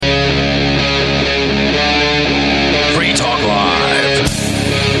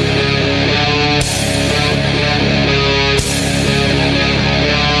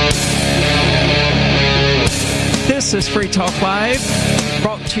Talk Live,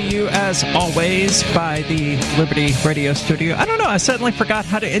 brought to you as always by the Liberty Radio Studio. I don't know, I suddenly forgot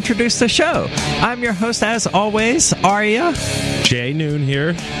how to introduce the show. I'm your host as always, Aria. Jay Noon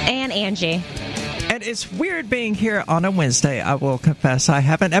here. And Angie. And it's weird being here on a Wednesday. I will confess I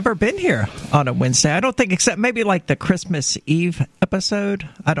haven't ever been here on a Wednesday. I don't think, except maybe like the Christmas Eve episode.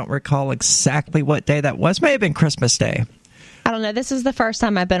 I don't recall exactly what day that was. May have been Christmas Day. I don't know. This is the first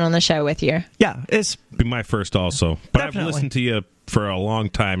time I've been on the show with you. Yeah, it's be my first also. But definitely. I've listened to you for a long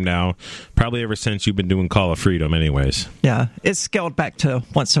time now, probably ever since you've been doing Call of Freedom anyways. Yeah, it's scaled back to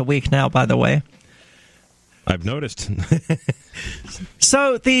once a week now, by the way. I've noticed.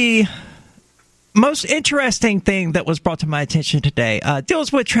 So the most interesting thing that was brought to my attention today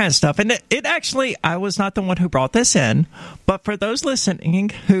deals with trans stuff. And it actually, I was not the one who brought this in, but for those listening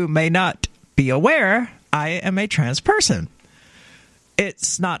who may not be aware, I am a trans person.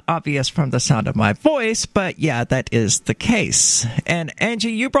 It's not obvious from the sound of my voice, but yeah, that is the case. And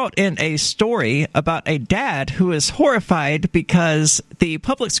Angie, you brought in a story about a dad who is horrified because the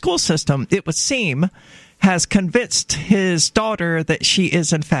public school system, it would seem, has convinced his daughter that she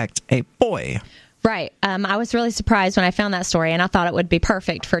is in fact a boy. Right. I was really surprised when I found that story, and I thought it would be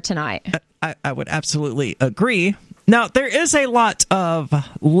perfect for tonight. I would absolutely agree. Now, there is a lot of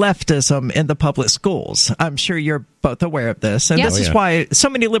leftism in the public schools. I'm sure you're both aware of this. And Yep. this is why so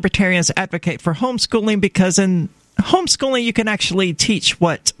many libertarians advocate for homeschooling, because in homeschooling, you can actually teach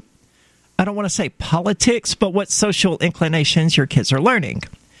what, I don't want to say politics, but what social inclinations your kids are learning.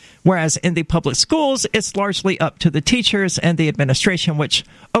 Whereas in the public schools, it's largely up to the teachers and the administration, which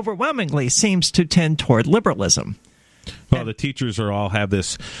overwhelmingly seems to tend toward liberalism. Well, the teachers all have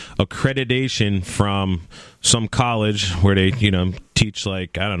this accreditation from some college where they, teach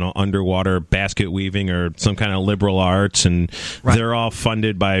like, I don't know, underwater basket weaving or some kind of liberal arts, and Right. They're all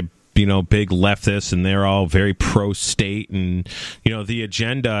funded by big leftists, and they're all very pro-state, and the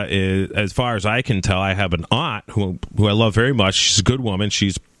agenda is, as far as I can tell, I have an aunt who I love very much. She's a good woman.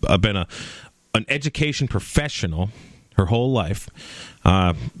 She's been an education professional her whole life.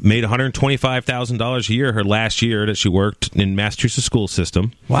 Made $125,000 a year her last year that she worked in Massachusetts school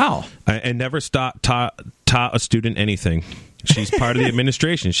system. Wow. And never taught a student anything. She's part of the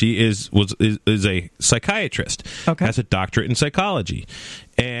administration. She is a psychiatrist. Okay. Has a doctorate in psychology.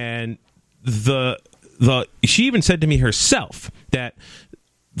 And she even said to me herself that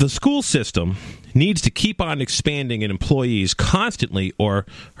the school system needs to keep on expanding in employees constantly, or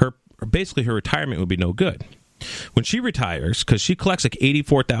basically her retirement would be no good. When she retires, because she collects like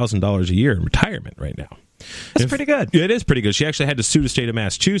 $84,000 a year in retirement right now. That's pretty good. It is pretty good. She actually had to sue the state of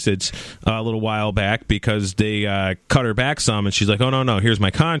Massachusetts a little while back because they cut her back some, and she's like, oh, no, here's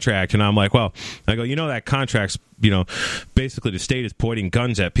my contract. And I'm like, well, that contract's, basically the state is pointing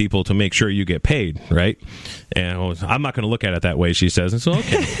guns at people to make sure you get paid, right? And I'm not going to look at it that way, she says. And so,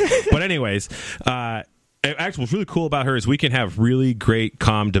 okay. But anyways, actually, what's really cool about her is we can have really great,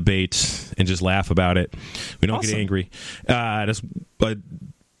 calm debates and just laugh about it. We don't get angry. But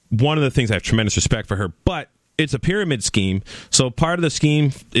one of the things I have tremendous respect for her, but it's a pyramid scheme. So part of the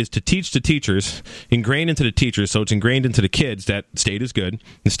scheme is to teach the teachers, ingrained into the teachers, so it's ingrained into the kids that state is good.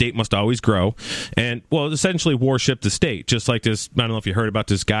 The state must always grow. And, essentially worship the state. Just like this, I don't know if you heard about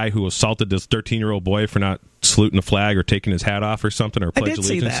this guy who assaulted this 13-year-old boy for not saluting the flag or taking his hat off or something, or pledge allegiance.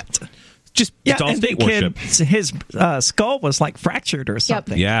 I did see that. It's all state worship. His skull was like fractured or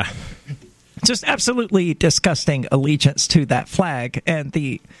something. Yeah. Just absolutely disgusting allegiance to that flag and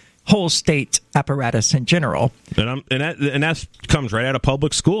the whole state apparatus in general. And that comes right out of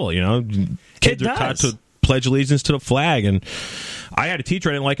public school. Kids are taught to pledge allegiance to the flag, and I had a teacher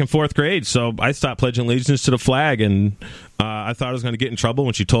I didn't like in fourth grade, so I stopped pledging allegiance to the flag, and I thought I was going to get in trouble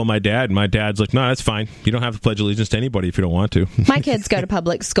when she told my dad, and my dad's like, no, that's fine. You don't have to pledge allegiance to anybody if you don't want to. My kids go to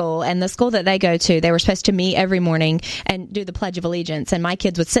public school, and the school that they go to, they were supposed to meet every morning and do the Pledge of Allegiance, and my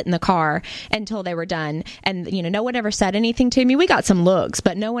kids would sit in the car until they were done, and no one ever said anything to me. We got some looks,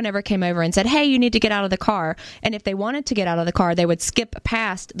 but no one ever came over and said, hey, you need to get out of the car. And if they wanted to get out of the car, they would skip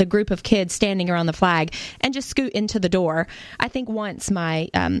past the group of kids standing around the flag and just scoot into the door. I think once my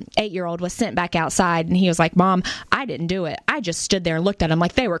 8-year-old was sent back outside, and he was like, Mom, I didn't do it. I just stood there and looked at him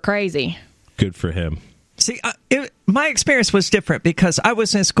like they were crazy. Good for him. See, my experience was different because I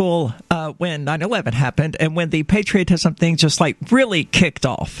was in school when 9/11 happened, and when the patriotism thing just really kicked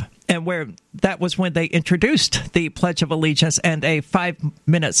off. And that was when they introduced the Pledge of Allegiance and a 5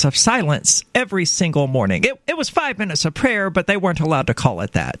 minutes of silence every single morning. It was 5 minutes of prayer, but they weren't allowed to call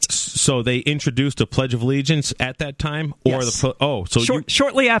it that. So they introduced a Pledge of Allegiance at that time? Or Yes.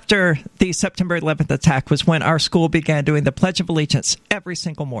 Shortly after the September 11th attack was when our school began doing the Pledge of Allegiance every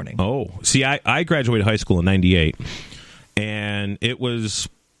single morning. Oh, see, I graduated high school in 98. and it was.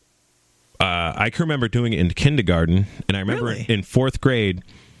 I can remember doing it in kindergarten, and I remember Really? in fourth grade.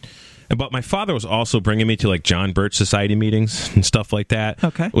 But my father was also bringing me to like John Birch Society meetings and stuff like that.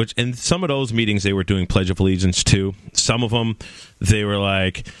 Okay. Which, and some of those meetings they were doing Pledge of Allegiance too. Some of them they were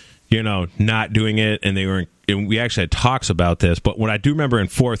like, not doing it, and and we actually had talks about this. But what I do remember in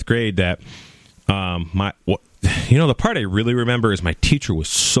fourth grade that the part I really remember is my teacher was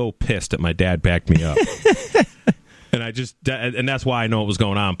so pissed that my dad backed me up. And and that's why I know what was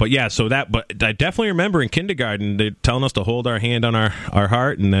going on. But yeah, but I definitely remember in kindergarten, they telling us to hold our hand on our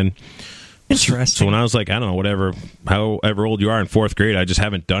heart. And then, Interesting. So when I was like, I don't know, however old you are in fourth grade, I just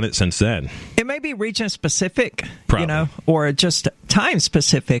haven't done it since then. It may be region specific, Probably. or just time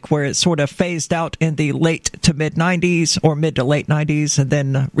specific, where it sort of phased out in the late to mid 90s or mid to late 90s and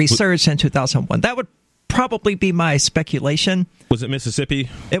then resurged in 2001. That would probably be my speculation. Was it Mississippi?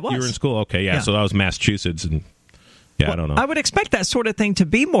 It was. You were in school? Okay, yeah. So that was Massachusetts. And I don't know. I would expect that sort of thing to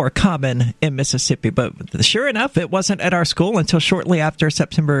be more common in Mississippi, but sure enough, it wasn't at our school until shortly after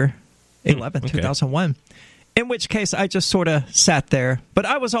September 11th, 2001. In which case, I just sort of sat there. But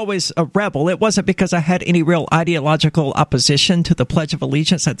I was always a rebel. It wasn't because I had any real ideological opposition to the Pledge of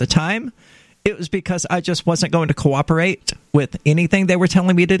Allegiance at the time. It was because I just wasn't going to cooperate with anything they were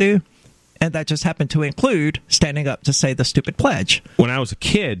telling me to do. And that just happened to include standing up to say the stupid pledge. When I was a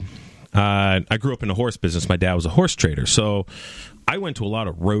kid, I grew up in the horse business. My dad was a horse trader. So I went to a lot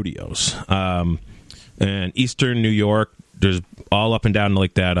of rodeos. In eastern New York, there's all up and down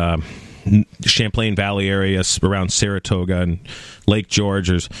like that Champlain Valley area around Saratoga and Lake George.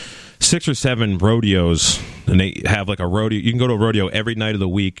 There's 6 or 7 rodeos, and they have like a rodeo. You can go to a rodeo every night of the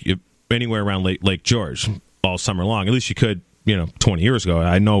week, anywhere around Lake George, all summer long. At least you could, 20 years ago.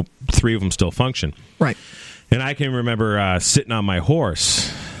 I know 3 of them still function. Right. And I can remember sitting on my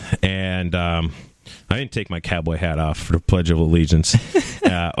horse, and I didn't take my cowboy hat off for the Pledge of Allegiance.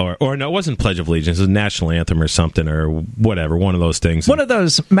 or no, it wasn't Pledge of Allegiance. It was National Anthem or something or whatever, one of those things. One of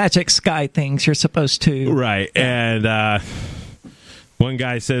those magic sky things you're supposed to. Right. And one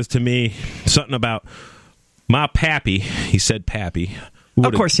guy says to me something about my pappy. He said pappy.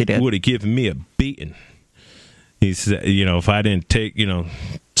 Of course he did. Would have given me a beating. He said, if I didn't take,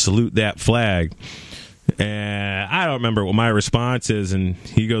 salute that flag. And I don't remember what my response is. And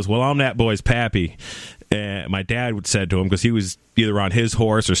he goes, well, I'm that boy's pappy. And my dad would said to him, because he was either on his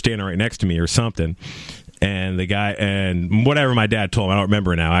horse or standing right next to me or something. And the guy, and whatever my dad told him, I don't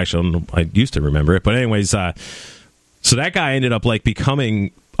remember now. Actually, I used to remember it. But anyways, so that guy ended up like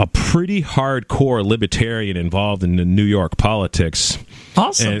becoming a pretty hardcore libertarian involved in the New York politics.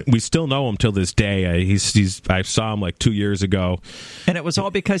 Awesome. And we still know him till this day. I saw him like 2 years ago. And it was all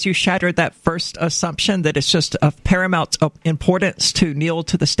because you shattered that first assumption that it's just of paramount importance to kneel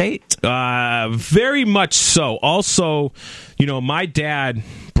to the state? Very much so. Also, my dad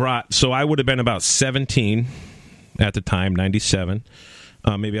so I would have been about 17 at the time, 97.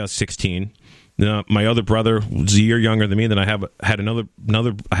 Maybe I was 16. My other brother was a year younger than me. Then I have another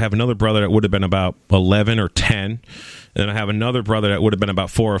brother that would have been about 11 or 10. And I have another brother that would have been about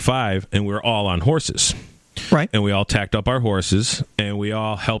 4 or 5, and we were all on horses. Right. And we all tacked up our horses, and we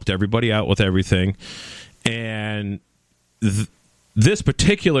all helped everybody out with everything. And this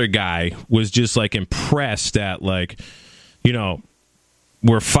particular guy was just like impressed that, like,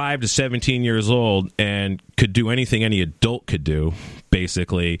 we're 5 to 17 years old and could do anything any adult could do,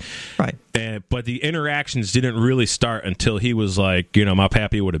 basically. Right. But the interactions didn't really start until he was like, my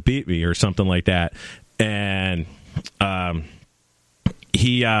pappy would have beat me or something like that. And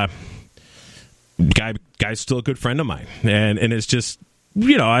guy's still a good friend of mine. And it's just,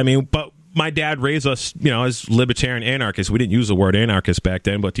 but my dad raised us, as libertarian anarchists. We didn't use the word anarchist back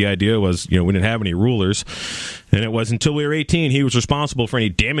then, but the idea was, we didn't have any rulers. And it was until we were 18, he was responsible for any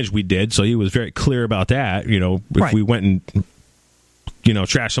damage we did. So he was very clear about that. If we went and,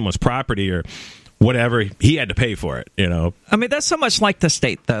 trashed someone's property or whatever, he had to pay for it, I mean, that's so much like the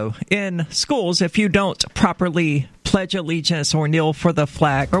state, though. In schools, if you don't properly pledge allegiance or kneel for the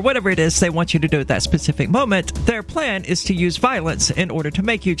flag or whatever it is they want you to do at that specific moment, their plan is to use violence in order to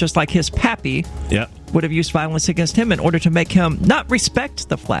make you, just like his pappy would have used violence against him in order to make him not respect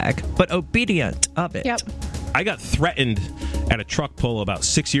the flag, but obedient of it. Yep. I got threatened at a truck pull about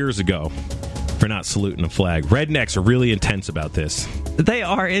 6 years ago for not saluting the flag. Rednecks are really intense about this. They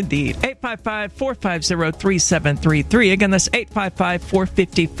are indeed. 855-450-3733. Again, that's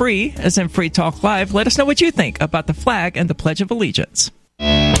 855-450-FREE, as in Free Talk Live. Let us know what you think about the flag and the Pledge of Allegiance.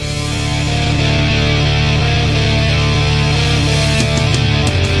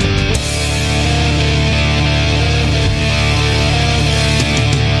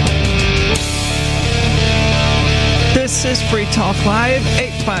 This Free Talk Live,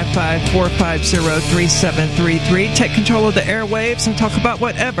 855-450-3733. Take control of the airwaves and talk about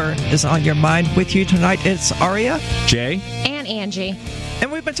whatever is on your mind. With you tonight, it's Aria, Jay, and Angie.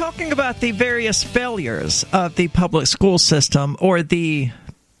 And we've been talking about the various failures of the public school system, or the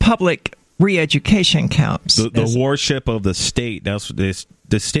public re-education camps. The worship of the state. That's this.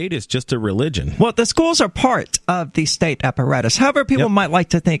 The state is just a religion. Well, the schools are part of the state apparatus. However, people might like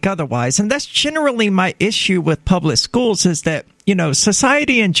to think otherwise. And that's generally my issue with public schools, is that,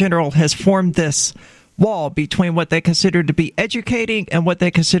 society in general has formed this wall between what they consider to be educating and what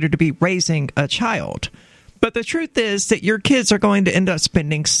they consider to be raising a child. But the truth is that your kids are going to end up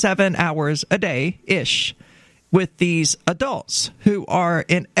spending 7 hours a day-ish with these adults who are,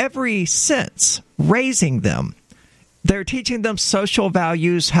 in every sense, raising them. They're teaching them social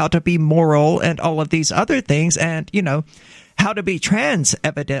values, how to be moral, and all of these other things, and, how to be trans,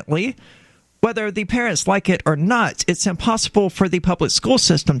 evidently. Whether the parents like it or not, it's impossible for the public school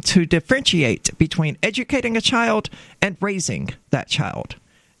system to differentiate between educating a child and raising that child.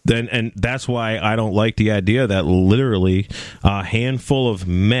 And that's why I don't like the idea that literally a handful of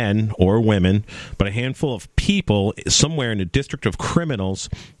men or women, but a handful of people somewhere in the district of criminals,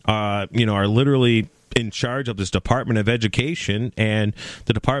 are literally in charge of this Department of Education, and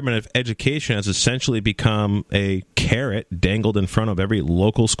the Department of Education has essentially become a carrot dangled in front of every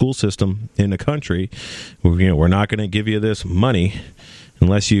local school system in the country. We're not going to give you this money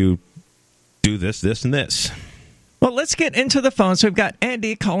unless you do this, this, and this. Well, let's get into the phones. We've got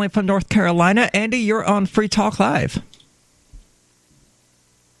Andy calling from North Carolina. Andy, you're on Free Talk Live.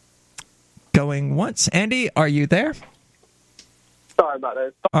 Going once. Andy, are you there? Sorry about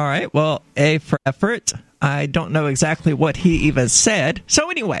that. All right. Well, A for effort. I don't know exactly what he even said.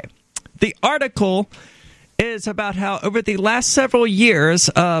 So anyway, the article is about how over the last several years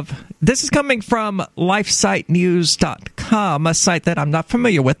this is coming from LifeSiteNews.com, a site that I'm not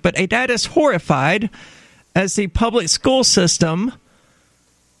familiar with, but a dad is horrified as the public school system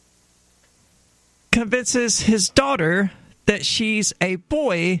convinces his daughter that she's a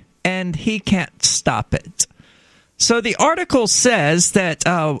boy and he can't stop it. So the article says that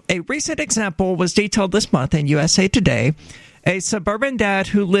a recent example was detailed this month in USA Today. A suburban dad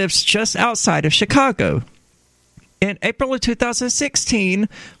who lives just outside of Chicago. In April of 2016,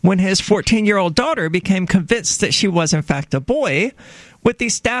 when his 14-year-old daughter became convinced that she was in fact a boy, with the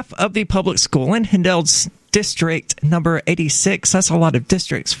staff of the public school in Hindell's district number 86, that's a lot of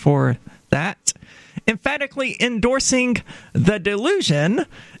districts for that, emphatically endorsing the delusion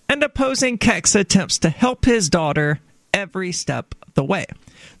and opposing Keck's attempts to help his daughter every step of the way.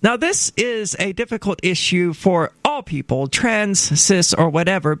 Now, this is a difficult issue for all people, trans, cis, or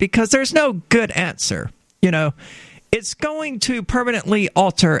whatever, because there's no good answer. It's going to permanently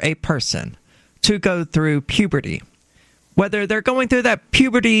alter a person to go through puberty. Whether they're going through that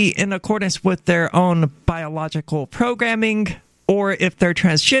puberty in accordance with their own biological programming, or if they're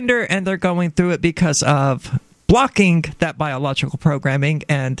transgender and they're going through it because of blocking that biological programming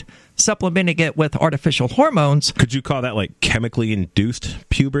and supplementing it with artificial hormones. Could you call that like chemically induced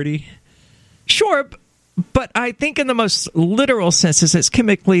puberty? Sure, but I think in the most literal senses, it's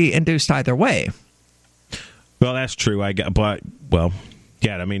chemically induced either way. Well, that's true. I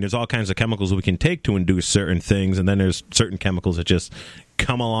mean, there's all kinds of chemicals we can take to induce certain things, and then there's certain chemicals that just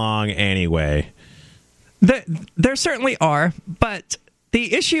come along anyway. There certainly are, but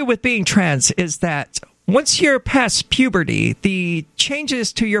the issue with being trans is that once you're past puberty, the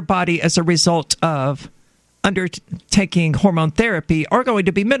changes to your body as a result of undertaking hormone therapy are going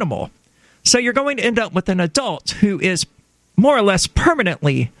to be minimal. So you're going to end up with an adult who is more or less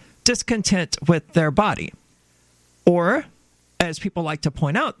permanently discontent with their body. Or, as people like to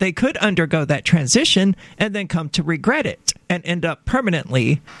point out, they could undergo that transition and then come to regret it and end up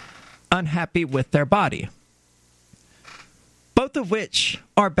permanently unhappy with their body. Both of which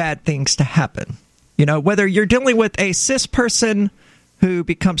are bad things to happen. Whether you're dealing with a cis person who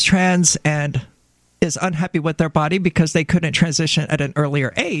becomes trans and is unhappy with their body because they couldn't transition at an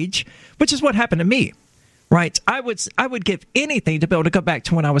earlier age, which is what happened to me, right? I would give anything to be able to go back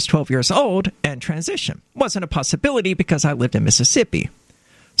to when I was 12 years old and transition. Wasn't a possibility because I lived in Mississippi.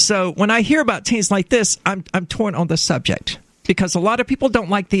 So when I hear about teens like this, I'm torn on the subject because a lot of people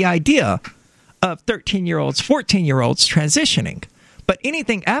don't like the idea of 13-year-olds, 14-year-olds transitioning. But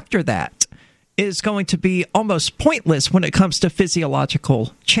anything after that is going to be almost pointless when it comes to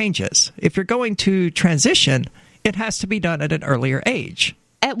physiological changes. If you're going to transition, it has to be done at an earlier age.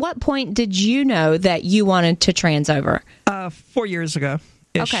 At what point did you know that you wanted to trans over? 4 years ago.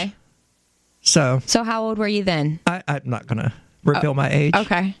 Okay. So how old were you then? I'm not going to reveal my age.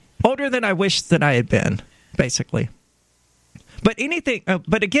 Okay. Older than I wish that I had been, basically. But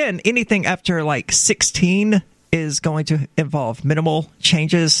anything after like 16 is going to involve minimal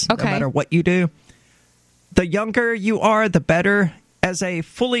changes, Okay. no matter what you do. The younger you are, the better. As a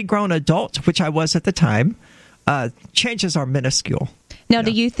fully grown adult, which I was at the time, changes are minuscule. Now,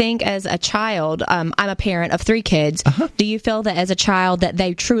 do you think as a child, I'm a parent of 3 kids, do you feel that as a child that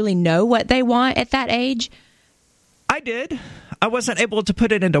they truly know what they want at that age? I did. I wasn't able to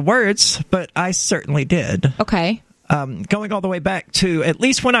put it into words, but I certainly did. Okay. Going all the way back to at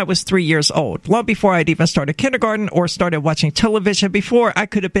least when I was 3 years old, long before I'd even started kindergarten or started watching television, before I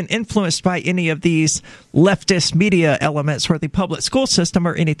could have been influenced by any of these leftist media elements or the public school system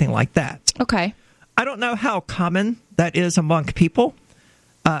or anything like that. Okay. I don't know how common that is among people.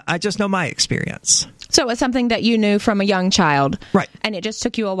 I just know my experience. So it's something that you knew from a young child. Right. And it just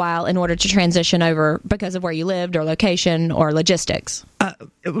took you a while in order to transition over because of where you lived or location or logistics.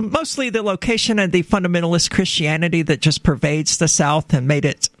 Mostly the location and the fundamentalist Christianity that just pervades the South and made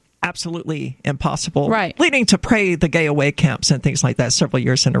it absolutely impossible. Right. Leading to pray the gay away camps and things like that several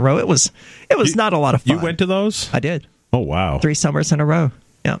years in a row. It was not a lot of fun. You went to those? I did. Oh, wow. 3 summers in a row.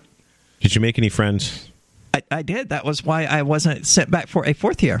 Yeah. Did you make any friends? I did. That was why I wasn't sent back for a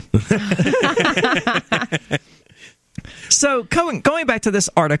 4th year. So going back to this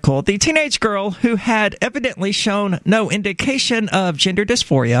article, the teenage girl who had evidently shown no indication of gender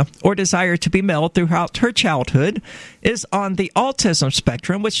dysphoria or desire to be male throughout her childhood is on the autism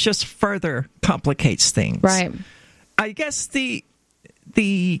spectrum, which just further complicates things. Right. I guess the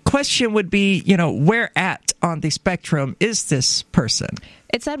question would be, where at on the spectrum is this person?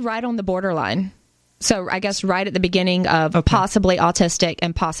 It said right on the borderline. So I guess right at the beginning of possibly autistic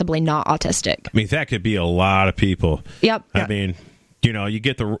and possibly not autistic. I mean, that could be a lot of people. Yep. I mean, you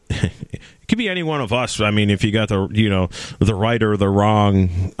get it could be any one of us. I mean, if you got the right or the wrong,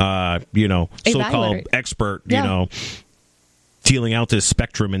 so-called Evaluator. expert, dealing out this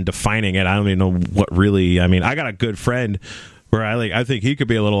spectrum and defining it. I don't even know what really, I mean, I got a good friend where I think he could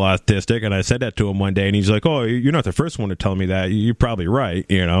be a little autistic, and I said that to him one day, and he's like, "Oh, you're not the first one to tell me that. You're probably right,"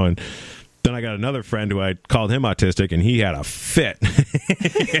 and then I got another friend who I called him autistic, and he had a fit.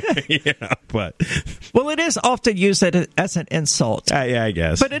 Well, it is often used as an insult. Yeah, I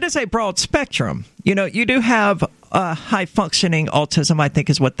guess. But it is a broad spectrum. You do have high-functioning autism, I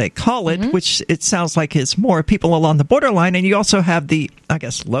think is what they call it, which it sounds like is more people along the borderline. And you also have the, I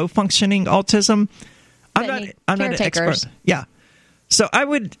guess, low-functioning autism. I'm not an expert. Yeah. So I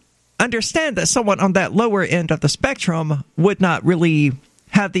would understand that someone on that lower end of the spectrum would not really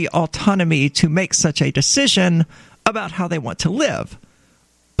have the autonomy to make such a decision about how they want to live.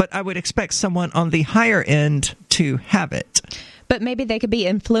 But I would expect someone on the higher end to have it. But maybe they could be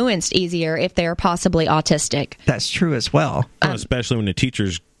influenced easier if they're possibly autistic. That's true as well. Especially when the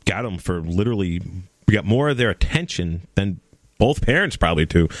teachers got them for literally, we got more of their attention than both parents probably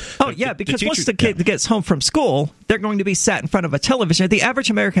do. Oh, yeah, because once the kid gets home from school, they're going to be sat in front of a television. The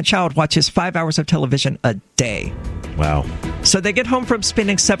average American child watches 5 hours of television a day. Wow. So they get home from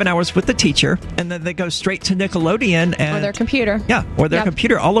spending 7 hours with the teacher, and then they go straight to Nickelodeon. Or their computer. Yeah, or their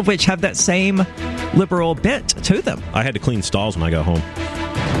computer, all of which have that same liberal bent to them. I had to clean stalls when I got home,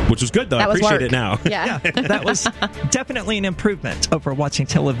 which was good, though. I appreciate it now. Yeah. That was definitely an improvement over watching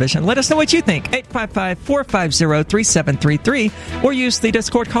television. Let us know what you think. 855-450-3733, or use the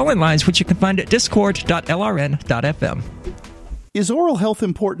Discord call-in lines, which you can find at discord.lrn.fm. Is oral health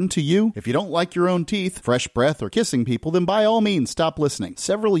important to you? If you don't like your own teeth, fresh breath, or kissing people, then by all means stop listening.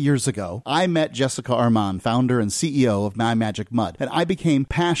 Several years ago, I met Jessica Armand, founder and CEO of My Magic Mud, and I became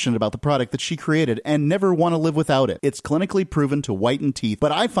passionate about the product that she created and never want to live without it. It's clinically proven to whiten teeth,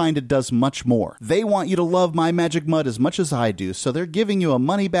 but I find it does much more. They want you to love My Magic Mud as much as I do, so they're giving you a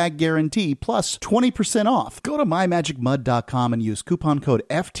money-back guarantee plus 20% off. Go to MyMagicMud.com and use coupon code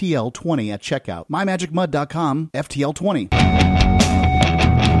FTL20 at checkout. MyMagicMud.com, FTL20.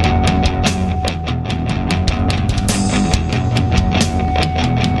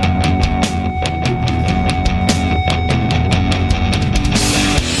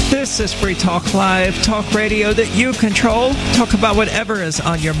 This is Free Talk Live, talk radio that you control. Talk about whatever is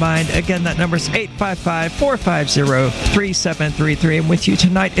on your mind. Again, that number is 855-450-3733. And with you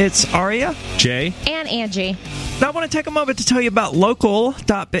tonight, it's Aria, Jay, and Angie. Now, I want to take a moment to tell you about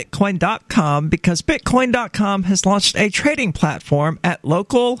local.bitcoin.com, because Bitcoin.com has launched a trading platform at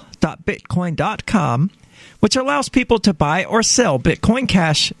local.bitcoin.com, which allows people to buy or sell Bitcoin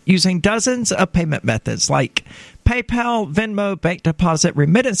Cash using dozens of payment methods like PayPal, Venmo, bank deposit,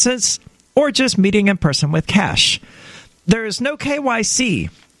 remittances, or just meeting in person with cash. There is no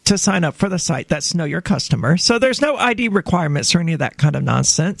KYC to sign up for the site. That's Know Your Customer. So there's no ID requirements or any of that kind of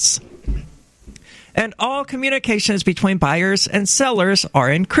nonsense. and all communications between buyers and sellers are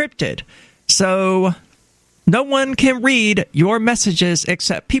encrypted. So no one can read your messages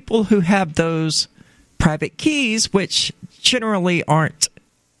except people who have those private keys, which generally aren't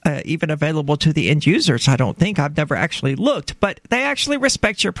even available to the end users, I don't think. I've never actually looked, but they actually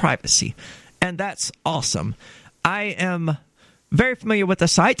respect your privacy, and that's awesome. I am very familiar with the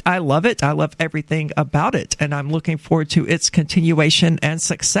site. I love it. I love everything about it, and I'm looking forward to its continuation and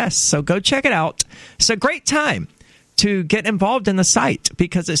success. So go check it out. It's a great time to get involved in the site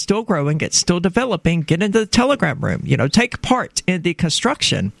because it's still growing, it's still developing. Get into the Telegram room. Take part in the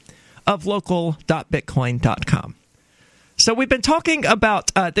construction of local.bitcoin.com. So we've been talking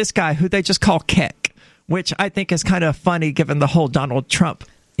about this guy who they just call Keck, which I think is kind of funny given the whole Donald Trump,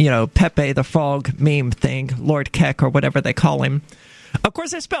 Pepe the Frog meme thing, Lord Keck or whatever they call him. Of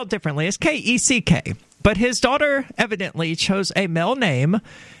course, it's spelled differently. It's Keck. But his daughter evidently chose a male name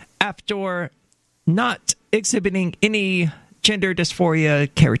after not exhibiting any gender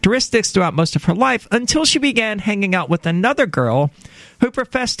dysphoria characteristics throughout most of her life until she began hanging out with another girl who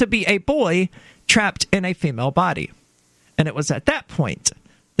professed to be a boy trapped in a female body. And it was at that point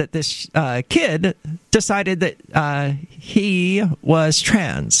that this kid decided that he was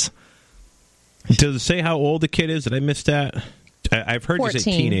trans. Does it say how old the kid is? Did I miss that? I've heard 14. you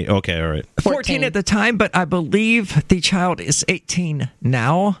say teenage. Okay, all right. 14 at the time, but I believe the child is 18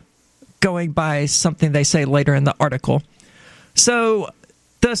 now, going by something they say later in the article. So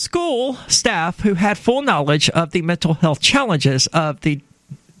the school staff, who had full knowledge of the mental health challenges of the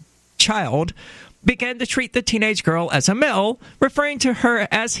child, began to treat the teenage girl as a male, referring to her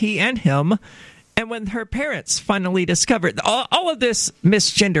as he and him. And when her parents finally discovered... All of this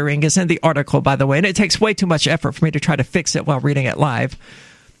misgendering is in the article, by the way, and it takes way too much effort for me to try to fix it while reading it live.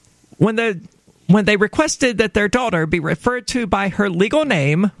 When they requested that their daughter be referred to by her legal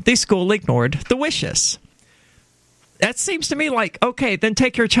name, the school ignored the wishes. That seems to me like, okay, then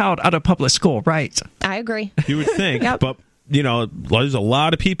take your child out of public school, right? I agree. You would think, Yep. but... there's a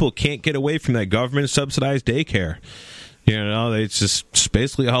lot of people can't get away from that government-subsidized daycare. It's just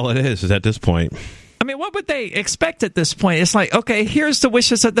basically all it is at this point. I mean, what would they expect at this point? It's like, okay, here's the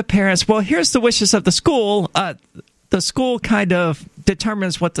wishes of the parents. Well, here's the wishes of the school. The school kind of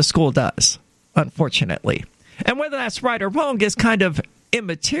determines what the school does, unfortunately. And whether that's right or wrong is kind of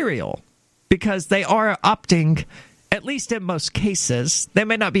immaterial because they are opting, at least in most cases, they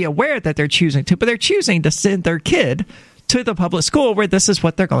may not be aware that they're choosing to, but they're choosing to send their kid to the public school where this is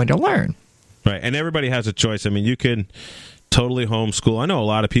what they're going to learn. Right, and everybody has a choice. I mean, you can totally homeschool. I know a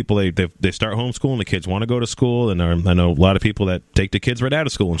lot of people, they start homeschooling, the kids want to go to school, and I know a lot of people that take the kids right out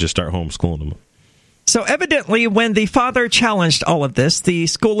of school and just start homeschooling them. So evidently, when the father challenged all of this, the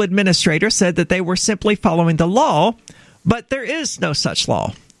school administrator said that they were simply following the law, but there is no such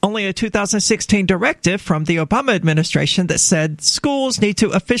law. Only a 2016 directive from the Obama administration that said schools need to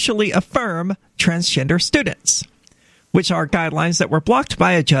officially affirm transgender students, which are guidelines that were blocked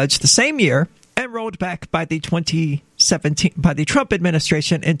by a judge the same year and rolled back by the Trump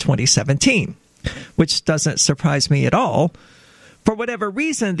administration in 2017, which doesn't surprise me at all. For whatever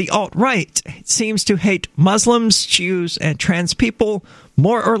reason, the alt-right seems to hate Muslims, Jews, and trans people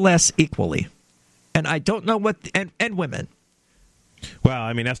more or less equally. And I don't know what... and women. Well,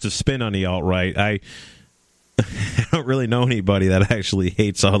 I mean, that's the spin on the alt-right. I don't really know anybody that actually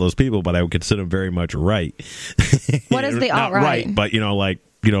hates all those people, but I would consider them very much right. What is the Not alt-right? right, but,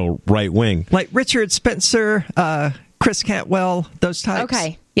 right wing. Like Richard Spencer, Chris Cantwell, those types.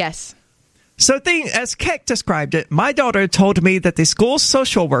 Okay, yes. So as Keck described it, my daughter told me that the school's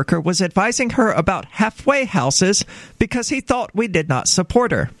social worker was advising her about halfway houses because he thought we did not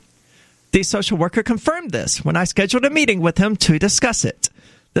support her. The social worker confirmed this when I scheduled a meeting with him to discuss it.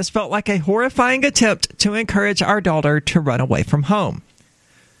 This felt like a horrifying attempt to encourage our daughter to run away from home.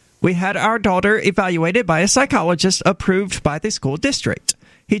 We had our daughter evaluated by a psychologist approved by the school district.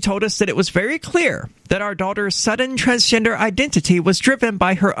 He told us that it was very clear that our daughter's sudden transgender identity was driven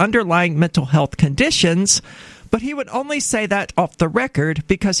by her underlying mental health conditions, but he would only say that off the record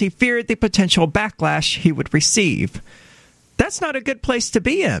because he feared the potential backlash he would receive. That's not a good place to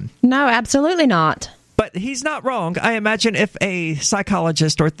be in. No, absolutely not. But he's not wrong. I imagine if a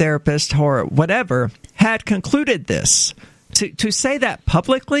psychologist or therapist or whatever had concluded this, to say that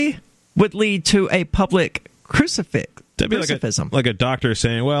publicly would lead to a public crucifixism. Like a doctor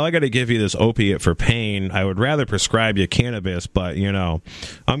saying, well, I got to give you this opiate for pain. I would rather prescribe you cannabis, but, I'm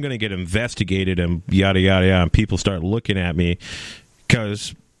going to get investigated and yada, yada, yada. And people start looking at me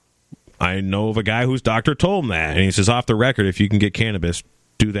because I know of a guy whose doctor told him that. And he says, off the record, if you can get cannabis,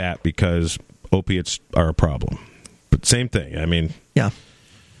 do that because opiates are a problem. But same thing. I mean, yeah,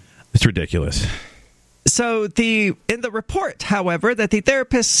 it's ridiculous. So in the report, however, that the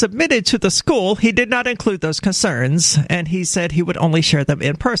therapist submitted to the school, he did not include those concerns, and he said he would only share them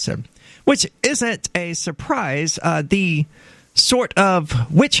in person, which isn't a surprise. The sort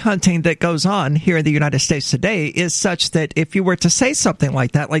of witch hunting that goes on here in the United States today is such that if you were to say something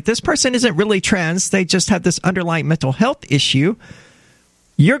like that, like this person isn't really trans, they just have this underlying mental health issue,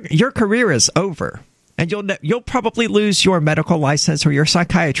 your career is over. And you'll probably lose your medical license or your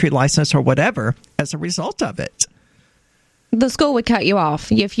psychiatry license or whatever as a result of it. The school would cut you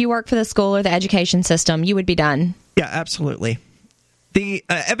off. If you work for the school or the education system, you would be done. Yeah, absolutely.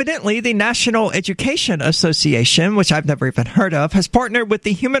 Evidently, the National Education Association, which I've never even heard of, has partnered with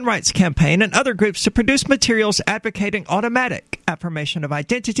the Human Rights Campaign and other groups to produce materials advocating automatic affirmation of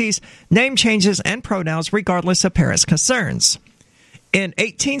identities, name changes, and pronouns regardless of parents' concerns. In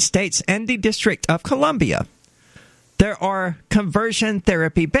 18 states and the District of Columbia, there are conversion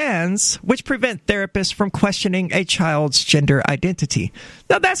therapy bans which prevent therapists from questioning a child's gender identity.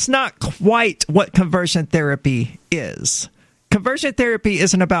 Now, that's not quite what conversion therapy is. Conversion therapy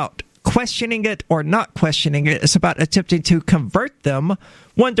isn't about questioning it or not questioning it. It's about attempting to convert them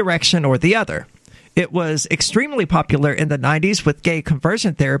one direction or the other. It was extremely popular in the 90s with gay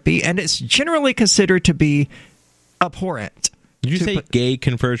conversion therapy, and it's generally considered to be abhorrent. Did you say gay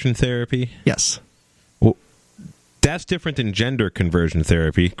conversion therapy? Yes. Well, that's different than gender conversion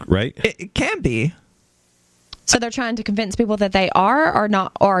therapy, right? It can be. So they're trying to convince people that they are or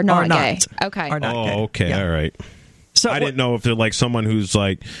not gay. Okay. Are not gay. Okay, Yeah. all right. So I didn't know if they're like someone who's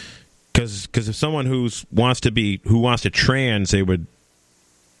like, because if someone who wants to trans, they would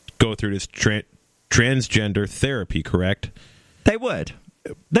go through this transgender therapy, correct? They would.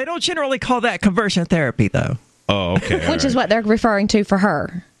 They don't generally call that conversion therapy, though. Oh, okay. Which is what they're referring to for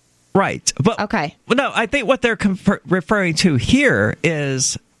her. Right. But Okay. Well, no, I think what they're referring to here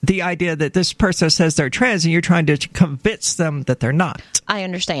is the idea that this person says they're trans and you're trying to convince them that they're not. I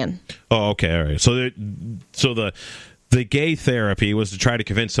understand. Oh, okay, all right. So the gay therapy was to try to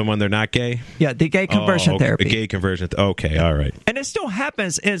convince someone they're not gay? Yeah, the gay conversion therapy. Gay conversion. Okay, all right. And it still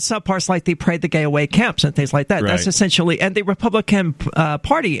happens in some parts like the Pray the Gay Away camps and things like that. Right. That's essentially, and the Republican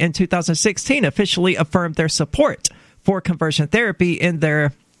Party in 2016 officially affirmed their support for conversion therapy in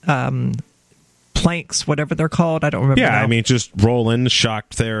their planks, whatever they're called. I don't remember. Yeah, now. I mean, just roll in shock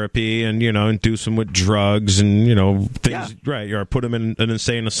therapy and, induce them with drugs and, things. Yeah. Right. Or put them in an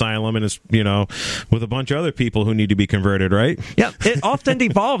insane asylum and, with a bunch of other people who need to be converted, right? Yeah, it often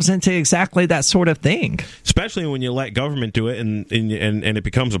devolves into exactly that sort of thing. Especially when you let government do it and it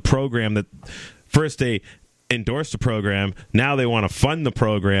becomes a program that first they endorse the program, now they want to fund the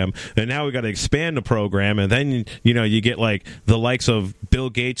program, and now we got to expand the program, and then you get like the likes of Bill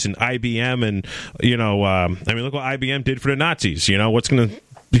Gates and IBM, and look what IBM did for the Nazis. What's going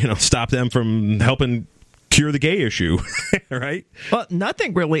to stop them from helping cure the gay issue, right? Well,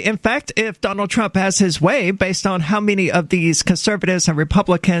 nothing really. In fact, if Donald Trump has his way, based on how many of these conservatives and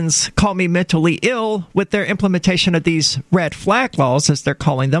Republicans call me mentally ill with their implementation of these red flag laws, as they're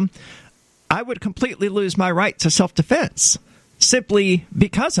calling them, I would completely lose my right to self-defense simply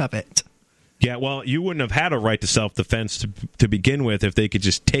because of it. Yeah, well, you wouldn't have had a right to self-defense to begin with if they could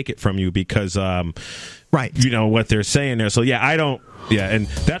just take it from you because, right? What they're saying there. So, yeah, I don't. Yeah, and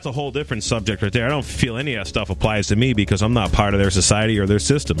that's a whole different subject right there. I don't feel any of that stuff applies to me because I'm not part of their society or their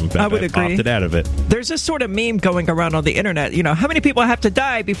system. In fact, I would I've agree. opted out of it. There's this sort of meme going around on the internet. How many people have to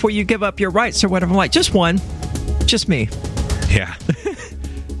die before you give up your rights or whatever? I'm like, just one. Just me. Yeah.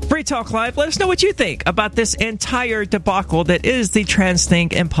 Free Talk Live, let us know what you think about this entire debacle that is the trans thing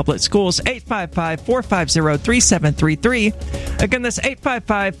in public schools. 855-450-3733. Again, that's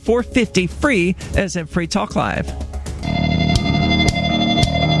 855-450-FREE, as in Free Talk Live.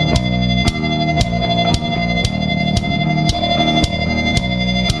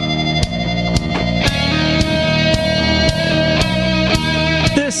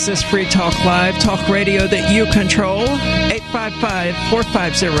 This is Free Talk Live, talk radio that you control.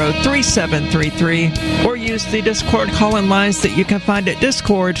 855-450-3733. Or use the Discord call-in lines that you can find at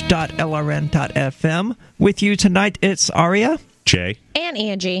discord.lrn.fm. With you tonight, it's Aria. Jay. And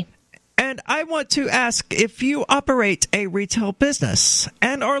Angie. And I want to ask if you operate a retail business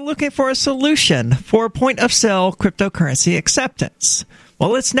and are looking for a solution for point-of-sale cryptocurrency acceptance.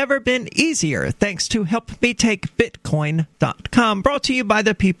 Well, it's never been easier thanks to HelpMeTakeBitcoin.com, brought to you by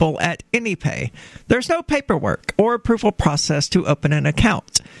the people at AnyPay. There's no paperwork or approval process to open an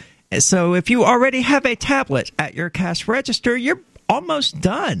account. So if you already have a tablet at your cash register, you're almost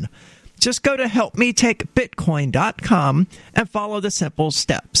done. Just go to HelpMeTakeBitcoin.com and follow the simple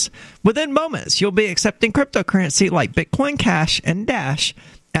steps. Within moments, you'll be accepting cryptocurrency like Bitcoin Cash and Dash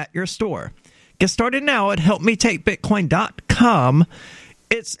at your store. Get started now at helpmetakebitcoin.com.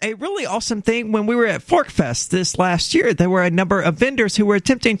 It's a really awesome thing. When we were at ForkFest this last year, there were a number of vendors who were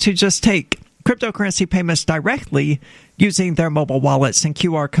attempting to just take cryptocurrency payments directly using their mobile wallets and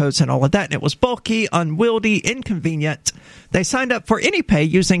QR codes and all of that. And it was bulky, unwieldy, inconvenient. They signed up for AnyPay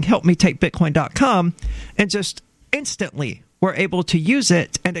using helpmetakebitcoin.com and just instantly were able to use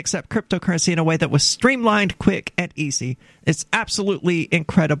it and accept cryptocurrency in a way that was streamlined, quick, and easy. It's absolutely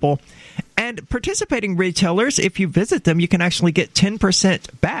incredible. And participating retailers, if you visit them, you can actually get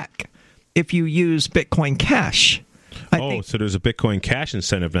 10% back if you use Bitcoin Cash. So there's a Bitcoin Cash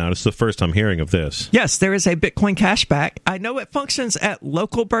incentive now. This is the first I'm hearing of this. Yes, there is a Bitcoin Cash back. I know it functions at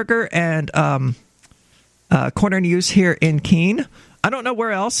Local Burger and Corner News here in Keene. I don't know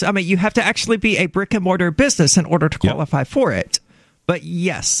where else. I mean, you have to actually be a brick-and-mortar business in order to qualify for it. But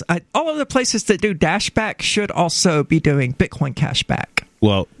yes, all of the places that do Dashback should also be doing Bitcoin Cashback.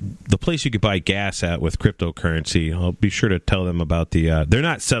 Well, the place you could buy gas at with cryptocurrency, I'll be sure to tell them about the... they're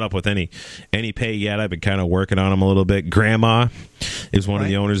not set up with any pay yet. I've been kind of working on them a little bit. Grandma is one of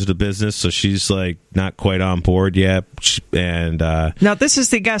the owners of the business, so she's like not quite on board yet. And now, this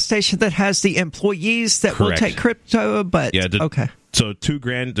is the gas station that has the employees that will take crypto, but... Yeah, okay. So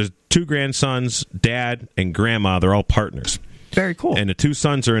there's two grandsons, dad, and grandma. They're all partners. Very cool. And the two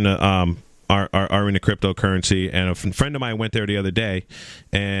sons are in the are into cryptocurrency. And a friend of mine went there the other day,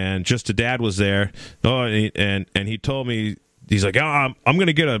 and just the dad was there. Oh, and he told me, he's like, I'm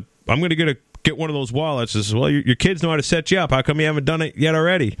gonna get one of those wallets. I said, well, your kids know how to set you up. How come you haven't done it yet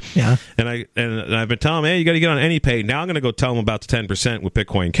already? Yeah. And I've been telling them, hey, you got to get on AnyPay. Now I'm going to go tell them about the 10% with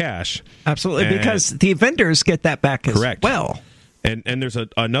Bitcoin Cash. Absolutely, because the vendors get that back as well. And there's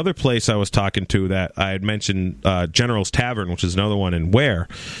another place I was talking to that I had mentioned, General's Tavern, which is another one in Ware,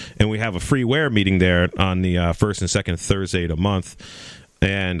 and we have a free Ware meeting there on the first and second Thursday of the month,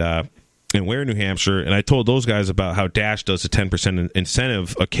 and in Ware, New Hampshire. And I told those guys about how Dash does a 10%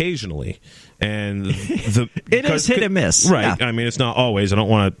 incentive occasionally, and it is hit and miss, right? Yeah. I mean, it's not always. I don't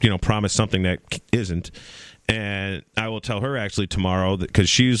want to promise something that isn't, and I will tell her actually tomorrow because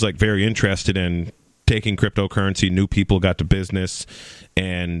she's like very interested in taking cryptocurrency. New people got to business,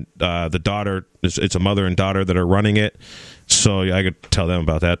 and the daughter, it's a mother and daughter that are running it, so I could tell them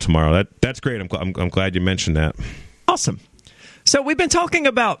about that tomorrow. That's great. I'm glad you mentioned that. Awesome. So we've been talking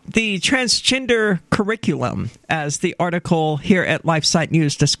about the transgender curriculum, as the article here at LifeSite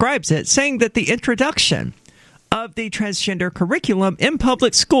News describes it, saying that the introduction of the transgender curriculum in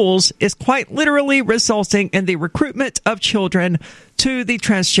public schools is quite literally resulting in the recruitment of children to the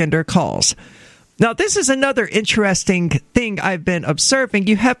transgender cause. Now, this is another interesting thing I've been observing.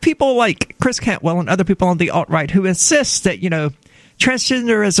 You have people like Chris Cantwell and other people on the alt-right who insist that,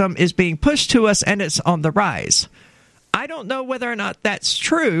 transgenderism is being pushed to us and it's on the rise. I don't know whether or not that's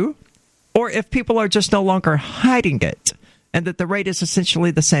true, or if people are just no longer hiding it, and that the rate is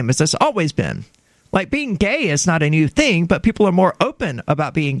essentially the same as it's always been. Like, being gay is not a new thing, but people are more open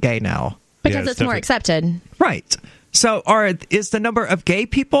about being gay now. Because it's more accepted. Right. So is the number of gay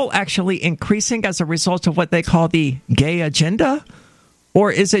people actually increasing as a result of what they call the gay agenda?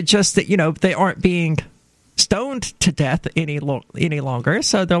 Or is it just that, they aren't being stoned to death any longer,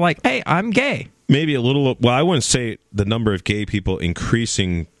 so they're like, hey, I'm gay? Maybe a little. Well, I wouldn't say the number of gay people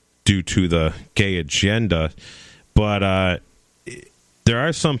increasing due to the gay agenda, but there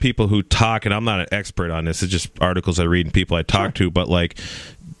are some people who talk, and I'm not an expert on this, it's just articles I read and people I talk to, but like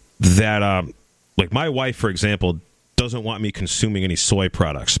that, like my wife, for example, doesn't want me consuming any soy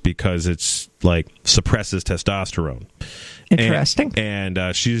products because it's like suppresses testosterone. Interesting. And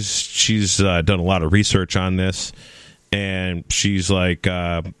she's done a lot of research on this, and she's like,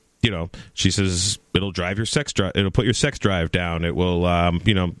 she says it'll drive your sex drive. It'll put your sex drive down. It will,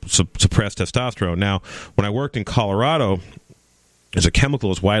 suppress testosterone. Now, when I worked in Colorado, there's a chemical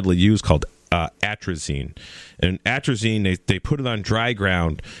that's widely used called atrazine, and atrazine they put it on dry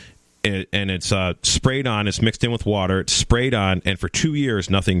ground. And it's sprayed on. It's mixed in with water. It's sprayed on, and for 2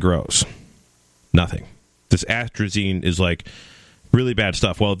 years, nothing grows. Nothing. This atrazine is like really bad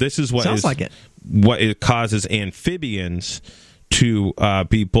stuff. Well, this is what what it causes amphibians to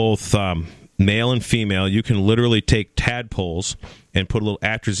be both male and female. You can literally take tadpoles and put a little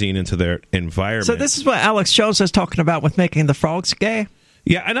atrazine into their environment. So this is what Alex Jones is talking about with making the frogs gay?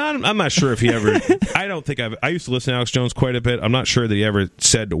 Yeah, and I'm not sure if he ever... I don't think I used to listen to Alex Jones quite a bit. I'm not sure that he ever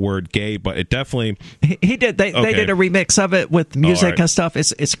said the word gay, but it definitely... He did. They did a remix of it with music and stuff.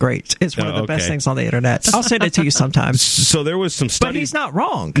 It's great. It's one of the best things on the internet. I'll send it to you sometime. So there was some studies... But he's not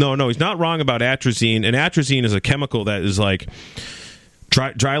wrong. No, he's not wrong about atrazine. And atrazine is a chemical that is like...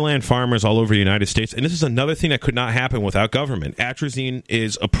 Dryland farmers all over the United States, and this is another thing that could not happen without government. Atrazine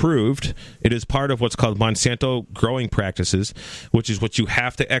is approved. It is part of what's called Monsanto growing practices, which is what you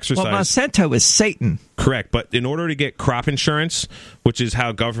have to exercise. Well, Monsanto is Satan. Correct, but in order to get crop insurance, which is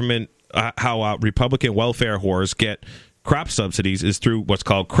how Republican welfare whores get crop subsidies, is through what's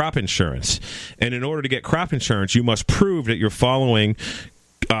called crop insurance. And in order to get crop insurance, you must prove that you're following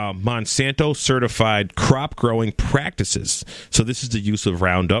Monsanto certified crop growing practices. So this is the use of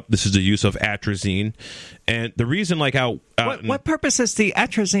Roundup. This is the use of atrazine. And the reason, like how what purpose is the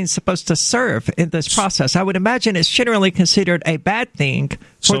atrazine supposed to serve in this process? I would imagine it's generally considered a bad thing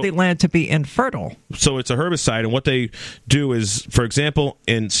for the land to be infertile. So it's a herbicide, and what they do is, for example,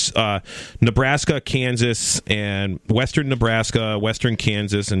 in Nebraska, Kansas, and western Nebraska, western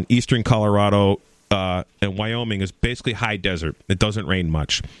Kansas, and eastern Colorado, and Wyoming is basically high desert. It doesn't rain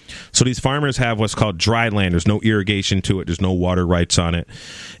much. So these farmers have what's called dry land. There's no irrigation to it. There's no water rights on it.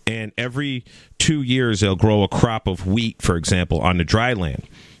 And every 2 years, they'll grow a crop of wheat, for example, on the dry land.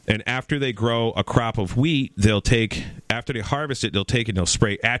 And after they grow a crop of wheat, after they harvest it, they'll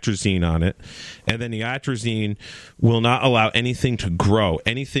spray atrazine on it. And then the atrazine will not allow anything to grow,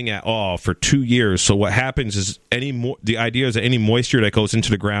 anything at all, for 2 years. So what happens is the idea is that any moisture that goes into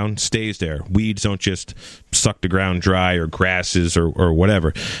the ground stays there. Weeds don't just suck the ground dry, or grasses or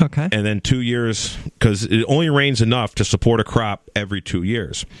whatever. Okay. And then 2 years, because it only rains enough to support a crop every 2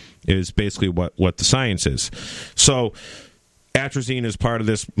 years, is basically what the science is. So atrazine is part of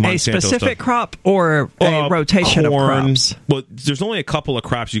this Monsanto a specific stuff. Crop or a rotation corn, of crops? Well, there's only a couple of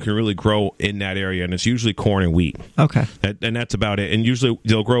crops you can really grow in that area, and it's usually corn and wheat. Okay. And that's about it. And usually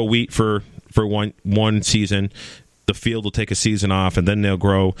they'll grow wheat for one season. The field will take a season off, and then they'll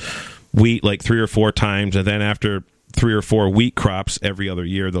grow wheat like 3 or 4 times, and then after 3 or 4 wheat crops every other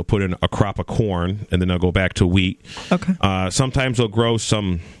year, they'll put in a crop of corn, and then they'll go back to wheat. Okay. Sometimes they'll grow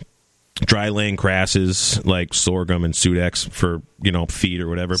some dry land grasses like sorghum and sudex for feed or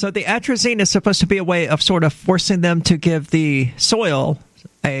whatever. So the atrazine is supposed to be a way of sort of forcing them to give the soil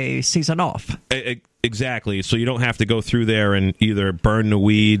a season off. Exactly. So you don't have to go through there and either burn the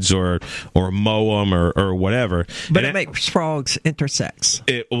weeds or mow them or whatever. But it makes frogs intersex.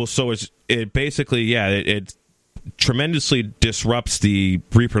 It basically it tremendously disrupts the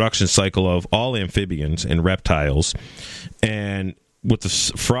reproduction cycle of all amphibians and reptiles, and with the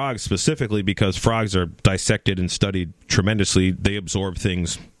frogs specifically, because frogs are dissected and studied tremendously. They absorb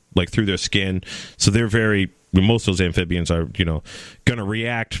things like through their skin, so they're most of those amphibians are going to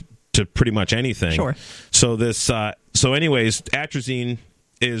react to pretty much anything. Sure. So anyways, atrazine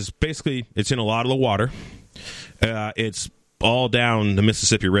is basically, it's in a lot of the water. It's all down the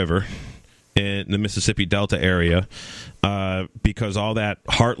Mississippi River in the Mississippi Delta area, because all that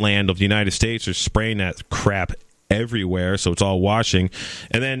heartland of the United States are spraying that crap everywhere, so it's all washing.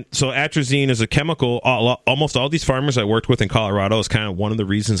 And then, so atrazine is a chemical. Almost all these farmers I worked with in Colorado is kind of one of the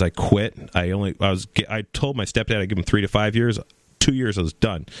reasons I quit. I told my stepdad I'd give him 3 to 5 years. 2 years I was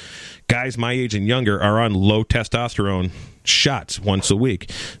done. Guys my age and younger are on low testosterone shots once a week.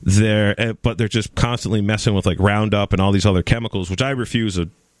 But they're just constantly messing with like Roundup and all these other chemicals, which I refuse to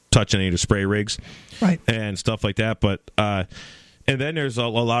touch any of the spray rigs, right, and stuff like that. But and then there's a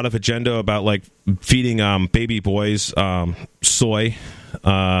lot of agenda about like feeding baby boys soy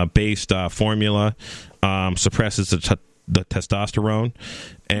based formula suppresses the testosterone.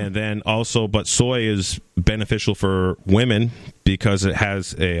 And then also, but soy is beneficial for women because it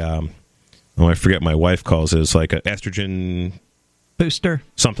has I forget my wife calls it. It's like an estrogen booster,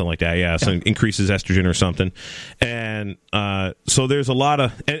 something like that. Yeah, so it increases estrogen or something. And so there's a lot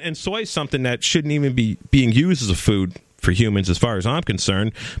of, and soy is something that shouldn't even be being used as a food for humans as far as I'm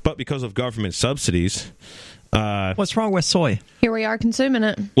concerned, but because of government subsidies. What's wrong with soy? Here we are consuming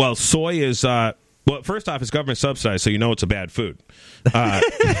it. Well, soy is, first off, it's government subsidized, so it's a bad food.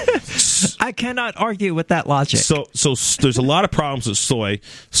 I cannot argue with that logic. So there's a lot of problems with soy.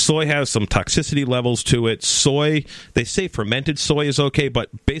 Soy has some toxicity levels to it. Soy, they say fermented soy is okay, but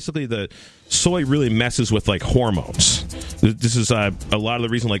basically the soy really messes with like hormones. This is a lot of the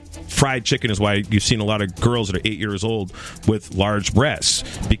reason, like fried chicken is why you've seen a lot of girls that are 8 years old with large breasts,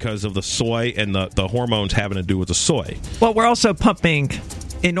 because of the soy and the hormones having to do with the soy. Well, we're also pumping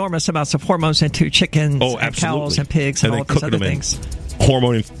enormous amounts of hormones into chickens and cows and pigs and all these other things.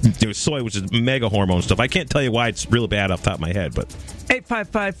 Hormone, soy, which is mega hormone stuff. I can't tell you why it's really bad off the top of my head, but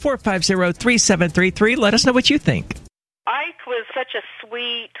 855-450-3733. Let us know what you think. Ike was such a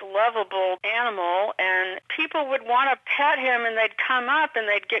sweet, lovable animal, and people would want to pet him, and they'd come up and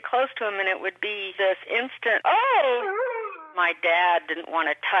they'd get close to him, and it would be this instant, oh! My dad didn't want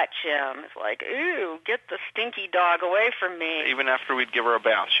to touch him. It's like, ooh, get the stinky dog away from me. Even after we'd give her a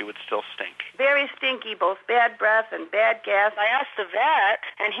bath, she would still stink. Very stinky, both bad breath and bad gas. I asked the vet,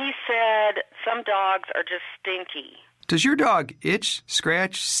 and he said some dogs are just stinky. Does your dog itch,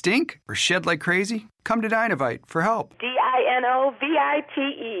 scratch, stink, or shed like crazy? Come to Dinovite for help.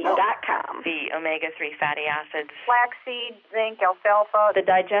 DINOVITE.com. The omega-3 fatty acids. Flaxseed, zinc, alfalfa. The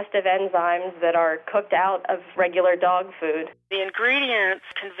digestive enzymes that are cooked out of regular dog food. The ingredients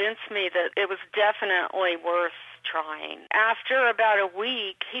convinced me that it was definitely worth trying. After about a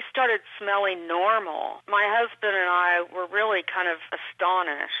week, he started smelling normal. My husband and I were really kind of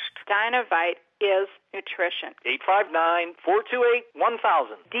astonished. Dinovite is nutrition.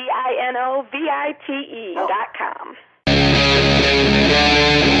 859-428-1000. DINOVITE.com.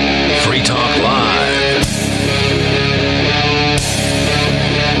 Free Talk Live.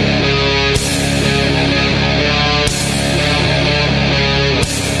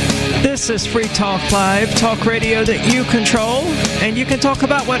 This is Free Talk Live, talk radio that you control, and you can talk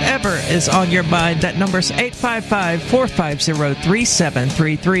about whatever is on your mind. That number's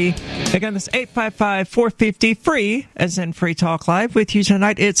 855-450-3733. Again, that's 855-450-FREE, as in Free Talk Live. With you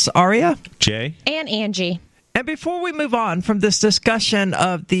tonight, it's Aria, Jay, And Angie. And before we move on from this discussion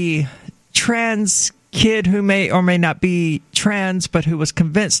of the trans kid who may or may not be trans, but who was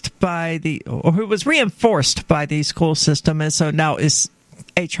convinced by or who was reinforced by the school system, and so now is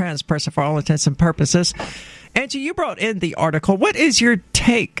a trans person for all intents and purposes. Angie, you brought in the article. What is your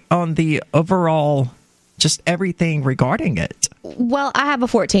take on the overall, just everything regarding it? Well, I have a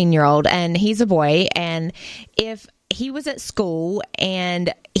 14-year-old, and he's a boy, and if he was at school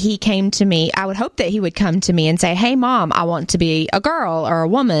and he came to me, I would hope that he would come to me and say, hey, Mom, I want to be a girl or a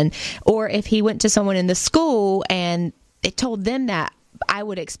woman. Or if he went to someone in the school and it told them that, I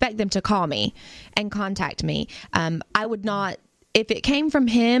would expect them to call me and contact me. I would not. If it came from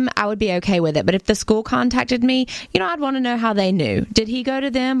him, I would be okay with it. But if the school contacted me, I'd want to know how they knew. Did he go to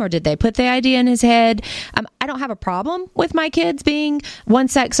them, or did they put the idea in his head? I don't have a problem with my kids being one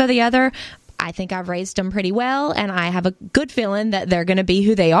sex or the other. I think I've raised them pretty well, and I have a good feeling that they're going to be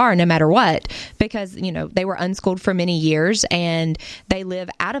who they are no matter what, because, they were unschooled for many years, and they live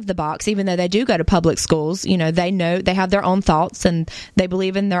out of the box, even though they do go to public schools. They know they have their own thoughts, and they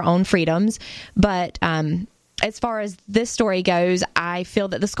believe in their own freedoms. But as far as this story goes, I feel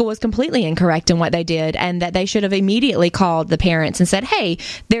that the school was completely incorrect in what they did, and that they should have immediately called the parents and said, hey,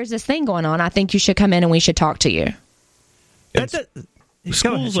 there's this thing going on. I think you should come in and we should talk to you.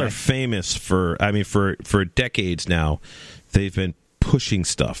 Schools are famous for decades now. They've been pushing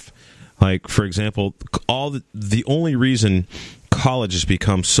stuff. Like, for example, the only reason college has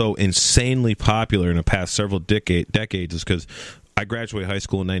become so insanely popular in the past several decades is because I graduated high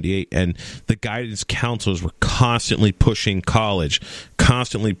school in 98, and the guidance counselors were constantly pushing college,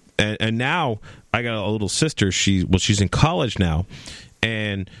 constantly. And now I got a little sister. She's in college now,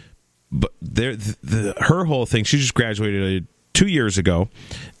 but her whole thing. She just graduated 2 years ago,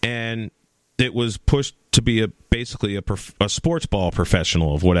 and it was pushed to be basically a sports ball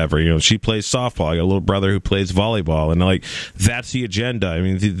professional of whatever. She plays softball. I got a little brother who plays volleyball, and that's the agenda. I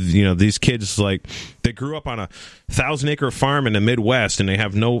mean, these kids, they grew up on a 1,000-acre farm in the Midwest, and they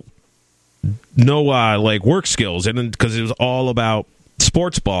have no work skills, and because it was all about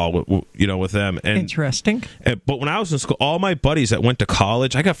sports ball, with them. And interesting. But when I was in school, all my buddies that went to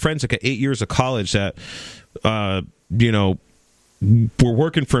college, I got friends that got 8 years of college that, were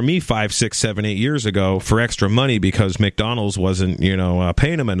working for me 5, 6, 7, 8 years ago for extra money because McDonald's wasn't,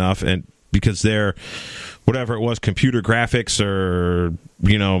 paying them enough, and because their whatever it was, computer graphics or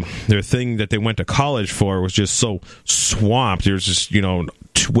their thing that they went to college for was just so swamped. There's just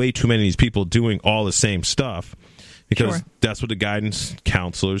way too many of these people doing all the same stuff because that's what the guidance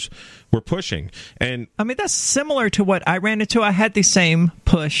counselors were pushing. And that's similar to what I ran into. I had the same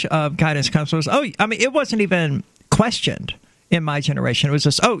push of guidance counselors. It wasn't even questioned. In my generation, it was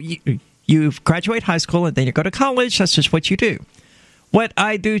just, you graduate high school and then you go to college. That's just what you do. What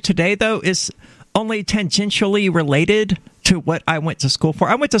I do today, though, is only tangentially related to what I went to school for.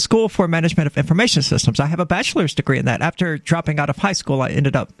 I went to school for management of information systems. I have a bachelor's degree in that. After dropping out of high school, I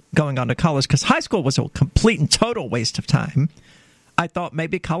ended up going on to college because high school was a complete and total waste of time. I thought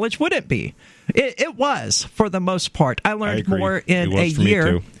maybe college wouldn't be. It was, for the most part. I learned more in a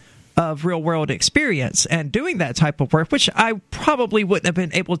year of real-world experience and doing that type of work, which I probably wouldn't have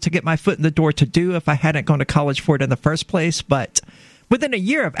been able to get my foot in the door to do if I hadn't gone to college for it in the first place. But within a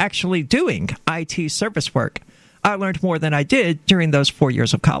year of actually doing IT service work, I learned more than I did during those 4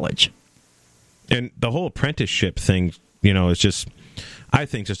 years of college. And the whole apprenticeship thing, is just, I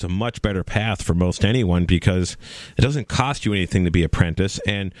think, just a much better path for most anyone, because it doesn't cost you anything to be apprentice,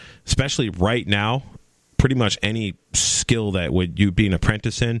 and especially right now, pretty much any skill that would you be an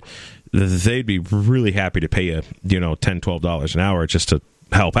apprentice in, they'd be really happy to pay you, $10, $12 an hour just to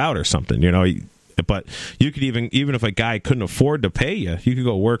help out or something, But you could even if a guy couldn't afford to pay you, you could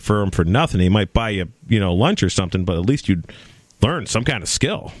go work for him for nothing. He might buy you, lunch or something, but at least you'd learn some kind of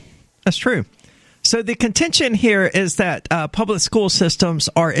skill. That's true. So the contention here is that public school systems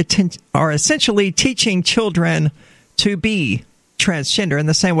are essentially teaching children to be transgender in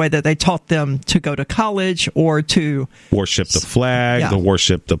the same way that they taught them to go to college or to worship the flag, to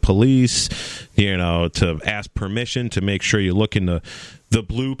worship the police, to ask permission, to make sure you look in the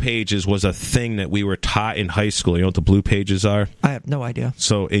blue pages was a thing that we were taught in high school. You know what the blue pages are? I have no idea.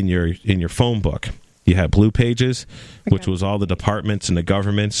 So in your phone book, you had blue pages, which was all the departments and the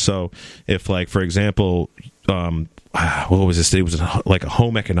governments. So if, like, for example, what was this? It was like a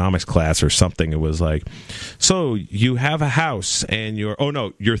home economics class or something. It was like, so you have a house and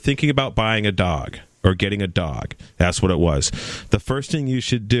you're thinking about buying a dog or getting a dog. That's what it was. The first thing you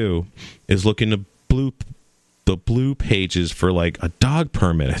should do is look in the blue pages for like a dog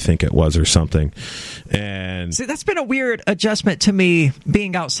permit, I think it was, or something. And see, that's been a weird adjustment to me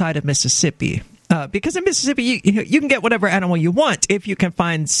being outside of Mississippi. Because in Mississippi, you can get whatever animal you want if you can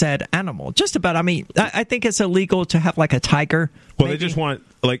find said animal. Just about. I mean, I think it's illegal to have like a tiger. Well, maybe. They just want,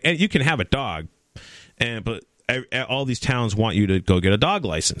 like, you can have a dog, but all these towns want you to go get a dog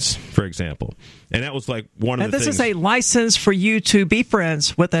license, for example. And that was like one of the things. And this is a license for you to be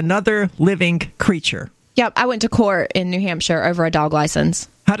friends with another living creature. Yep, I went to court in New Hampshire over a dog license.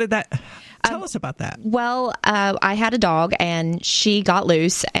 How did that... Tell us about that. Well, I had a dog, and she got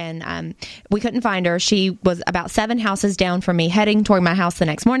loose, and we couldn't find her. She was about 7 houses down from me, heading toward my house the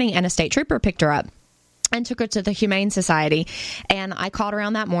next morning, and a state trooper picked her up and took her to the Humane Society. And I called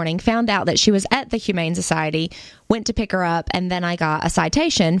around that morning, found out that she was at the Humane Society, went to pick her up, and then I got a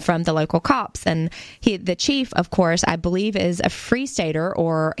citation from the local cops. And the chief, of course, I believe is a Free Stater,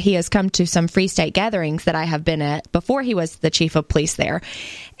 or he has come to some Free State gatherings that I have been at before he was the chief of police there.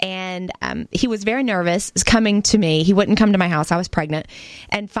 And he was very nervous coming to me. He wouldn't come to my house. I was pregnant.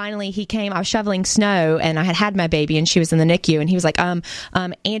 And finally he came. I was shoveling snow, and I had my baby, and she was in the NICU. And he was like,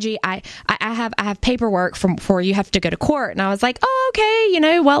 Angie, I have paperwork for you have to go to court. And I was like, oh,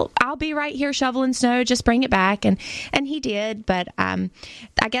 okay, well, I'll be right here shoveling snow. Just bring it back. And he did. But I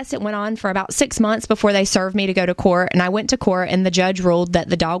guess it went on for about 6 months before they served me to go to court. And I went to court, and the judge ruled that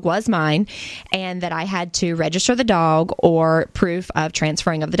the dog was mine, and that I had to register the dog or proof of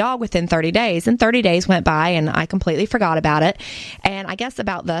transferring of the dog within 30 days. And 30 days went by, and I completely forgot about it. And I guess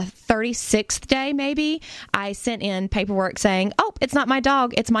about the 36th day, maybe, I sent in paperwork saying, oh, it's not my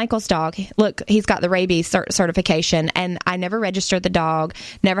dog, it's Michael's dog. Look, he's got the rabies certification. And I never registered the dog,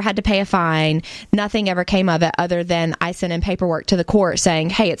 never had to pay a fine. Nothing ever came of it other than I sent in paperwork to the court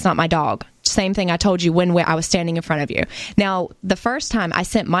saying, hey, it's not my dog. Same thing I told you when I was standing in front of you. Now, the first time I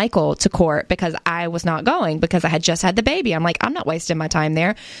sent Michael to court because I was not going, because I had just had the baby. I'm like, I'm not wasting my time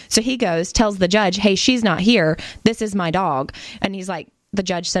there. So he goes, tells the judge, hey, she's not here. This is my dog. And he's like, the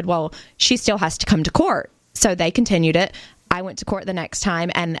judge said, well, she still has to come to court. So they continued it. I went to court the next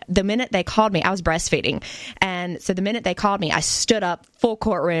time, and the minute they called me, I was breastfeeding. And so the minute they called me, I stood up, full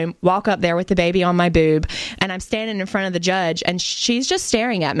courtroom, walk up there with the baby on my boob, and I'm standing in front of the judge, and she's just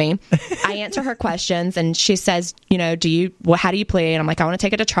staring at me. I answer her questions, and she says, how do you plead? And I'm like, I want to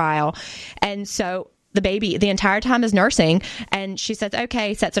take it to trial. And so the baby the entire time is nursing, and she says,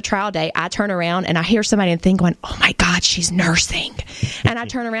 okay, sets a trial date. I turn around, and I hear somebody in the thing going, oh my God, she's nursing. And I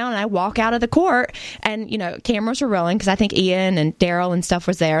turn around, and I walk out of the court, and, cameras were rolling because I think Ian and Daryl and stuff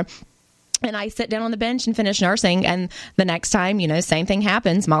was there. And I sit down on the bench and finish nursing. And the next time, same thing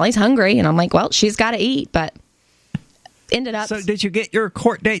happens. Molly's hungry, and I'm like, well, she's got to eat, but ended up. So did you get your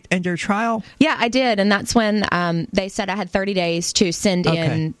court date and your trial? Yeah, I did. And that's when they said I had 30 days to send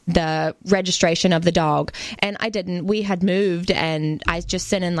in the registration of the dog. And I didn't. We had moved, and I just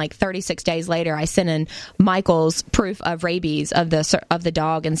sent in like 36 days later, I sent in Michael's proof of rabies of the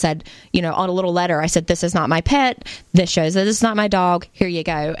dog and said, on a little letter, I said, this is not my pet. This shows that it's not my dog. Here you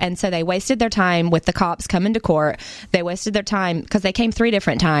go. And so they wasted their time with the cops coming to court. They wasted their time because they came 3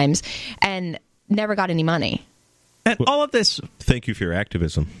 different times and never got any money. And all of this... Thank you for your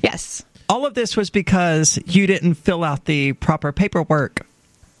activism. Yes. All of this was because you didn't fill out the proper paperwork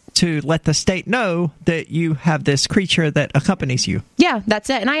to let the state know that you have this creature that accompanies you. Yeah,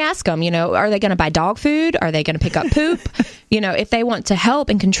 that's it. And I ask them, are they going to buy dog food? Are they going to pick up poop? If they want to help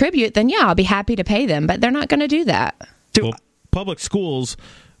and contribute, then yeah, I'll be happy to pay them. But they're not going to do that. Well, public schools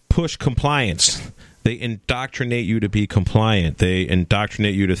push compliance. They indoctrinate you to be compliant. They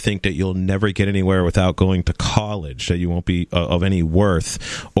indoctrinate you to think that you'll never get anywhere without going to college, that you won't be of any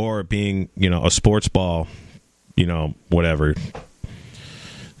worth, or being, a sports ball, whatever.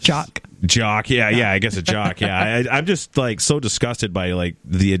 Jock, yeah, I guess a jock. Yeah, I'm just so disgusted by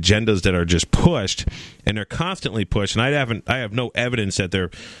the agendas that are just pushed, and they're constantly pushed. And I have no evidence that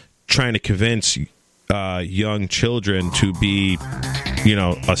they're trying to convince young children to be,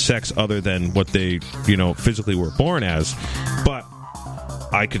 a sex other than what they, physically were born as. But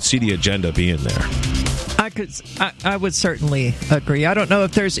I could see the agenda being there. I would certainly agree. I don't know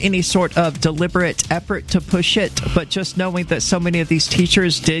if there's any sort of deliberate effort to push it, but just knowing that so many of these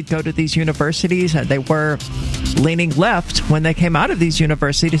teachers did go to these universities and they were leaning left when they came out of these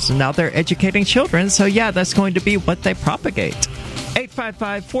universities, and now they're educating children. So, yeah, that's going to be what they propagate.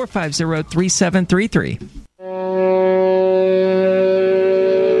 855-450-3733.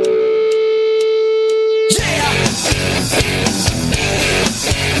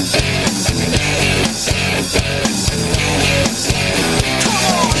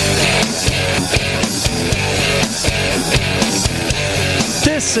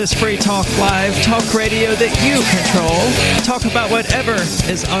 This is Free Talk Live, talk radio that you control. Talk about whatever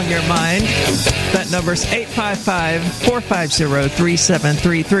is on your mind. That number's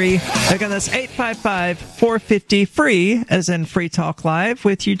 855-450-3733. Again, that's 855-450-FREE, as in Free Talk Live.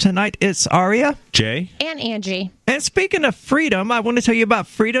 With you tonight, it's Aria, Jay, and Angie. And speaking of freedom, I want to tell you about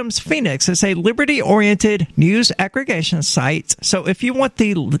Freedom's Phoenix. It's a liberty-oriented news aggregation site. So if you want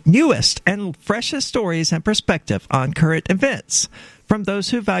the newest and freshest stories and perspective on current events from those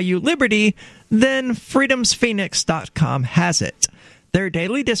who value liberty, then freedomsphoenix.com has it. Their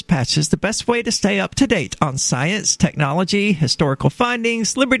daily dispatch is the best way to stay up to date on science, technology, historical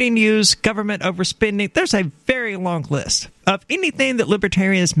findings, liberty news, government overspending. There's a very long list of anything that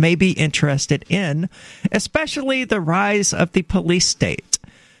libertarians may be interested in, especially the rise of the police state.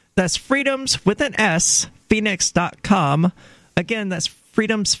 That's freedoms with an S, phoenix.com. Again, that's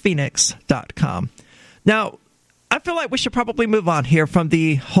freedomsphoenix.com. Now, I feel like we should probably move on here from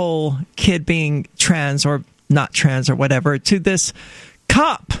the whole kid being trans or not trans or whatever to this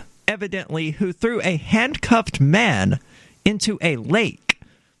cop, evidently, who threw a handcuffed man into a lake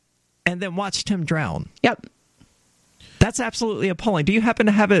and then watched him drown. Yep. That's absolutely appalling. Do you happen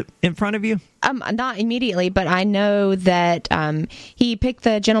to have it in front of you? Not immediately, but I know that he picked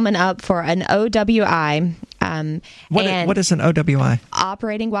the gentleman up for an OWI. What is an OWI?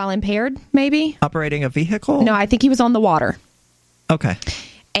 Operating while impaired, maybe? Operating a vehicle? No, I think he was on the water. Okay.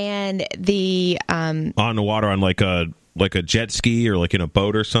 And the... on the water on like a jet ski or like in a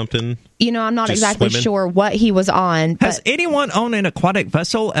boat or something? I'm not Just exactly swimming? sure what he was on. Has anyone on an aquatic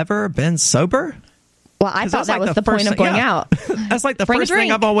vessel ever been sober? Well, I thought that was the point of going out. That's like the Bring a first thing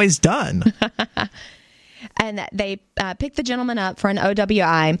drink. I've always done. And they picked the gentleman up for an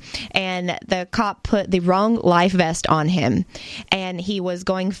OWI, and the cop put the wrong life vest on him. And he was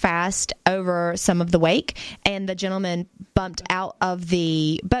going fast over some of the wake, and the gentleman bumped out of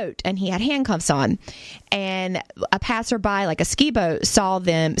the boat, and he had handcuffs on. And a passerby, like a ski boat, saw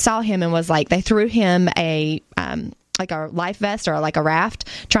him and was like, they threw him a life vest or like a raft,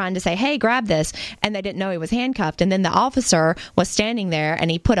 trying to say, hey, grab this. And they didn't know he was handcuffed. And then the officer was standing there,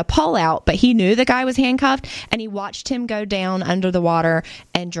 and he put a pole out, but he knew the guy was handcuffed, and he watched him go down under the water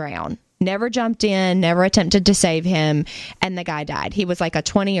and drown. Never jumped in, never attempted to save him, and the guy died. He was like a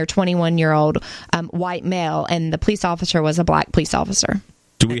 20 or 21-year-old white male, and the police officer was a black police officer.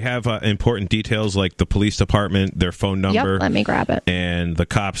 Do we have important details like the police department, their phone number? Yep, let me grab it. And the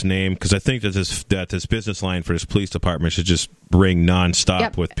cop's name? Because I think that this business line for this police department should just ring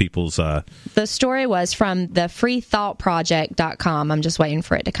nonstop with people's... The story was from the freethoughtproject.com. I'm just waiting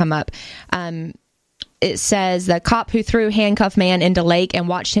for it to come up. It says the cop who threw handcuffed man into lake and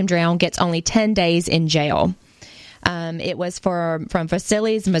watched him drown gets only 10 days in jail. It was from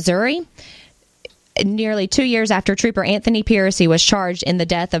Versailles, Missouri. Nearly 2 years after Trooper Anthony Piercy was charged in the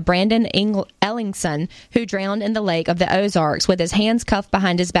death of Brandon Ellingson, who drowned in the lake of the Ozarks with his hands cuffed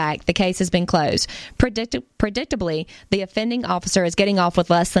behind his back, the case has been closed. Predictably, the offending officer is getting off with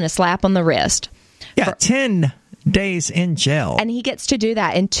less than a slap on the wrist. Yeah, 10 days in jail. And he gets to do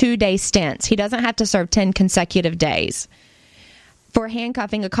that in 2-day stints. He doesn't have to serve 10 consecutive days. For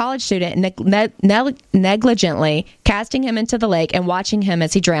handcuffing a college student negligently, casting him into the lake and watching him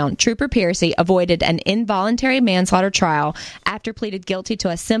as he drowned, Trooper Piercy avoided an involuntary manslaughter trial after pleaded guilty to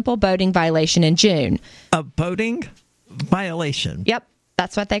a simple boating violation in June. A boating violation? Yep,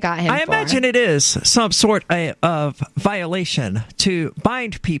 that's what they got him I for. imagine it is some sort of violation to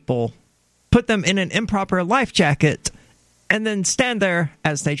bind people, put them in an improper life jacket, and then stand there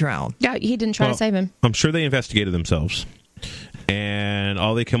as they drown. Yeah, he didn't try to save him. I'm sure they investigated themselves. And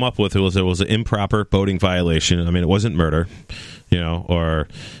all they came up with was it was an improper boating violation. I mean, it wasn't murder, or,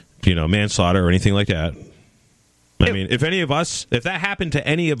 manslaughter or anything like that. I mean, if that happened to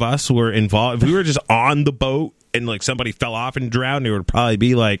any of us who were involved, if we were just on the boat and like somebody fell off and drowned, it would probably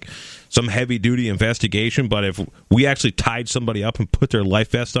be like some heavy duty investigation. But if we actually tied somebody up and put their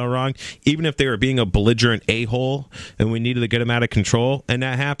life vest on wrong, even if they were being a belligerent a-hole and we needed to get them out of control and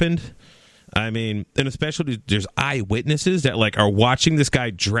that happened, I mean, and especially there's eyewitnesses that like are watching this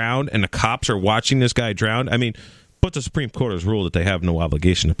guy drown and the cops are watching this guy drown. I mean, but the Supreme Court has ruled that they have no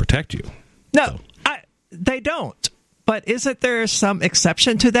obligation to protect you. No, they don't. But isn't there some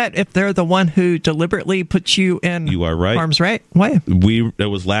exception to that if they're the one who deliberately puts you in you are right. harm's way? It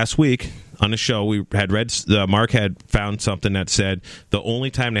was last week on the show. We had read, Mark had found something that said the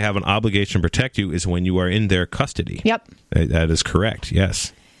only time they have an obligation to protect you is when you are in their custody. Yep. That is correct,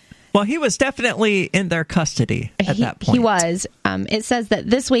 yes. Well, he was definitely in their custody at that point. He was. It says that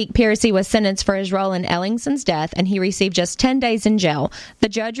this week, Piercy was sentenced for his role in Ellingson's death, and he received just 10 days in jail. The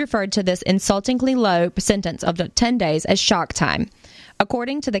judge referred to this insultingly low sentence of 10 days as shock time.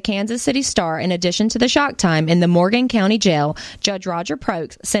 According to the Kansas City Star, in addition to the shock time in the Morgan County Jail, Judge Roger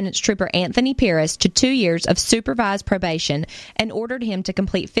Prokes sentenced Trooper Anthony Pierce to 2 years of supervised probation and ordered him to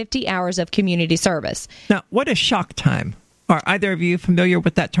complete 50 hours of community service. Now, what is shock time? Are either of you familiar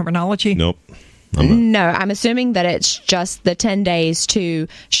with that terminology? Nope. No, I'm assuming that it's just the 10 days to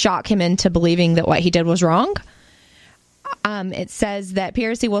shock him into believing that what he did was wrong. It says that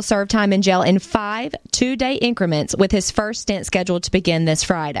Piercy will serve time in jail in 5 two-day increments with his first stint scheduled to begin this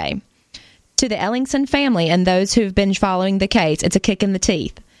Friday. To the Ellingson family and those who've been following the case, it's a kick in the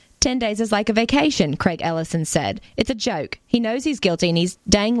teeth. 10 days is like a vacation, Craig Ellison said. It's a joke. He knows he's guilty and he's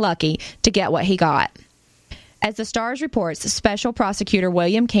dang lucky to get what he got. As the Stars reports, Special Prosecutor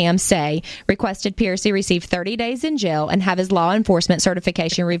William Cam Say requested Piercy receive 30 days in jail and have his law enforcement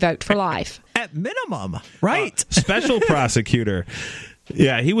certification revoked for life. At minimum, right? Special Prosecutor.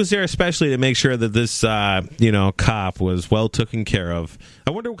 Yeah, he was there especially to make sure that this, cop was well taken care of. I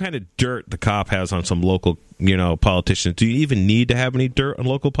wonder what kind of dirt the cop has on some local, politicians. Do you even need to have any dirt on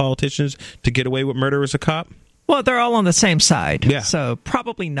local politicians to get away with murder as a cop? Well, they're all on the same side, yeah. So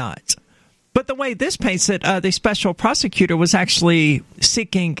probably not. But the way this paints it, the special prosecutor was actually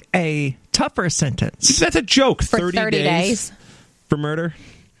seeking a tougher sentence. That's a joke. For 30 days for murder?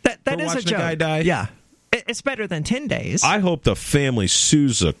 That is a joke. A guy die? Yeah. It's better than 10 days. I hope the family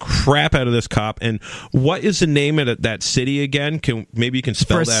sues the crap out of this cop. And what is the name of that city again? Maybe you can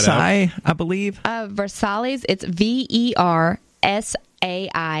spell Versailles, that out. I believe. Versailles, it's Versalles.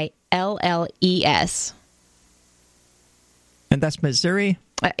 And that's Missouri?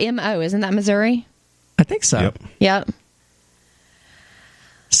 M-O, isn't that Missouri? I think so. Yep.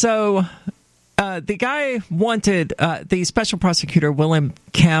 So the guy wanted, the special prosecutor, William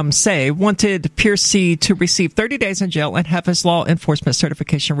Cam Say, wanted Piercy to receive 30 days in jail and have his law enforcement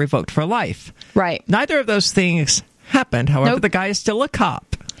certification revoked for life. Right. Neither of those things happened. However, the guy is still a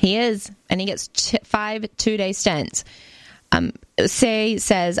cop. He is, and he gets 5 two-day stints. Say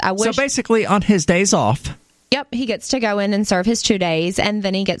says, I wish... So basically, on his days off... Yep, he gets to go in and serve his 2 days, and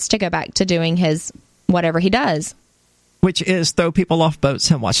then he gets to go back to doing his whatever he does. Which is throw people off boats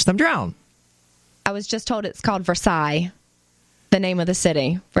and watch them drown. I was just told it's called Versailles, the name of the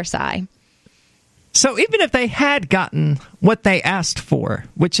city, Versailles. So even if they had gotten what they asked for,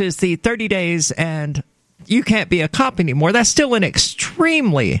 which is the 30 days and you can't be a cop anymore, that's still an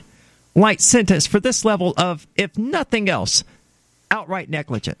extremely light sentence for this level of, if nothing else, outright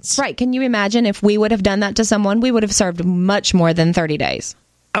negligence. Right. Can you imagine if we would have done that to someone? We would have served much more than 30 days.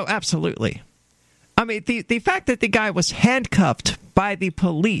 Oh, absolutely. I mean, the fact that the guy was handcuffed by the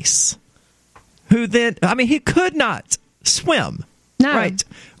police, who then, he could not swim. No. Right.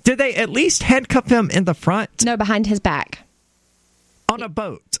 Did they at least handcuff him in the front? No, behind his back. On a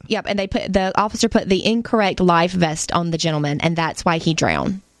boat. Yep. And the officer put the incorrect life vest on the gentleman, and that's why he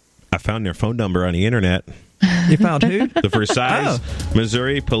drowned. I found their phone number on the internet. You found who? The Versailles,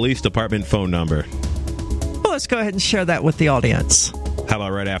 Missouri Police Department phone number. Well, let's go ahead and share that with the audience. How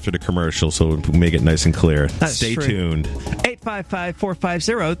about right after the commercial so we make it nice and clear? Stay tuned.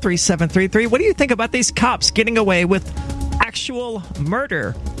 855-450-3733. What do you think about these cops getting away with actual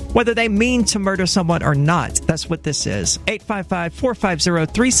murder? Whether they mean to murder someone or not. That's what this is.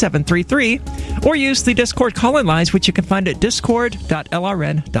 855-450-3733. Or use the Discord call-in lines, which you can find at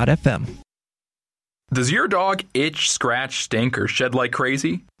discord.lrn.fm. Does your dog itch, scratch, stink, or shed like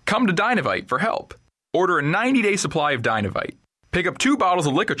crazy? Come to Dynavite for help. Order a 90-day supply of Dynavite. Pick up 2 bottles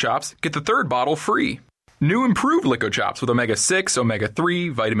of Lick-O-Chops, get the 3rd bottle free. New improved LicoChops with omega-6,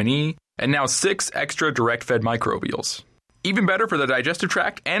 omega-3, vitamin E, and now 6 extra direct-fed microbials. Even better for the digestive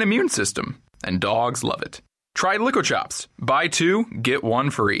tract and immune system. And dogs love it. Try LicoChops. Buy 2, get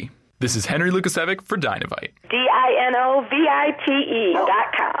 1 free. This is Henry Lukasevic for Dynavite.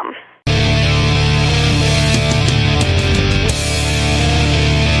 DINOVITE.com.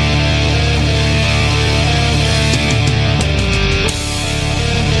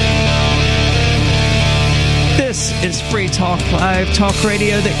 This is Free Talk Live, talk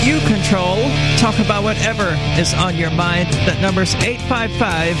radio that you control. Talk about whatever is on your mind. That number's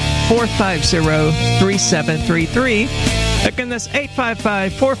 855-450-3733. Again, that's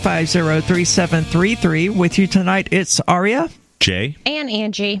 855-450-3733. With you tonight, it's Aria, Jay, and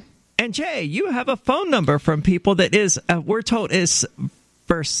Angie. And Jay, you have a phone number from people that is, we're told, is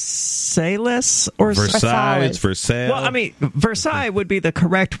Versailles or Versailles. It's Versailles. Well, I mean, Versailles would be the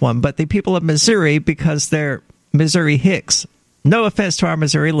correct one, but the people of Missouri, because they're Missouri Hicks. No offense to our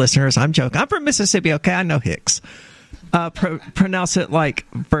Missouri listeners. I'm joking. I'm from Mississippi. Okay, I know Hicks. Pronounce it like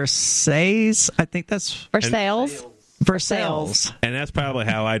Versailles. I think that's Versailles. Versailles. And that's probably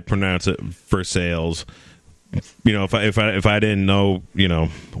how I'd pronounce it, Versailles. You know, if I didn't know, you know,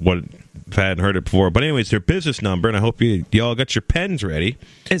 what, if I hadn't heard it before. But anyways, their business number, and I hope you all got your pens ready.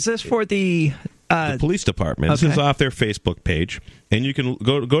 Is this for the police department? Okay. This is off their Facebook page, and you can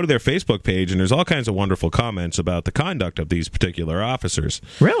go to their Facebook page, and there's all kinds of wonderful comments about the conduct of these particular officers.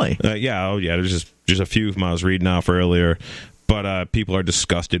 Really? Yeah. There's just a few of them I was reading off earlier. But people are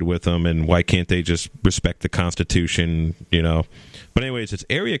disgusted with them, and why can't they just respect the Constitution, you know? But anyways, it's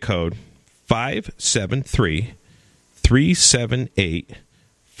area code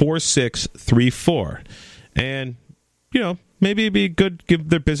 573-378-4634. And, you know, maybe it'd be good to give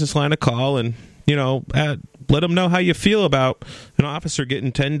their business line a call and, you know, let them know how you feel about an officer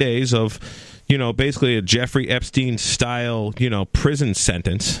getting 10 days of, you know, basically a Jeffrey Epstein-style, you know, prison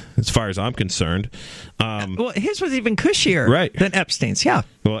sentence, as far as I'm concerned. Well, his was even cushier than Epstein's, yeah.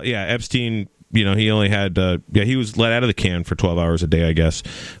 Well, yeah, Epstein, you know, he only had, he was let out of the can for 12 hours a day, I guess.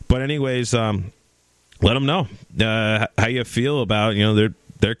 But anyways, let them know how you feel about, you know,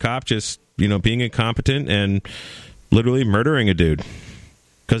 their cop just, you know, being incompetent and literally murdering a dude.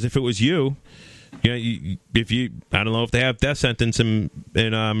 Because if it was you, you know, I don't know if they have death sentence in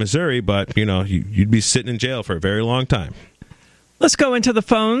Missouri, but, you know, you'd be sitting in jail for a very long time. Let's go into the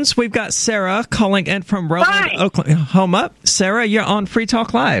phones. We've got Sarah calling in from Roland, Oklahoma. Sarah, you're on Free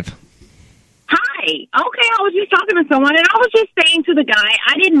Talk Live. Hi. Okay, I was just talking to someone, and I was just saying to the guy,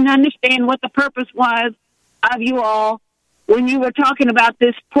 I didn't understand what the purpose was of you all when you were talking about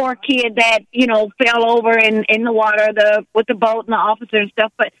this poor kid that, you know, fell over in the water with the boat and the officer and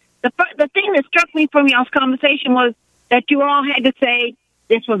stuff. But the thing that struck me from y'all's conversation was that you all had to say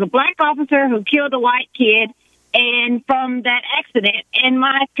this was a black officer who killed a white kid, and from that accident. And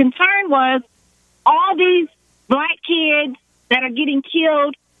my concern was all these black kids that are getting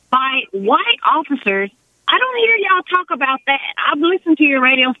killed by white officers. I don't hear y'all talk about that. I've listened to your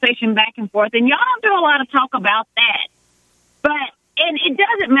radio station back and forth, and y'all don't do a lot of talk about that. And it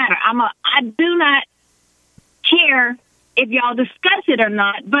doesn't matter. I do not care if y'all discuss it or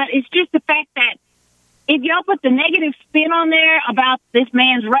not, but it's just the fact that if y'all put the negative spin on there about this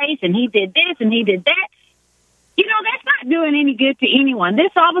man's race and he did this and he did that, you know, that's not doing any good to anyone.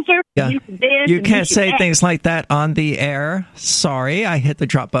 This officer, you can't say things like that on the air. Sorry, I hit the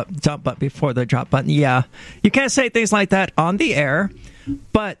dump button before the drop button. Yeah, you can't say things like that on the air.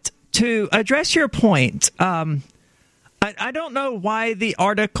 But to address your point, I don't know why the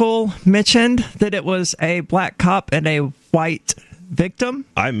article mentioned that it was a black cop and a white victim.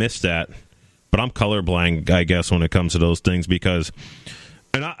 I missed that, but I'm colorblind, I guess, when it comes to those things because...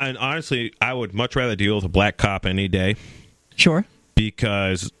 And honestly, I would much rather deal with a black cop any day. Sure.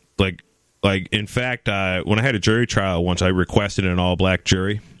 Because, like in fact, when I had a jury trial once, I requested an all-black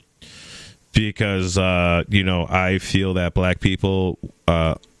jury because, you know, I feel that black people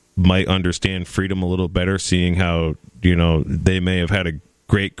might understand freedom a little better, seeing how, you know, they may have had a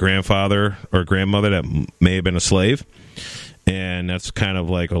great-grandfather or grandmother that may have been a slave. And that's kind of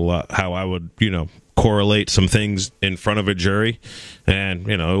like a lot how I would, you know, correlate some things in front of a jury. And,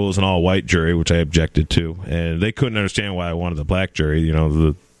 you know, it was an all-white jury, which I objected to. And they couldn't understand why I wanted the black jury. You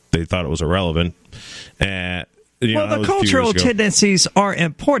know, they thought it was irrelevant. And, the cultural tendencies are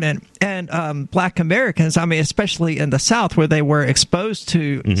important. And black Americans, I mean, especially in the South, where they were exposed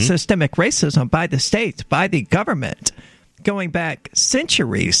to systemic racism by the state, by the government, going back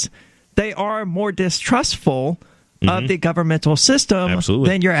centuries, they are more distrustful of the governmental system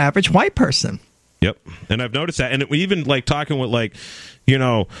than your average white person. Yep. And I've noticed that. And we even like talking with like, you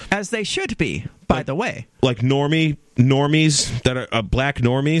know, as they should be, by the way, like normies that are black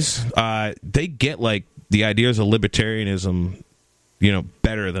normies, they get like the ideas of libertarianism, you know,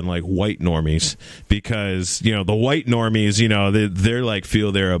 better than like white normies, because, you know, the white normies, you know, they're like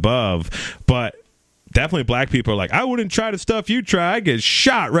feel they're above, but definitely black people are like, I wouldn't try the stuff you try. I get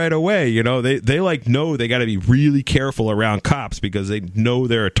shot right away. You know, they like know they got to be really careful around cops because they know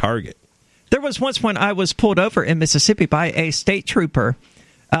they're a target. There was once when I was pulled over in Mississippi by a state trooper.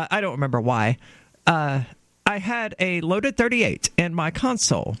 I don't remember why. I had a loaded .38 in my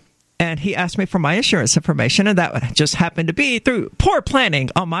console, and he asked me for my insurance information, and that just happened to be, through poor planning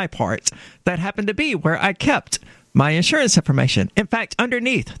on my part, that happened to be where I kept my insurance information. In fact,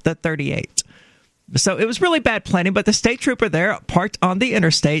 underneath the .38. So it was really bad planning, but the state trooper there parked on the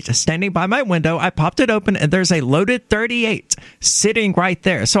interstate, standing by my window. I popped it open, and there's a loaded .38 sitting right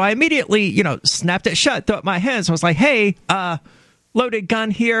there. So I immediately, you know, snapped it shut, threw up my hands, was like, hey, loaded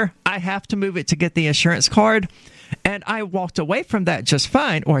gun here. I have to move it to get the insurance card. And I walked away from that just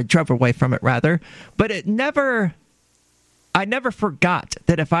fine, or I drove away from it, rather. But I never forgot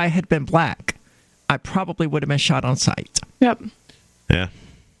that if I had been black, I probably would have been shot on sight. Yep. Yeah.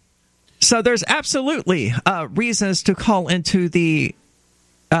 So there's absolutely reasons to call into the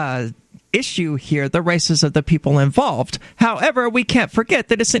issue here, the races of the people involved. However, we can't forget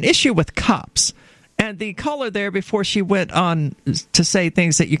that it's an issue with cops. And the caller there, before she went on to say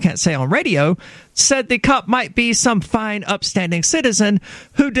things that you can't say on radio, said the cop might be some fine, upstanding citizen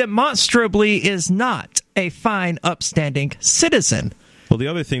who demonstrably is not a fine, upstanding citizen. Well, the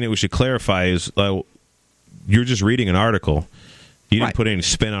other thing that we should clarify is you're just reading an article. You didn't put any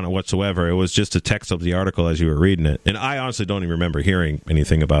spin on it whatsoever. It was just a text of the article as you were reading it. And I honestly don't even remember hearing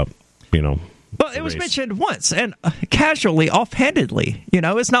anything about, you know. Well, it was mentioned once, and casually, offhandedly. You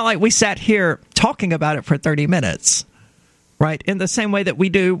know, it's not like we sat here talking about it for 30 minutes, right? In the same way that we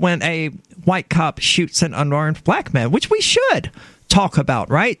do when a white cop shoots an unarmed black man, which we should talk about,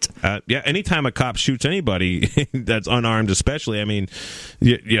 right? Yeah, anytime a cop shoots anybody that's unarmed especially, I mean,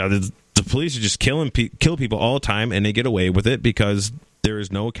 you know, the police are just kill people all the time, and they get away with it because there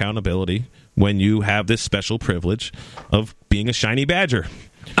is no accountability when you have this special privilege of being a shiny badger.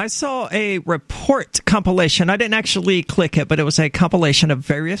 I saw a report compilation. I didn't actually click it, but it was a compilation of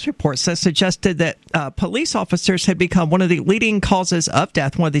various reports that suggested that police officers had become one of the leading causes of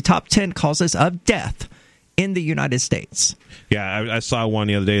death, one of the top 10 causes of death in the United States. Yeah, I saw one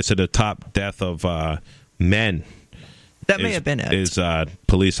the other day. It said the top death of men. That may have been it. Is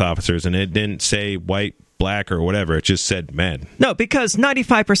police officers, and it didn't say white, black, or whatever. It just said men. No, because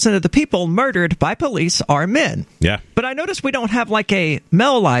 95% of the people murdered by police are men. Yeah. But I noticed we don't have like a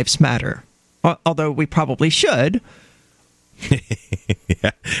male lives matter, although we probably should.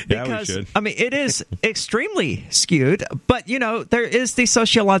 Yeah, because, we should. I mean, it is extremely skewed, but, you know, there is the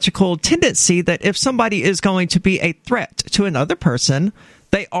sociological tendency that if somebody is going to be a threat to another person,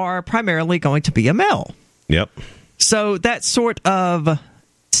 they are primarily going to be a male. Yep. So that sort of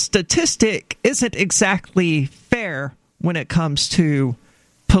statistic isn't exactly fair when it comes to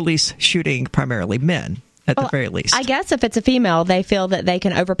police shooting primarily men, at the very least. I guess if it's a female, they feel that they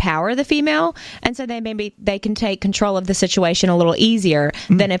can overpower the female, and so they can take control of the situation a little easier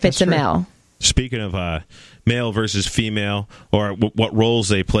than if it's a male. Speaking of male versus female, or what roles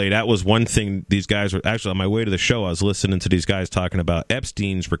they play, that was one thing these guys were... Actually, on my way to the show, I was listening to these guys talking about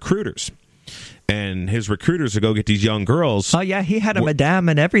Epstein's recruiters. And his recruiters would go get these young girls. Oh, yeah, he had a madame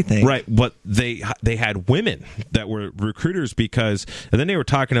and everything. Right, but they had women that were recruiters because... And then they were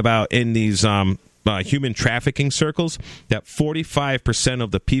talking about in these human trafficking circles that 45%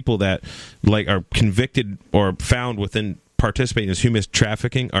 of the people that like are convicted or found within participating in human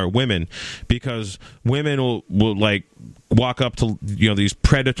trafficking are women, because women will like walk up to, you know, these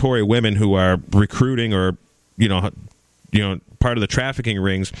predatory women who are recruiting or, you know, part of the trafficking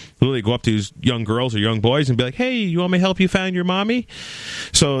rings, literally go up to these young girls or young boys and be like, hey, you want me to help you find your mommy?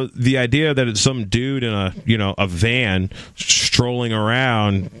 So the idea that it's some dude in a van strolling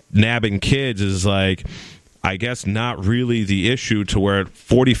around nabbing kids is like, I guess not really the issue, to where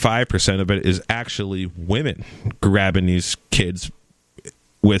 45% of it is actually women grabbing these kids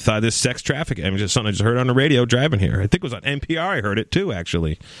with this sex trafficking. I mean, just something I just heard on the radio driving here. I think it was on NPR. I heard it too,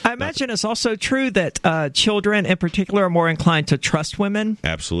 actually. I imagine it's also true that children in particular are more inclined to trust women.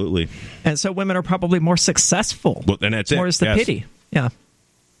 Absolutely. And so women are probably more successful. Well, and that's it. More is the pity. Yeah.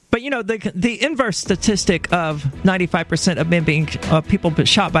 But, you know, the inverse statistic of 95% of men being people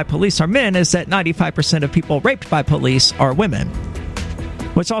shot by police are men is that 95% of people raped by police are women.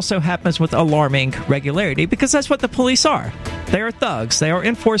 which also happens with alarming regularity because that's what the police are. They are thugs. They are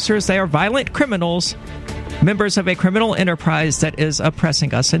enforcers. They are violent criminals, members of a criminal enterprise that is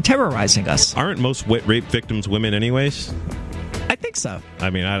oppressing us and terrorizing us. Aren't most rape victims women anyways? I think so. I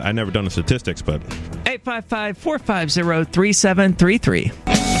mean, I've never done the statistics, but... 855-450-3733.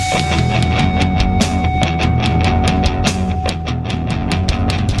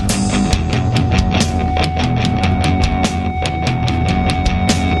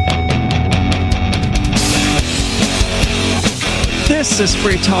 This is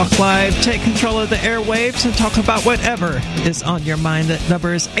Free Talk Live. Take control of the airwaves and talk about whatever is on your mind. That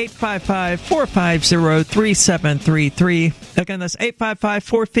number is 855-450-3733. Again, that's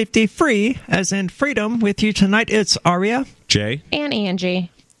 855-450-FREE, as in freedom. With you tonight, it's Aria, Jay, and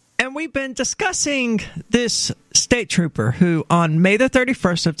Angie. And we've been discussing this state trooper who, on May the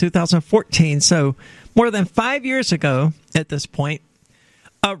 31st of 2014, so more than 5 years ago at this point,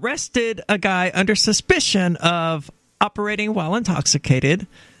 arrested a guy under suspicion of operating while intoxicated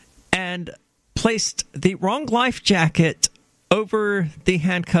and placed the wrong life jacket over the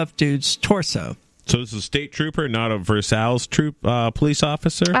handcuffed dude's torso. So this is a state trooper, not a Versailles police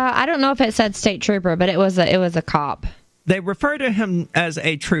officer? I don't know if it said state trooper, but it was a cop. They refer to him as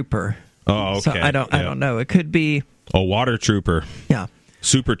a trooper. Oh, okay. So I don't know. It could be a water trooper. Yeah.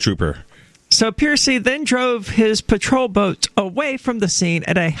 Super trooper. So Piercy then drove his patrol boat away from the scene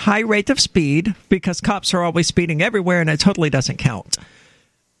at a high rate of speed because cops are always speeding everywhere and it totally doesn't count.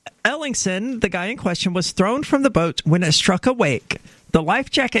 Ellingson, the guy in question, was thrown from the boat when it struck a wake. The life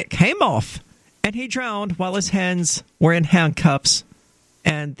jacket came off and he drowned while his hands were in handcuffs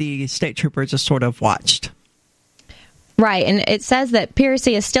and the state trooper just sort of watched. Right, and it says that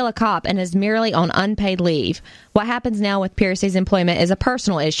Piercy is still a cop and is merely on unpaid leave. What happens now with Piercy's employment is a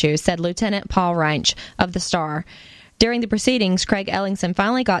personal issue, said Lieutenant Paul Reinsch of the Star. During the proceedings, Craig Ellingson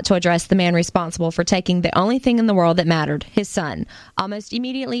finally got to address the man responsible for taking the only thing in the world that mattered, his son. Almost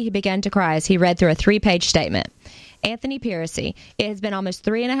immediately, he began to cry as he read through a 3-page statement. Anthony Piercy, it has been almost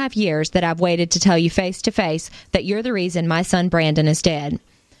 3.5 years that I've waited to tell you face to face that you're the reason my son Brandon is dead.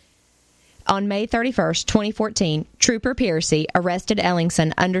 On May 31st, 2014, Trooper Piercy arrested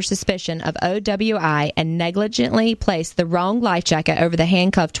Ellingson under suspicion of OWI and negligently placed the wrong life jacket over the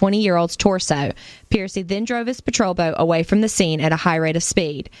handcuffed 20-year-old's torso. Piercy then drove his patrol boat away from the scene at a high rate of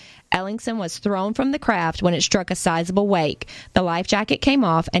speed. Ellingson was thrown from the craft when it struck a sizable wake. The life jacket came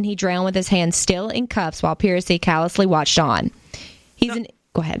off, and he drowned with his hands still in cuffs while Piercy callously watched on.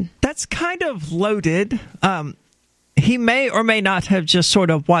 Go ahead. That's kind of loaded. He may or may not have just sort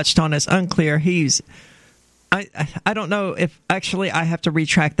of watched on. It's unclear. I don't know if actually I have to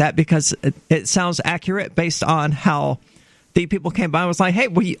retract that because it sounds accurate based on how the people came by and was like, hey,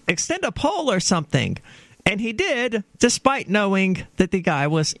 will you extend a pole or something? And he did, despite knowing that the guy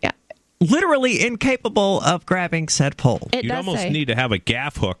was literally incapable of grabbing said pole. You'd almost need to have a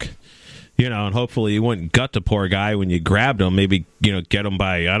gaff hook. And hopefully you wouldn't gut the poor guy when you grabbed him. Maybe, get him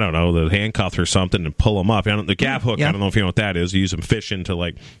by, I don't know, the handcuff or something and pull him up. The gaff hook, I don't know if you know what that is. You use them fishing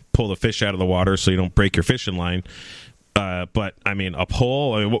to, pull the fish out of the water so you don't break your fishing line. But, I mean, a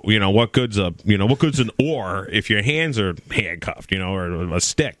pole, what good's an oar if your hands are handcuffed, or a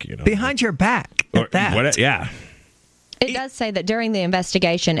stick, Behind your back at that. Yeah. It does say that during the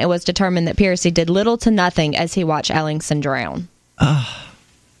investigation, it was determined that Piercy did little to nothing as he watched Ellingson drown.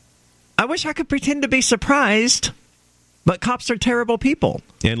 I wish I could pretend to be surprised, but cops are terrible people.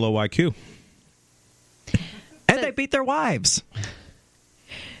 And low IQ. And they beat their wives.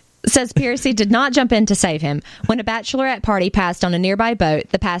 Says Piercy did not jump in to save him. When a bachelorette party passed on a nearby boat,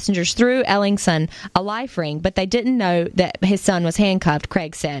 the passengers threw Ellingson a life ring, but they didn't know that his son was handcuffed,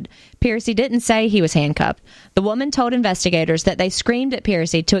 Craig said. Piercy didn't say he was handcuffed. The woman told investigators that they screamed at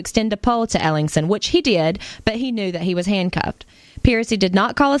Piercy to extend a pole to Ellingson, which he did, but he knew that he was handcuffed. Piercy did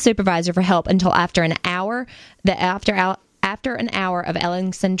not call a supervisor for help until after an hour of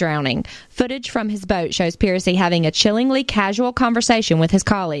Ellingson drowning. Footage from his boat shows Piercy having a chillingly casual conversation with his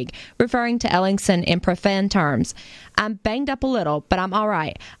colleague, referring to Ellingson in profane terms. I'm banged up a little, but I'm all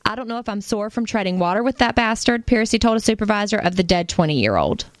right. I don't know if I'm sore from treading water with that bastard, Piercy told a supervisor of the dead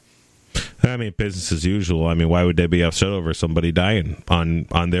 20-year-old. I mean, business as usual. I mean, why would they be upset over somebody dying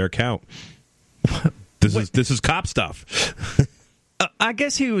on their account? This is cop stuff. I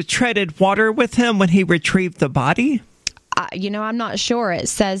guess he treaded water with him when he retrieved the body. I'm not sure. It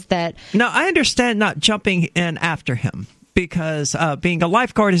says that... No, I understand not jumping in after him because being a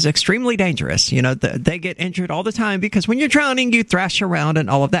lifeguard is extremely dangerous. They get injured all the time because when you're drowning, you thrash around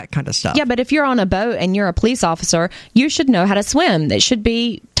and all of that kind of stuff. Yeah, but if you're on a boat and you're a police officer, you should know how to swim. That should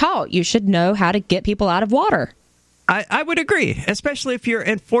be taught. You should know how to get people out of water. I would agree, especially if you're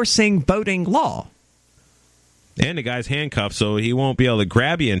enforcing boating law. And the guy's handcuffed, so he won't be able to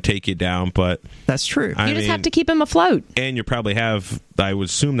grab you and take you down. But that's true. You just have to keep him afloat. And you probably have. I would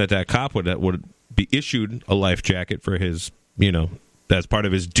assume that cop would be issued a life jacket for his, that's part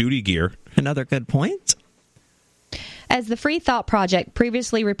of his duty gear. Another good point. As the Free Thought Project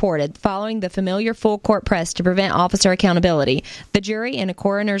previously reported, following the familiar full court press to prevent officer accountability, the jury in a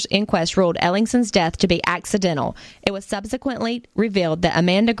coroner's inquest ruled Ellingson's death to be accidental. It was subsequently revealed that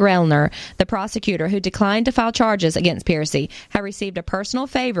Amanda Grellner, the prosecutor who declined to file charges against Piercy, had received a personal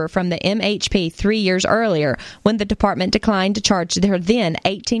favor from the MHP 3 years earlier when the department declined to charge their then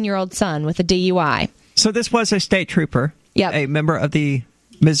 18-year-old son with a DUI. So this was a state trooper, a member of the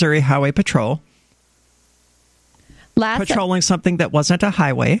Missouri Highway Patrol. Patrolling something that wasn't a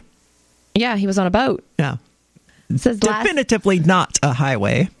highway. Yeah, he was on a boat. Yeah. Definitively not a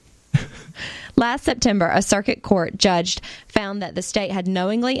highway. Last September, a circuit court judge found that the state had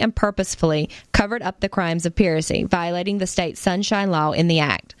knowingly and purposefully covered up the crimes of Piercy, violating the state's sunshine law in the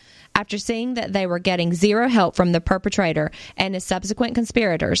act. After seeing that they were getting zero help from the perpetrator and his subsequent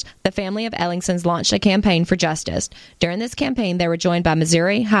conspirators, the family of Ellingsons launched a campaign for justice. During this campaign, they were joined by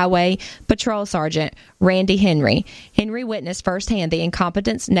Missouri Highway Patrol Sergeant Randy Henry. Henry witnessed firsthand the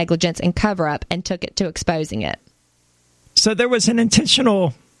incompetence, negligence, and cover-up and took it to exposing it. So there was an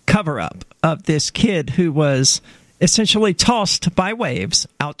intentional cover-up of this kid who was essentially tossed by waves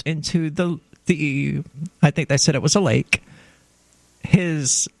out into the I think they said it was a lake.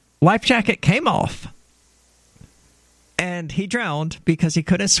 His life jacket came off, and he drowned because he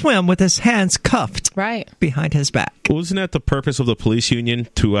couldn't swim with his hands cuffed behind his back. Wasn't that the purpose of the police union,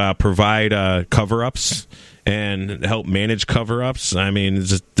 to provide cover-ups and help manage cover-ups? I mean,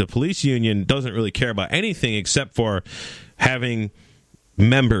 the police union doesn't really care about anything except for having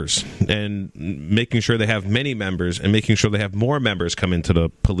members and making sure they have many members and making sure they have more members come into the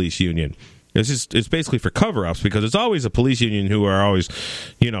police union. It's basically for cover-ups, because it's always a police union who are always,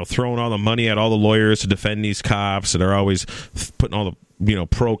 throwing all the money at all the lawyers to defend these cops, and they're always putting all the,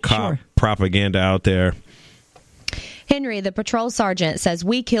 pro-cop propaganda out there. Henry, the patrol sergeant, says,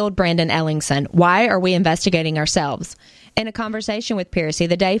 "We killed Brandon Ellingson. Why are we investigating ourselves?" In a conversation with Piercy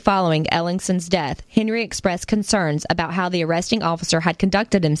the day following Ellingson's death, Henry expressed concerns about how the arresting officer had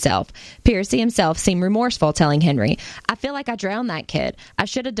conducted himself. Piercy himself seemed remorseful, telling Henry, "I feel like I drowned that kid. I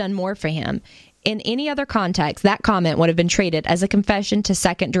should have done more for him." In any other context, that comment would have been treated as a confession to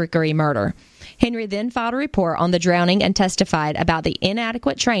second-degree murder. Henry then filed a report on the drowning and testified about the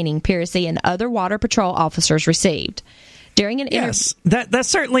inadequate training Piercy and other Water Patrol officers received. During an yes, that's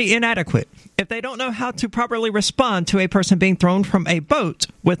certainly inadequate. If they don't know how to properly respond to a person being thrown from a boat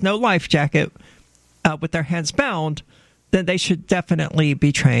with no life jacket, with their hands bound, then they should definitely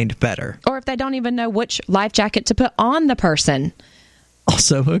be trained better. Or if they don't even know which life jacket to put on the person.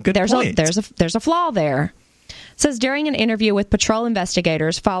 Also a good point. There's a flaw there. Says during an interview with patrol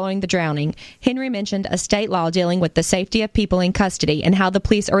investigators following the drowning, Henry mentioned a state law dealing with the safety of people in custody and how the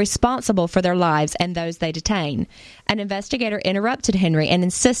police are responsible for their lives and those they detain. An investigator interrupted Henry and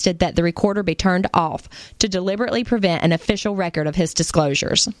insisted that the recorder be turned off to deliberately prevent an official record of his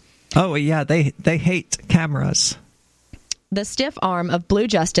disclosures. Oh, yeah, they hate cameras. The stiff arm of Blue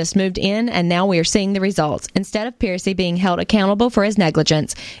Justice moved in, and now we are seeing the results. Instead of Piercy being held accountable for his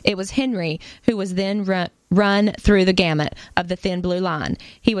negligence, it was Henry who was then run through the gamut of the thin blue line.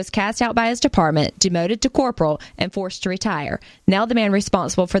 He was cast out by his department, demoted to corporal, and forced to retire. Now the man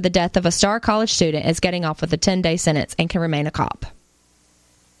responsible for the death of a star college student is getting off with a 10-day sentence and can remain a cop.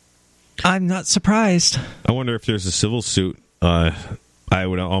 I'm not surprised. I wonder if there's a civil suit. I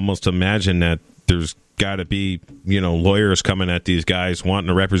would almost imagine that there's got to be, lawyers coming at these guys wanting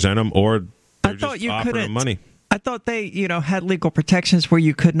to represent them, or they're just offering them money. I thought they, had legal protections where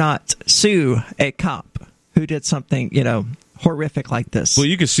you could not sue a cop who did something, horrific like this. Well,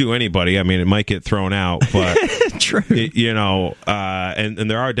 you could sue anybody. I mean, it might get thrown out, but true.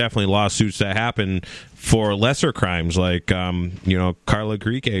 And there are definitely lawsuits that happen for lesser crimes, like Carla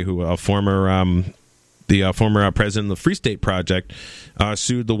Grique, who a former president of the Free State Project,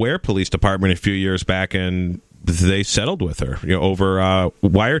 sued the Ware Police Department a few years back, and they settled with her over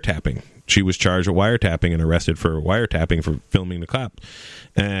wiretapping. She was charged with wiretapping and arrested for wiretapping for filming the cop.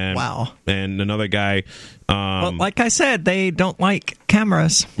 And, wow. And another guy... well, like I said, they don't like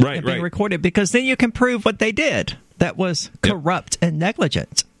cameras being recorded, because then you can prove what they did. That was corrupt and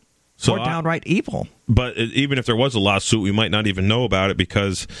negligent. Or downright evil. But even if there was a lawsuit, we might not even know about it,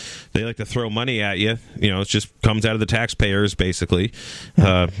 because they like to throw money at you. It just comes out of the taxpayers, basically,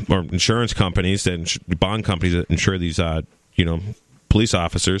 or insurance companies and bond companies that insure these, police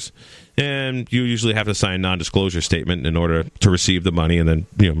officers, and you usually have to sign a non-disclosure statement in order to receive the money, and then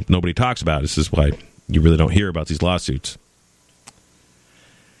nobody talks about it. This is why you really don't hear about these lawsuits.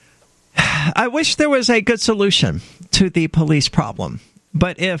 I wish there was a good solution to the police problem,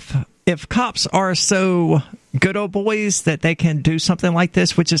 but if cops are so good old boys that they can do something like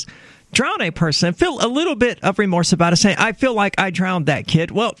this, which is drown a person, feel a little bit of remorse about it, saying, I feel like I drowned that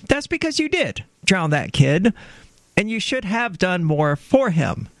kid. Well, that's because you did drown that kid, and you should have done more for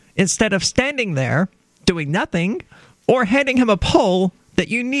him instead of standing there doing nothing or handing him a pole that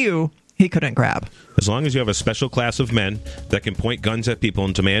you knew he couldn't grab. As long as you have a special class of men that can point guns at people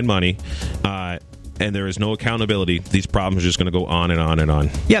and demand money, and there is no accountability, these problems are just going to go on and on and on.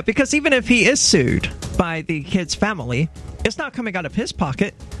 Yeah, because even if he is sued by the kid's family, it's not coming out of his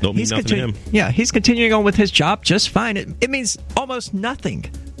pocket. Don't mean nothing to him. Yeah, he's continuing on with his job just fine. It means almost nothing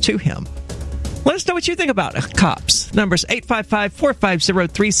to him. Let us know what you think about cops. Numbers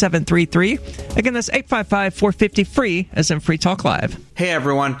 855-450-3733. Again, that's 855-450-FREE, as in Free Talk Live. Hey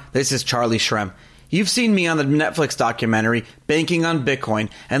everyone, this is Charlie Shrem. You've seen me on the Netflix documentary, Banking on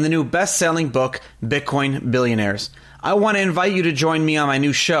Bitcoin, and the new best-selling book, Bitcoin Billionaires. I want to invite you to join me on my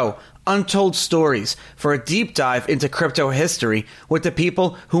new show, Untold Stories, for a deep dive into crypto history with the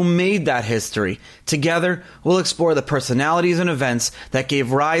people who made that history. Together, we'll explore the personalities and events that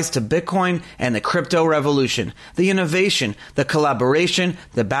gave rise to Bitcoin and the crypto revolution, the innovation, the collaboration,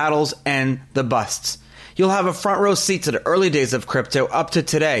 the battles, and the busts. You'll have a front row seat to the early days of crypto up to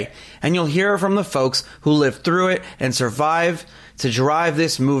today, and you'll hear from the folks who lived through it and survived to drive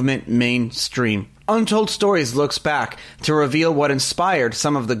this movement mainstream. Untold Stories looks back to reveal what inspired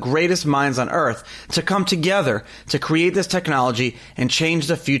some of the greatest minds on Earth to come together to create this technology and change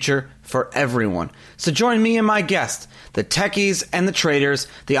the future for everyone. So join me and my guests, the techies and the traders,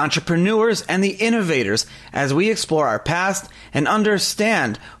 the entrepreneurs and the innovators, as we explore our past and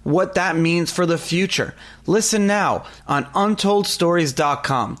understand what that means for the future. Listen now on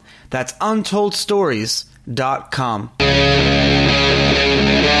UntoldStories.com. That's UntoldStories.com.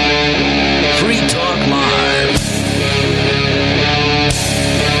 Free Talk Live.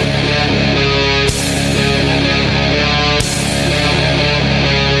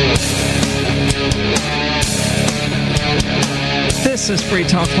 This is Free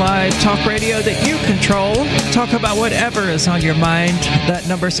Talk Live, talk radio that you control. Talk about whatever is on your mind. That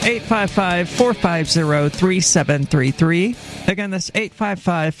number's 855-450-3733. Again, that's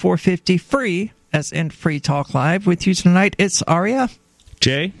 855-450-FREE, as in Free Talk Live. With you tonight, it's Aria,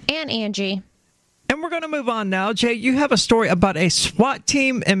 Jay, and Angie. And we're going to move on now. Jay, you have a story about a SWAT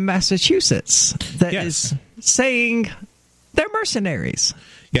team in Massachusetts that is saying they're mercenaries.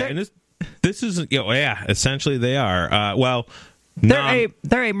 Yeah, and this is, essentially they are.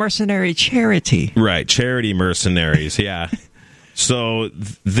 They're a mercenary charity. Right, charity mercenaries, yeah. So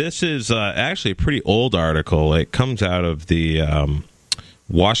this is actually a pretty old article. It comes out of the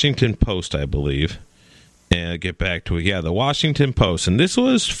Washington Post, I believe. And I'll get back to it. Yeah, the Washington Post. And this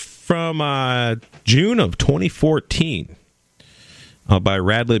was from June of 2014 by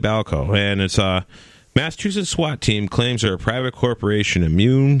Radley Balco. And it's Massachusetts SWAT team claims they're a private corporation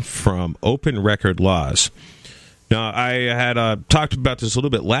immune from open record laws. Now, I had talked about this a little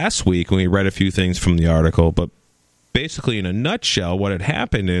bit last week when we read a few things from the article, but basically in a nutshell, what had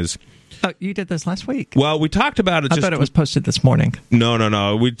happened is... Oh, you did this last week? Well, we talked about it. I thought it was posted this morning.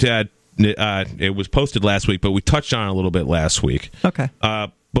 No. We had... it was posted last week, but we touched on it a little bit last week. Okay.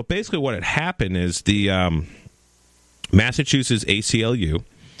 But basically what had happened is the Massachusetts ACLU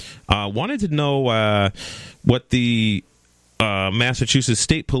wanted to know what the Massachusetts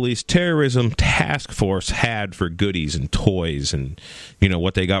State Police Terrorism Task Force had for goodies and toys and,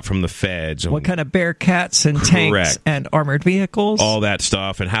 what they got from the feds. What kind of Bearcats and tanks and armored vehicles. All that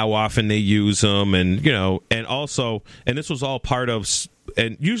stuff and how often they use them and, and also, and this was all part of...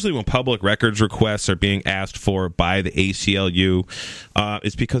 And usually when public records requests are being asked for by the ACLU,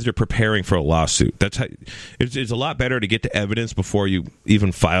 it's because they're preparing for a lawsuit. That's how, it's a lot better to get the evidence before you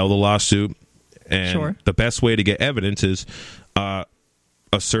even file the lawsuit. And the best way to get evidence is a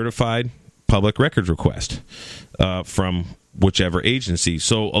certified public records request from whichever agency.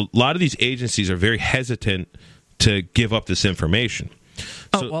 So a lot of these agencies are very hesitant to give up this information.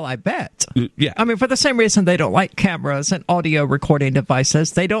 Well, I bet. Yeah. I mean, for the same reason they don't like cameras and audio recording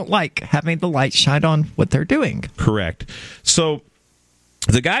devices, they don't like having the light shine on what they're doing. Correct. So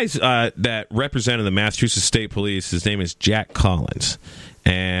the guys that represented the Massachusetts State Police, his name is Jack Collins,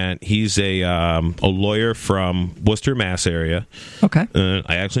 and he's a lawyer from Worcester, Mass area. Okay.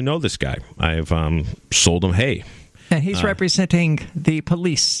 I actually know this guy. I've sold him hay. And he's representing the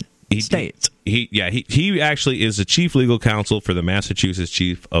police state. He actually is the chief legal counsel for the Massachusetts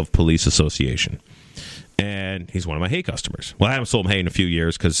Chief of Police Association. And he's one of my hay customers. Well, I haven't sold him hay in a few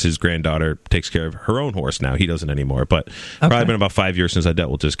years because his granddaughter takes care of her own horse now. He doesn't anymore. But probably been about 5 years since I dealt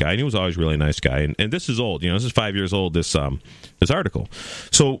with this guy. And he was always a really nice guy. And this is old. This is 5 years old, this article.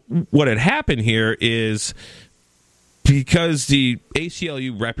 So what had happened here is because the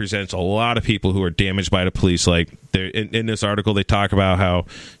ACLU represents a lot of people who are damaged by the police. Like in this article, they talk about how,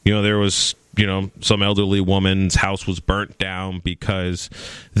 there was some elderly woman's house was burnt down because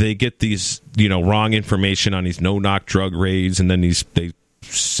they get these, wrong information on these no-knock drug raids, and then they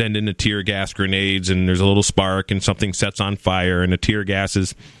send in the tear gas grenades, and there's a little spark, and something sets on fire, and the tear gas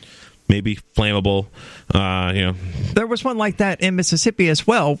is maybe flammable. There was one like that in Mississippi as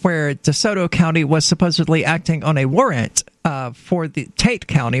well, where DeSoto County was supposedly acting on a warrant for the Tate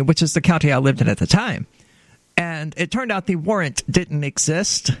County, which is the county I lived in at the time. And it turned out the warrant didn't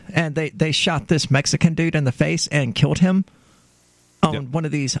exist, and they shot this Mexican dude in the face and killed him on one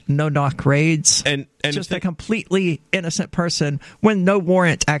of these no-knock raids. And just a completely innocent person when no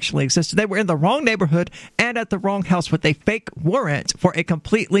warrant actually existed. They were in the wrong neighborhood and at the wrong house with a fake warrant for a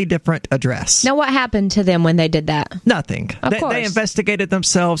completely different address. Now, what happened to them when they did that? Nothing. They investigated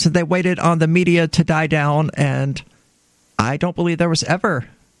themselves, and they waited on the media to die down, and I don't believe there was ever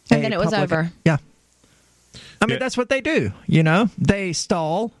And then it was over. Yeah. I mean, that's what they do, They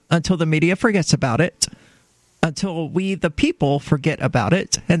stall until the media forgets about it, until we, the people, forget about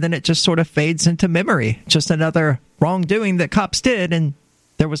it, and then it just sort of fades into memory. Just another wrongdoing that cops did, and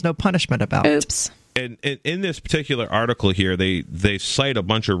there was no punishment about it. Oops. And in this particular article here, they cite a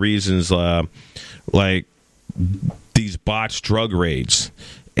bunch of reasons, like these botched drug raids.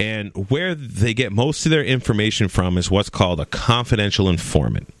 And where they get most of their information from is what's called a confidential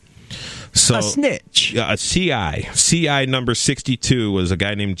informant. So, a snitch. A CI. CI number 62 was a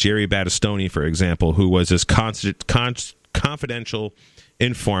guy named Jerry Battistoni, for example, who was this confidential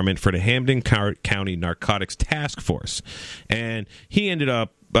informant for the Hampden County Narcotics Task Force. And he ended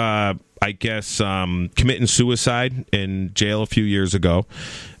up, committing suicide in jail a few years ago.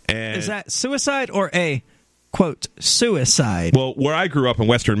 And is that suicide or a quote, suicide? Well, where I grew up in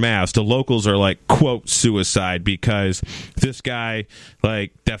Western Mass, the locals are like, quote, suicide, because this guy,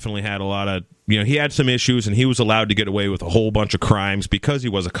 definitely had a lot of, he had some issues, and he was allowed to get away with a whole bunch of crimes because he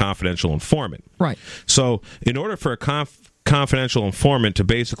was a confidential informant. Right. So in order for a confidential informant to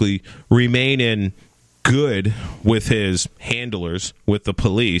basically remain in good with his handlers, with the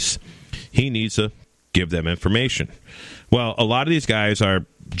police, he needs to give them information. Well, a lot of these guys are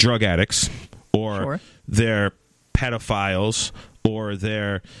drug addicts, or they're pedophiles, or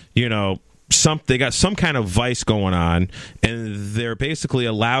they're, they got some kind of vice going on, and they're basically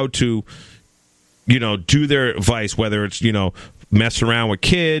allowed to, do their vice, whether it's, messing around with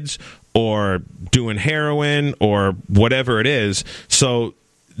kids or doing heroin or whatever it is. So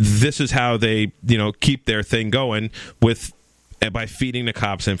this is how they, keep their thing going by feeding the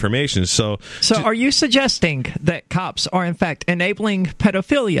cops information. So are you suggesting that cops are, in fact, enabling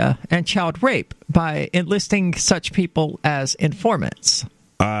pedophilia and child rape by enlisting such people as informants?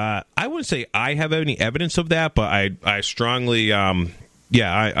 I wouldn't say I have any evidence of that, but I strongly, I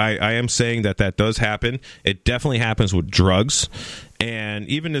am saying that does happen. It definitely happens with drugs. And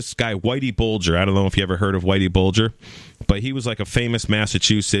even this guy, Whitey Bulger, I don't know if you ever heard of Whitey Bulger, but he was like a famous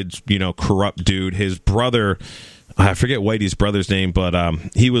Massachusetts, corrupt dude. His brother, I forget Whitey's brother's name, but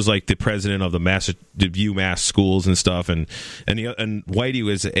he was like the president of the UMass schools and stuff, and Whitey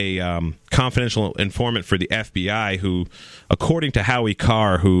was a confidential informant for the FBI, who, according to Howie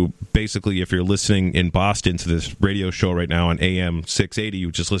Carr, who basically, if you're listening in Boston to this radio show right now on AM 680, you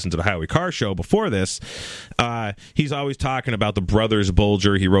just listened to the Howie Carr show before this, he's always talking about the brothers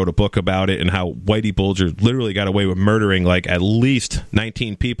Bulger. He wrote a book about it, and how Whitey Bulger literally got away with murdering like at least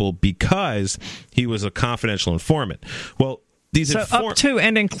 19 people because he was a confidential informant. Well, these up to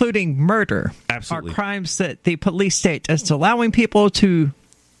and including murder absolutely are crimes that the police state is allowing people to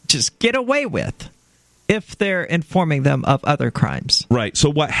just get away with if they're informing them of other crimes. Right. So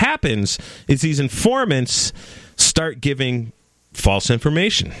what happens is these informants start giving false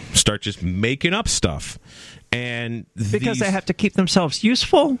information, start just making up stuff. And because they have to keep themselves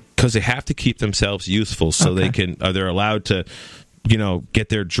useful? Because they have to keep themselves useful so they can, they're allowed to, get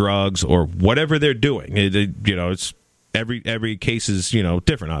their drugs or whatever they're doing. It's every case is,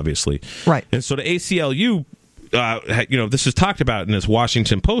 different, obviously. Right. And so the ACLU, this is talked about in this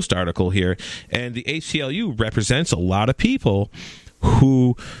Washington Post article here, and the ACLU represents a lot of people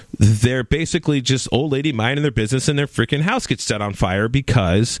who they're basically just old lady minding their business and their freaking house gets set on fire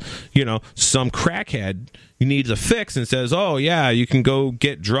because, some crackhead needs a fix and says, oh, yeah, you can go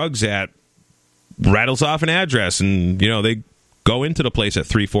get drugs at, rattles off an address, and, they go into the place at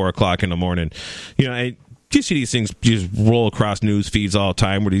 3, 4 o'clock in the morning. You see these things just roll across news feeds all the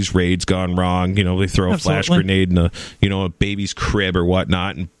time where these raids gone wrong. They throw a flash grenade in a baby's crib or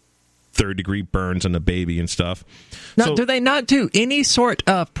whatnot, and third-degree burns on the baby and stuff. Now, do they not do any sort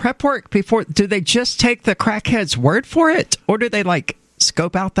of prep work before? Do they just take the crackhead's word for it? Or do they,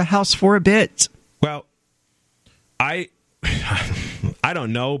 scope out the house for a bit? Well, I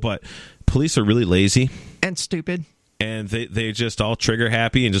don't know, but police are really lazy. And stupid. And they just all trigger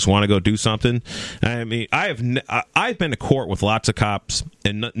happy and just want to go do something. I mean, I've been to court with lots of cops,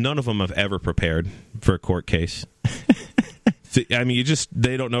 and none of them have ever prepared for a court case. I mean,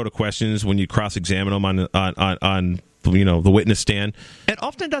 they don't know the questions when you cross-examine them on the witness stand. It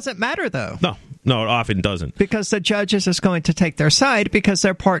often doesn't matter, though. No, it often doesn't. Because the judge is just going to take their side because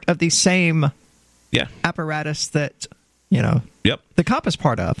they're part of the same apparatus that, the cop is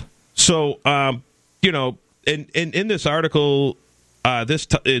part of. So, in this article,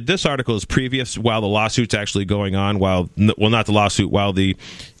 this article is previous while the lawsuit's actually going on. While not the lawsuit, while the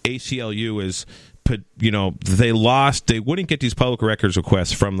ACLU is, they lost. They wouldn't get these public records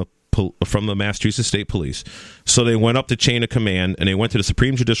requests from the Massachusetts State Police, so they went up the chain of command and they went to the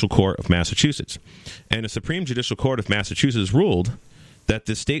Supreme Judicial Court of Massachusetts, and the Supreme Judicial Court of Massachusetts ruled that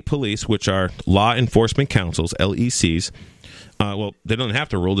the state police, which are law enforcement councils, LECs. They don't have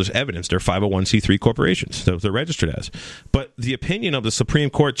to rule. There's evidence. They're 501c3 corporations. So they're registered as. But the opinion of the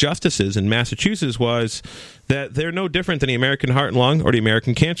Supreme Court justices in Massachusetts was that they're no different than the American Heart and Lung or the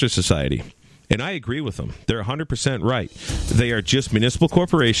American Cancer Society. And I agree with them. They're 100% right. They are just municipal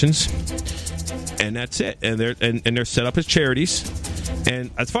corporations, and that's it. And they're set up as charities. And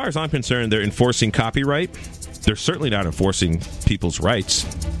as far as I'm concerned, they're enforcing copyright. They're certainly not enforcing people's rights.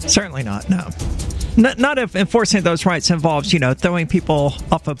 Certainly not, no. Not if enforcing those rights involves, throwing people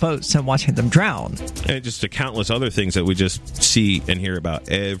off of boats and watching them drown. And just the countless other things that we just see and hear about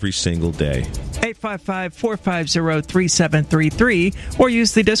every single day. 855-450-3733 or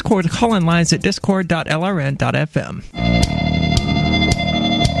use the Discord call-in lines at discord.lrn.fm.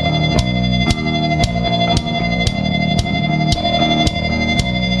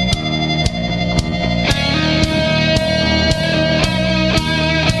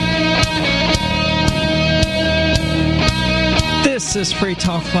 This is Free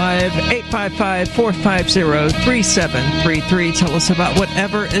Talk Live, 855-450-3733. Tell us about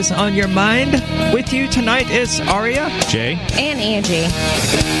whatever is on your mind. With you tonight is Aria, Jay, and Angie.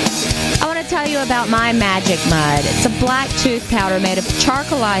 I want to tell you about My Magic Mud. It's a black tooth powder made of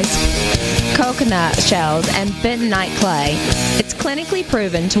charcoalized coconut shells and bentonite clay. It's clinically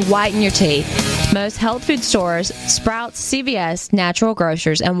proven to whiten your teeth. Most health food stores, Sprouts, CVS, Natural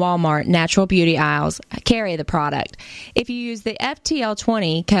Grocers, and Walmart natural beauty aisles carry the product. If you use the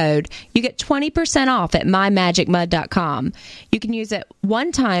FTL20 code, you get 20% off at mymagicmud.com. You can use it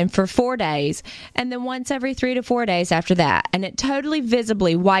one time for 4 days and then once every 3 to 4 days after that. And it totally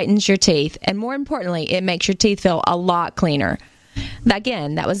visibly whitens your teeth. And more importantly, it makes your teeth feel a lot cleaner.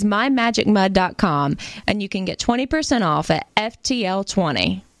 Again, that was mymagicmud.com. And you can get 20% off at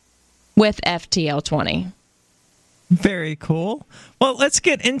FTL20 with FTL20. Very cool. Well, let's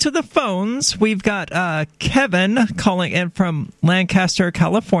get into the phones. We've got Kevin calling in from Lancaster,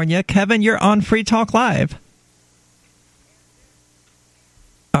 California. Kevin, you're on Free Talk Live.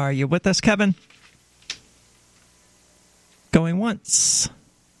 Are you with us, Kevin? Going once.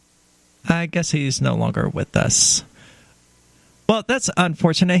 I guess he's no longer with us. Well, that's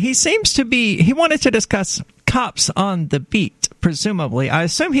unfortunate. He seems to be... He wanted to discuss cops on the beat, presumably. I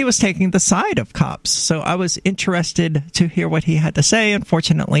assume he was taking the side of cops, so I was interested to hear what he had to say.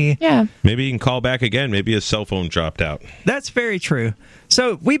 Unfortunately... Yeah. Maybe he can call back again. Maybe his cell phone dropped out. That's very true.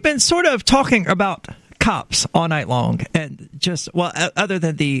 So we've been sort of talking about cops all night long, and just, well, other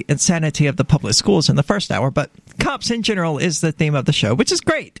than the insanity of the public schools in the first hour, but cops in general is the theme of the show, which is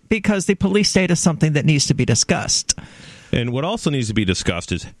great, because the police state is something that needs to be discussed. And what also needs to be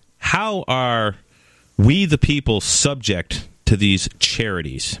discussed is how are we, the people, subject to these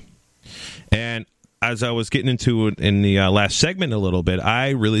charities? And as I was getting into it in the last segment a little bit,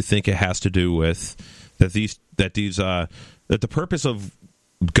 I really think it has to do with that the purpose of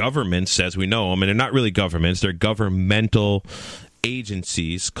governments, as we know them, and they're not really governments, they're governmental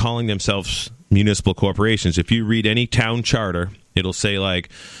agencies calling themselves municipal corporations. If you read any town charter It'll say like,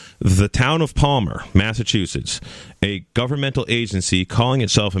 the town of Palmer, Massachusetts, a governmental agency calling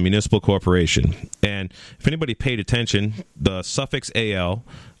itself a municipal corporation. And if anybody paid attention, the suffix AL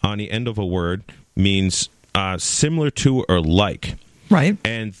on the end of a word means similar to or like. Right.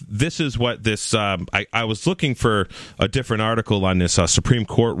 And this is what this, I was looking for a different article on this Supreme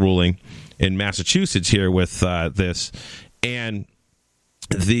Court ruling in Massachusetts here with this. And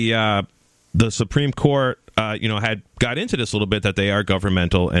the Supreme Court, had got into this a little bit, that they are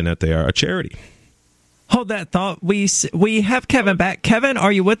governmental and that they are a charity. Hold that thought. We have Kevin back. Kevin,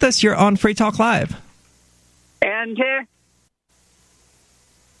 are you with us? You're on Free Talk Live. And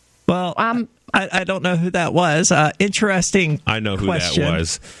well, I don't know who that was. Interesting. I know who question. that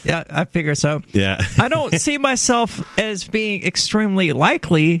was. Yeah, I figure so. Yeah. I don't see myself as being extremely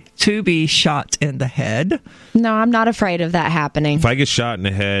likely to be shot in the head. No, I'm not afraid of that happening. If I get shot in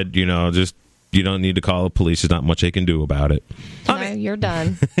the head, just you don't need to call the police. There's not much they can do about it. No, you're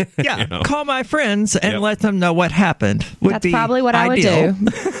done. Yeah, call my friends and let them know what happened. That's probably what ideal. I would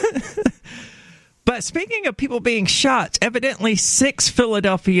do. But speaking of people being shot, evidently 6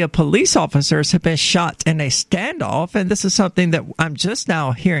 Philadelphia police officers have been shot in a standoff, and this is something that I'm just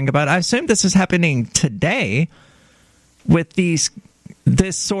now hearing about. I assume this is happening today with this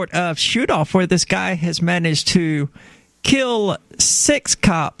sort of shoot-off where this guy has managed to kill 6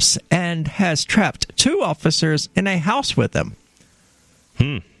 cops and has trapped 2 officers in a house with them.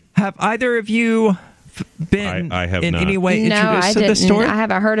 Have either of you been I have in not. any way No, introduced I to didn't. this story? I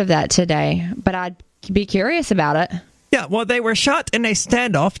haven't heard of that today, but I'd be curious about it. Yeah, well, they were shot in a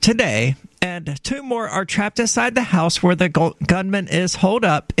standoff today, and 2 more are trapped inside the house where the gunman is holed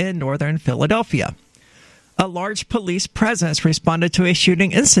up in northern Philadelphia. A large police presence responded to a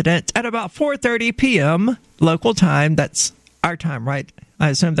shooting incident at about 4:30 p.m. local time. That's our time, right? I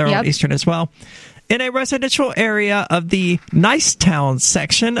assume they're on Eastern as well. In a residential area of the Nicetown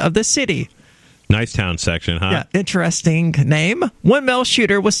section of the city. Nicetown section, huh? Yeah, interesting name. One male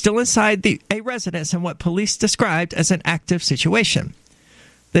shooter was still inside a residence in what police described as an active situation.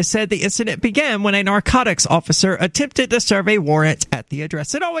 They said the incident began when a narcotics officer attempted to serve a warrant at the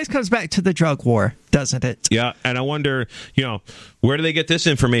address. It always comes back to the drug war, doesn't it? Yeah, and I wonder, where do they get this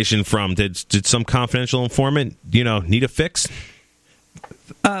information from? Did some confidential informant, need a fix?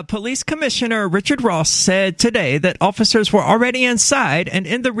 Police Commissioner Richard Ross said today that officers were already inside and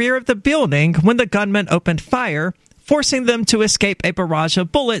in the rear of the building when the gunman opened fire, forcing them to escape a barrage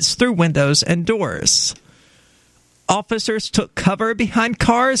of bullets through windows and doors. Officers took cover behind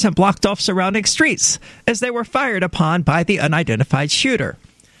cars and blocked off surrounding streets as they were fired upon by the unidentified shooter.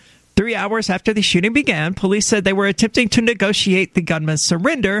 3 hours after the shooting began, police said they were attempting to negotiate the gunman's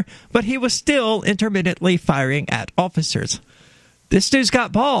surrender, but he was still intermittently firing at officers. This dude's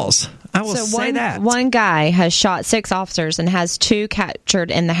got balls. I will say that. One guy has shot 6 officers and has 2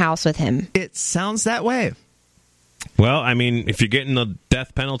 captured in the house with him. It sounds that way. Well, I mean, if you're getting the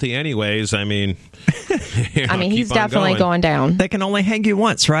death penalty anyways, I mean... he's definitely going down. They can only hang you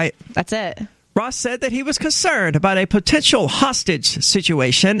once, right? That's it. Ross said that he was concerned about a potential hostage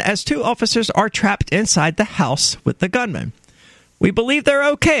situation as 2 officers are trapped inside the house with the gunman. We believe they're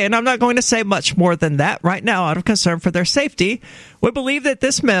okay, and I'm not going to say much more than that right now out of concern for their safety. We believe that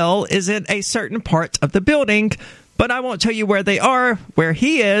this male is in a certain part of the building, but I won't tell you where they are, where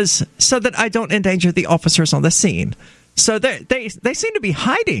he is, so that I don't endanger the officers on the scene. So they seem to be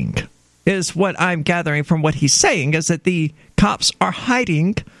hiding, is what I'm gathering from what he's saying, is that the cops are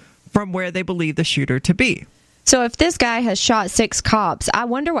hiding from where they believe the shooter to be. So if this guy has shot 6 cops, I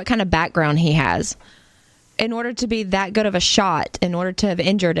wonder what kind of background he has. In order to be that good of a shot, in order to have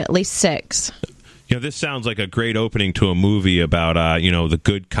injured at least 6. This sounds like a great opening to a movie about, the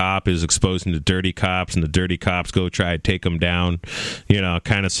good cop is exposing the dirty cops, and the dirty cops go try to take them down,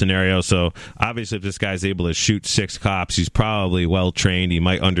 kind of scenario. So, obviously, if this guy's able to shoot 6 cops, he's probably well-trained. He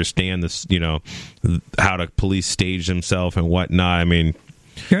might understand this, how to police stage himself and whatnot. I mean...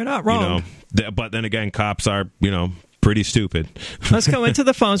 You're not wrong. But then again, cops are, pretty stupid. Let's go into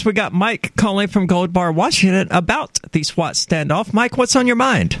the phones. We got Mike calling from Gold Bar, Washington about the SWAT standoff. Mike, what's on your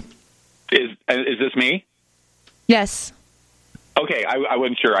mind? Is this me? Yes. Okay, I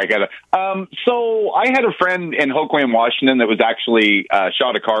wasn't sure. I got it. So I had a friend in Hoquiam, Washington that was actually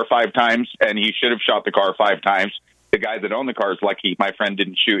shot a car 5 times, and he should have shot the car 5 times. The guy that owned the car is lucky my friend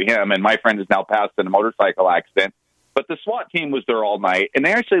didn't shoot him, and my friend is now passed in a motorcycle accident. But the SWAT team was there all night, and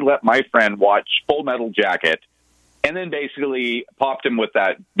they actually let my friend watch Full Metal Jacket, and then basically popped him with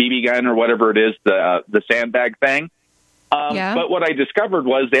that BB gun or whatever it is, the sandbag thing. But what I discovered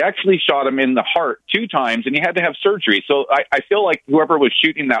was they actually shot him in the heart 2 times, and he had to have surgery. So I feel like whoever was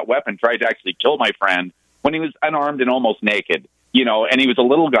shooting that weapon tried to actually kill my friend when he was unarmed and almost naked. and he was a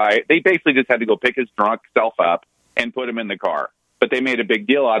little guy. They basically just had to go pick his drunk self up and put him in the car. But they made a big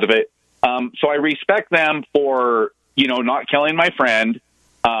deal out of it. So I respect them for, not killing my friend.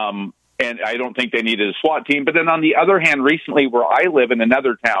 And I don't think they needed a SWAT team. But then on the other hand, recently where I live in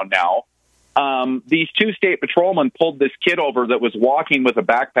another town now, these two state patrolmen pulled this kid over that was walking with a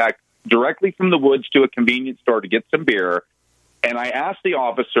backpack directly from the woods to a convenience store to get some beer. And I asked the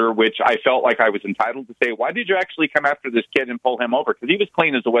officer, which I felt like I was entitled to say, why did you actually come after this kid and pull him over? Because he was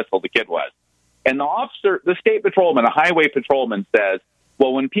clean as a whistle, the kid was. And the officer, the state patrolman, a highway patrolman says,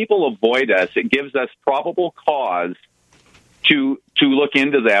 well, when people avoid us, it gives us probable cause to look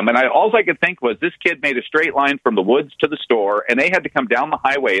into them. And all I could think was this kid made a straight line from the woods to the store, and they had to come down the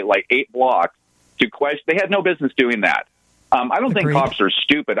highway like 8 blocks to question. They had no business doing that. I don't think cops are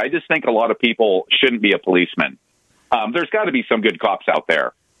stupid. I just think a lot of people shouldn't be a policeman. There's got to be some good cops out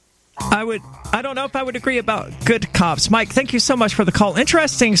there. I don't know if I would agree about good cops. Mike, thank you so much for the call.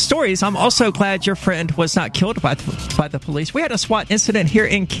 Interesting stories. I'm also glad your friend was not killed by the police. We had a SWAT incident here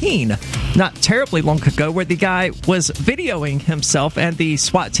in Keene not terribly long ago where the guy was videoing himself and the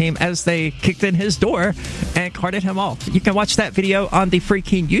SWAT team as they kicked in his door and carted him off. You can watch that video on the Free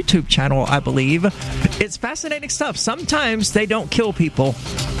Keene YouTube channel, I believe. It's fascinating stuff. Sometimes they don't kill people,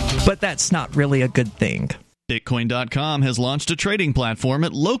 but that's not really a good thing. Bitcoin.com has launched a trading platform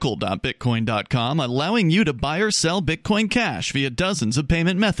at local.bitcoin.com, allowing you to buy or sell Bitcoin Cash via dozens of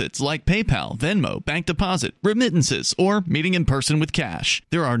payment methods like PayPal, Venmo, bank deposit, remittances, or meeting in person with cash.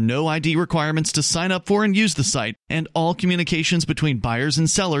 There are no ID requirements to sign up for and use the site, and all communications between buyers and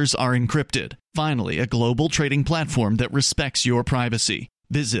sellers are encrypted. Finally, a global trading platform that respects your privacy.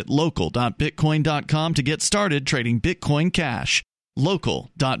 Visit local.bitcoin.com to get started trading Bitcoin Cash.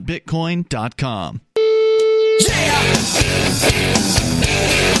 local.bitcoin.com.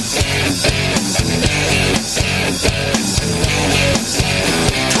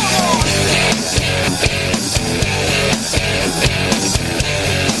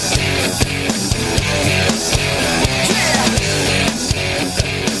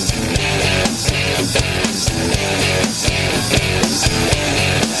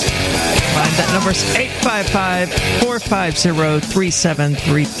 That number's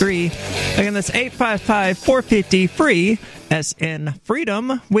 855-450-3733. Again, that's 855-450-FREE, as in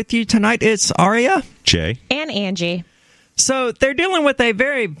freedom. With you tonight, it's Aria, Jay, and Angie. So they're dealing with a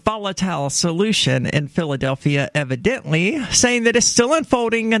very volatile solution in Philadelphia, evidently, saying that it's still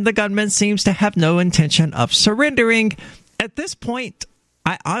unfolding and the gunman seems to have no intention of surrendering. At this point,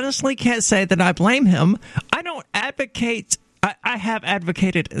 I honestly can't say that I blame him. I don't advocate, I have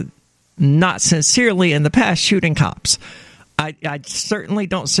advocated not sincerely in the past shooting cops. I certainly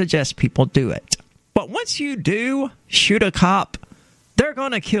don't suggest people do it. But once you do shoot a cop, they're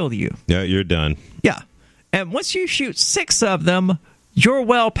going to kill you. Yeah, you're done. Yeah. And once you shoot 6 of them, you're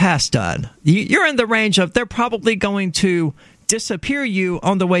well past done. You're in the range of they're probably going to disappear you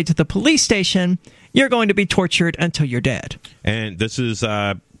on the way to the police station. You're going to be tortured until you're dead. And this is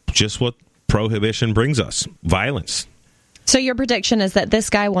just what prohibition brings us, violence. So your prediction is that this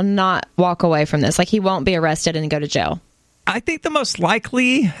guy will not walk away from this, like he won't be arrested and go to jail? I think the most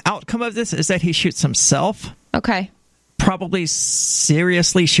likely outcome of this is that he shoots himself. Okay. Probably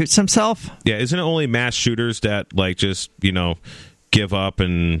seriously shoots himself. Yeah, isn't it only mass shooters that just give up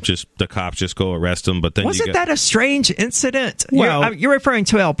and just the cops just go arrest them? But then wasn't that a strange incident? Well, you're referring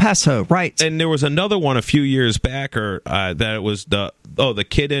to El Paso, right? And there was another one a few years back, or that it was the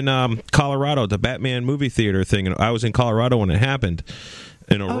kid in Colorado, the Batman movie theater thing. And I was in Colorado when it happened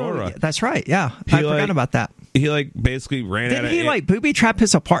in Aurora. Yeah, that's right. Yeah, I forgot about that. He basically ran out of. Didn't he booby trap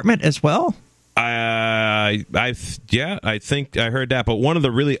his apartment as well? I think I heard that. But one of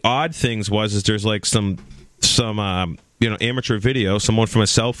the really odd things is there's some amateur video, someone from a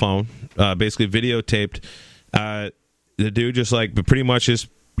cell phone basically videotaped the dude just pretty much just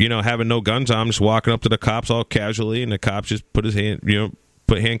having no guns on, just walking up to the cops all casually, and the cops just put his hand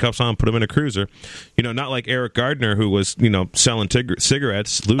put handcuffs on, put him in a cruiser. Not like Eric Gardner, who was selling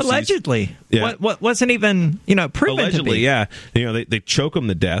cigarettes. Lucy's. Allegedly, yeah. What wasn't even proven. Allegedly, to be. Yeah. They choke him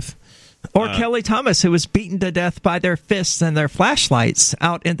to death. Or Kelly Thomas, who was beaten to death by their fists and their flashlights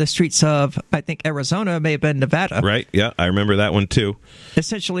out in the streets of, I think, Arizona, may have been Nevada. Right, yeah, I remember that one too.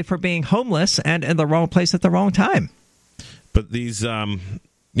 Essentially for being homeless and in the wrong place at the wrong time. But these, when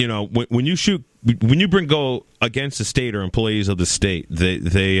you go against the state or employees of the state,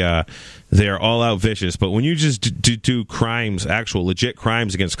 they are all out vicious. But when you just do crimes, actual legit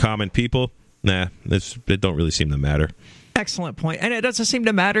crimes against common people, it don't really seem to matter. Excellent point. And it doesn't seem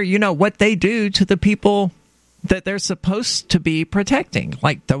to matter, what they do to the people that they're supposed to be protecting,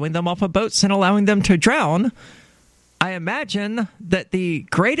 like throwing them off of boats and allowing them to drown. I imagine that the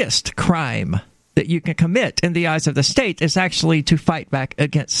greatest crime that you can commit in the eyes of the state is actually to fight back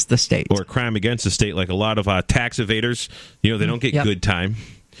against the state. Or crime against the state, like a lot of tax evaders, they don't get good time.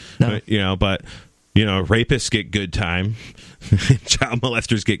 No. But rapists get good time. Child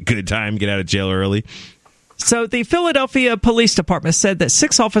molesters get good time, get out of jail early. So the Philadelphia Police Department said that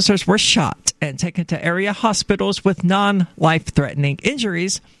 6 officers were shot and taken to area hospitals with non-life-threatening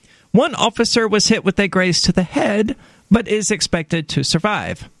injuries. 1 officer was hit with a graze to the head, but is expected to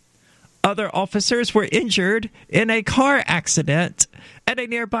survive. Other officers were injured in a car accident at a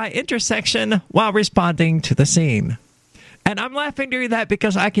nearby intersection while responding to the scene. And I'm laughing during that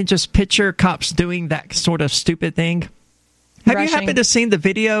because I can just picture cops doing that sort of stupid thing. Have you happened to seen the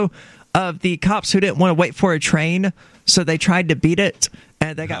video of the cops who didn't want to wait for a train, so they tried to beat it,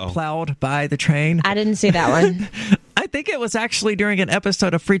 and they got plowed by the train? I didn't see that one. I think it was actually during an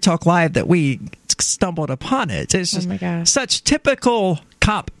episode of Free Talk Live that we stumbled upon it. It's just such typical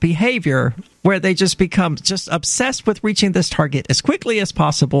cop behavior where they just become just obsessed with reaching this target as quickly as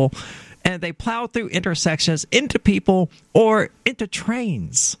possible, and they plow through intersections into people or into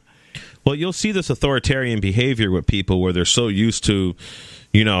trains. Well, you'll see this authoritarian behavior with people where they're so used to,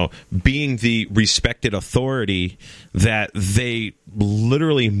 being the respected authority that they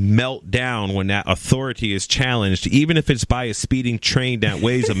literally melt down when that authority is challenged, even if it's by a speeding train that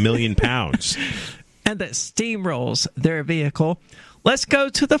weighs 1 million pounds. And that steamrolls their vehicle. Let's go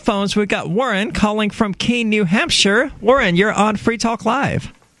to the phones. We've got Warren calling from Keene, New Hampshire. Warren, you're on Free Talk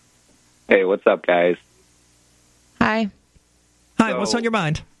Live. Hey, what's up, guys? Hi. Hi, what's on your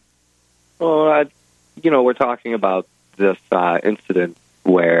mind? Well, we're talking about this incident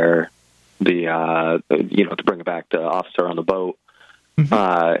where to bring it back to officer on the boat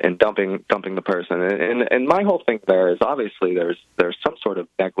and dumping the person. And my whole thing there is obviously there's some sort of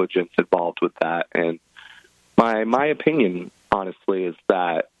negligence involved with that. And my opinion, honestly, is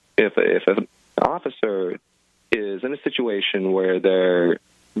that if an officer is in a situation where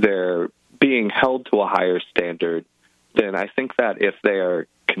they're being held to a higher standard, then I think that if they are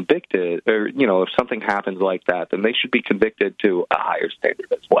convicted, or if something happens like that, then they should be convicted to a higher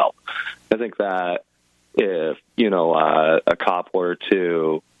standard as well. I think that if a cop were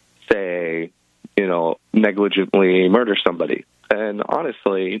to say negligently murder somebody, and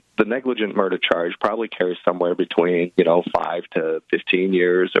honestly, the negligent murder charge probably carries somewhere between 5 to 15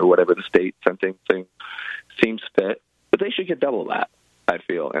 years or whatever the state sentencing seems fit, but they should get double that, I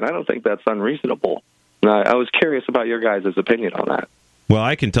feel, and I don't think that's unreasonable. I was curious about your guys' opinion on that. Well,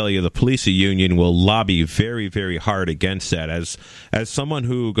 I can tell you the police union will lobby very, very hard against that. As someone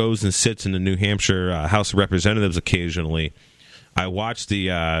who goes and sits in the New Hampshire House of Representatives occasionally, I watch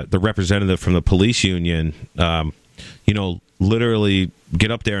the representative from the police union, literally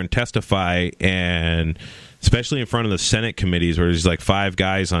get up there and testify, and especially in front of the Senate committees where there's like 5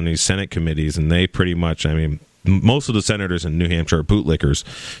 guys on these Senate committees, and they pretty much, most of the senators in New Hampshire are bootlickers,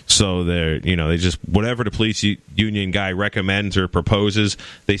 so they just whatever the police union guy recommends or proposes,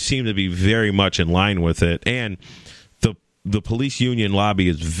 they seem to be very much in line with it. And the police union lobby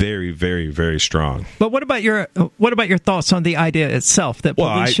is very, very, very strong. But what about your thoughts on the idea itself that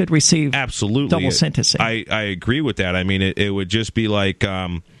police should receive double sentencing? I agree with that. It would just be like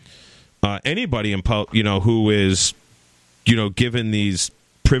anybody who is given these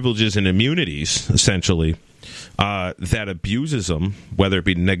privileges and immunities essentially. That abuses them, whether it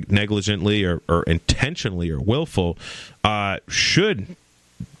be negligently or intentionally or willful, should,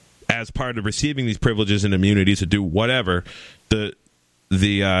 as part of receiving these privileges and immunities to do whatever, the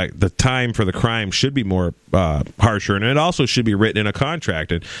time for the crime should be more harsher, and it also should be written in a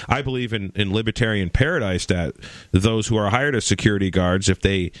contract. And I believe in libertarian paradise that those who are hired as security guards, if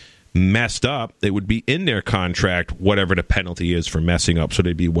they messed up, it would be in their contract whatever the penalty is for messing up, so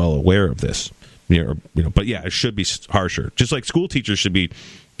they'd be well aware of this. But yeah, it should be harsher. Just like school teachers should be,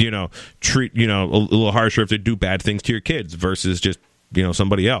 treat a little harsher if they do bad things to your kids versus just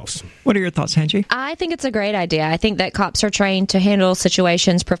somebody else. What are your thoughts, Angie? I think it's a great idea. I think that cops are trained to handle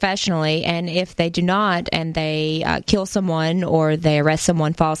situations professionally, and if they do not, and they kill someone, or they arrest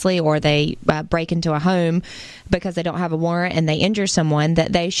someone falsely, or they break into a home because they don't have a warrant and they injure someone,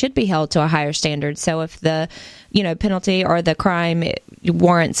 that they should be held to a higher standard. So if the penalty or the crime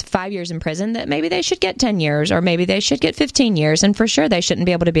warrants 5 years in prison, that maybe they should get 10 years, or maybe they should get 15 years, and for sure they shouldn't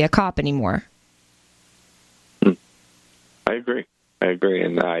be able to be a cop anymore. I agree,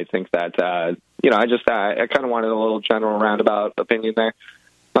 and I think that I kind of wanted a little general roundabout opinion there.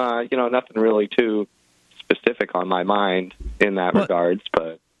 Nothing really too specific on my mind in that regards,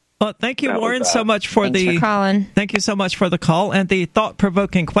 but Well, thank you, That was Warren, that. so much for Thanks for calling. Thank you so much for the call and the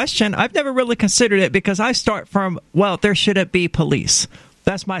thought-provoking question. I've never really considered it because I start from, well, there shouldn't be police.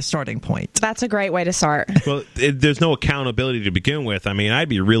 That's my starting point. That's a great way to start. Well, there's no accountability to begin with. I mean, I'd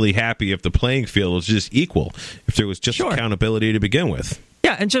be really happy if the playing field was just equal, if there was just accountability to begin with.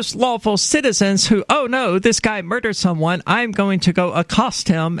 Yeah, and just lawful citizens who, oh no, this guy murdered someone, I'm going to go accost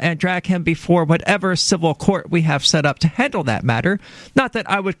him and drag him before whatever civil court we have set up to handle that matter. Not that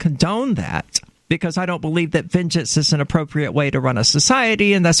I would condone that, because I don't believe that vengeance is an appropriate way to run a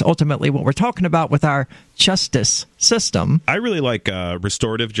society, and that's ultimately what we're talking about with our justice system. I really like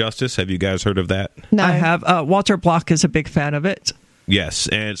restorative justice. Have you guys heard of that? No. I have. Walter Block is a big fan of it. Yes,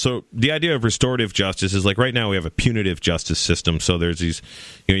 and so the idea of restorative justice is like right now we have a punitive justice system. So there's these,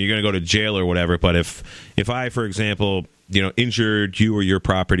 you're going to go to jail or whatever. But if I, for example, injured you or your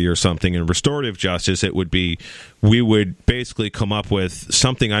property or something, in restorative justice, it would be we would basically come up with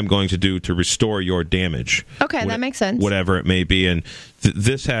something I'm going to do to restore your damage. Okay, that makes sense. Whatever it may be, and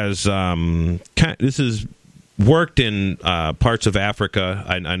this has this is. Worked in parts of Africa.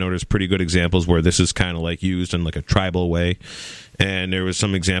 I know there's pretty good examples where this is kind of like used in like a tribal way, and there was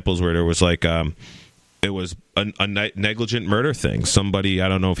some examples where there was like it was a negligent murder thing. Somebody, I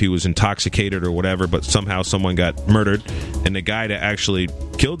don't know if he was intoxicated or whatever, but somehow someone got murdered, and the guy that actually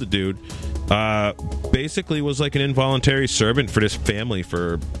killed the dude basically was like an involuntary servant for this family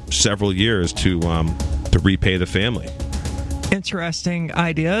for several years to repay the family. Interesting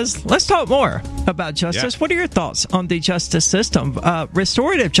ideas. Let's talk more about justice. Yeah. What are your thoughts on the justice system?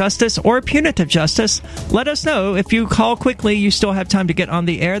 Restorative justice or punitive justice? Let us know. If you call quickly, you still have time to get on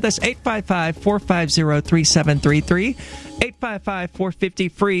the air. That's 855-450-3733.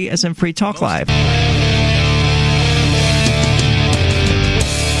 855-450-FREE as in Free Talk Live.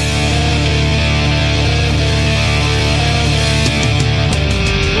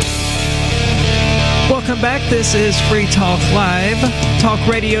 Welcome back. This is Free Talk Live, talk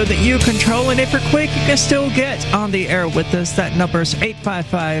radio that you control. And if you're quick, you can still get on the air with us. That number's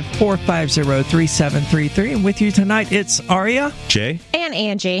 855-450-3733. And with you tonight, it's Aria, Jay, and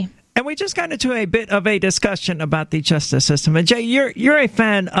Angie. And we just got into a bit of a discussion about the justice system. And Jay, you're a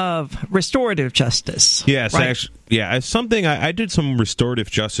fan of restorative justice. Yes, right? actually, yeah. It's something I did some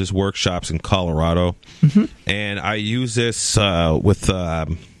restorative justice workshops in Colorado, and I use this with.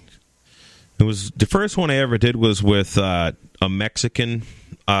 It was the first one I ever did was with a Mexican,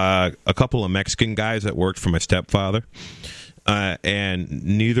 a couple of Mexican guys that worked for my stepfather, and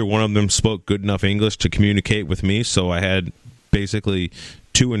neither one of them spoke good enough English to communicate with me, so I had basically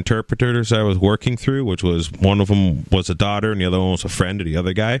two interpreters I was working through, which was one of them was a daughter and the other one was a friend of the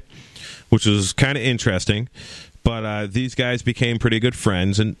other guy, which was kind of interesting. But these guys became pretty good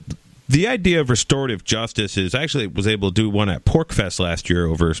friends, and the idea of restorative justice is actually was able to do one at PorcFest last year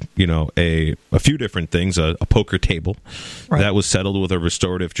over, a few different things, a poker table that was settled with a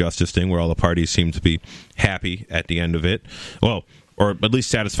restorative justice thing where all the parties seemed to be happy at the end of it. Well, or at least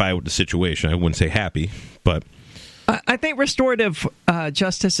satisfied with the situation. I wouldn't say happy, but I think restorative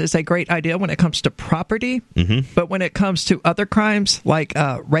justice is a great idea when it comes to property, but when it comes to other crimes like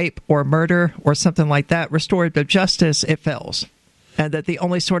rape or murder or something like that, restorative justice, it fails. And that the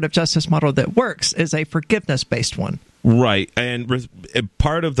only sort of justice model that works is a forgiveness-based one. Right, and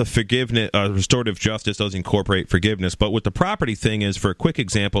part of the forgiveness, restorative justice does incorporate forgiveness, but what the property thing is, for a quick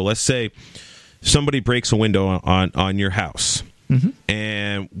example, let's say somebody breaks a window on your house,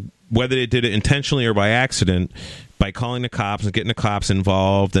 and whether they did it intentionally or by accident, by calling the cops and getting the cops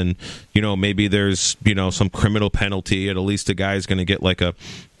involved, and maybe there's some criminal penalty, and at least the guy's going to get like a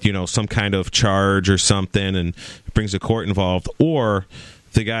some kind of charge or something, and it brings the court involved, or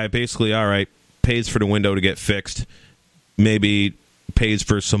the guy basically pays for the window to get fixed, maybe pays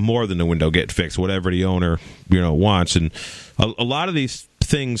for some more than the window get fixed, whatever the owner wants, and a lot of these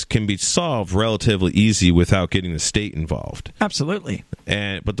things can be solved relatively easy without getting the state involved. Absolutely.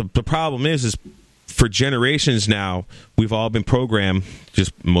 But the problem is for generations now, we've all been programmed,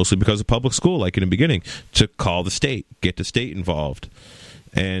 just mostly because of public school, like in the beginning, to call the state, get the state involved.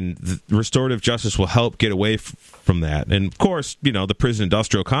 And the restorative justice will help get away from that. And, of course, the prison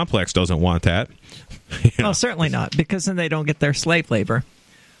industrial complex doesn't want that. Well, certainly not, because then they don't get their slave labor.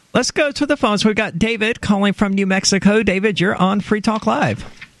 Let's go to the phones. We've got David calling from New Mexico. David, you're on Free Talk Live.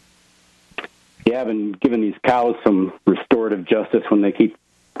 Yeah, I've been giving these cows some restorative justice when they keep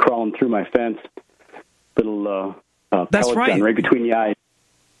crawling through my fence. Little That's pellet right. gun right between the eyes.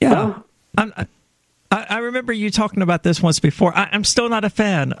 Yeah. Huh? I remember you talking about this once before. I'm still not a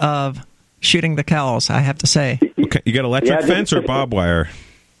fan of shooting the cows, I have to say. Okay. You got electric fence or barbed wire?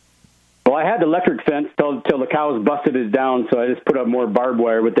 Well, I had the electric fence till the cows busted it down, so I just put up more barbed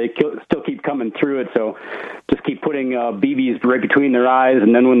wire, but they still keep coming through it, so just keep putting BBs right between their eyes,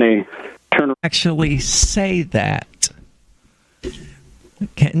 and then when they turn... Actually say that.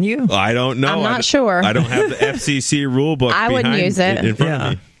 Can you? I don't know. I'm not sure. I don't have the FCC rule book I wouldn't use it. in front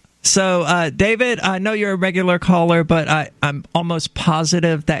of me. So, David, I know you're a regular caller, but I'm almost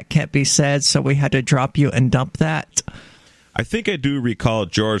positive that can't be said, so we had to drop you and dump that. I think I do recall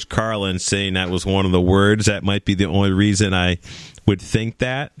George Carlin saying that was one of the words. That might be the only reason I would think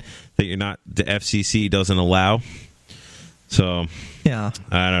that you're not, the FCC doesn't allow. So, yeah,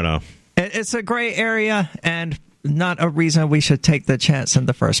 I don't know. It's a gray area and not a reason we should take the chance in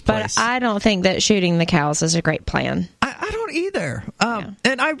the first place. But I don't think that shooting the cows is a great plan. I don't either.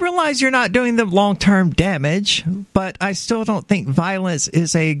 And I realize you're not doing them long-term damage, but I still don't think violence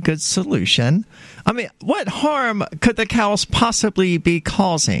is a good solution. I mean, what harm could the cows possibly be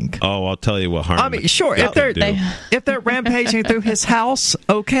causing? Oh, I'll tell you what harm. I mean, sure, if they're rampaging through his house,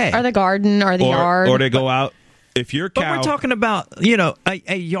 okay. Or the garden or the yard. Or they go out. If your cow... But we're talking about,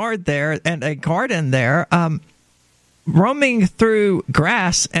 a yard there and a garden there. Roaming through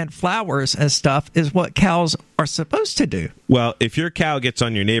grass and flowers and stuff is what cows are supposed to do. Well, if your cow gets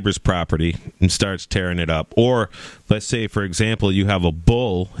on your neighbor's property and starts tearing it up, or let's say, for example, you have a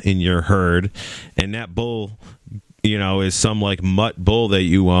bull in your herd, and that bull, is some like mutt bull that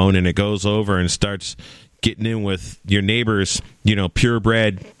you own, and it goes over and starts getting in with your neighbor's,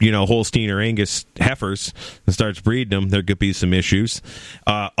 purebred, Holstein or Angus heifers and starts breeding them, there could be some issues.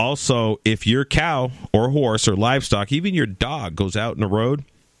 Also, if your cow or horse or livestock, even your dog, goes out in the road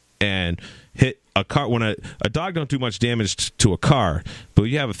and hit a car, when a dog don't do much damage to a car, but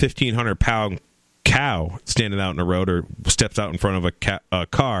you have a 1,500-pound cow standing out in the road or steps out in front of a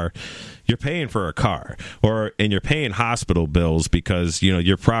car, you're paying for a car, and you're paying hospital bills because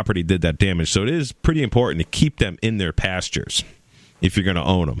your property did that damage. So it is pretty important to keep them in their pastures if you're going to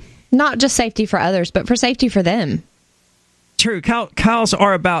own them. Not just safety for others, but for safety for them. True. Cows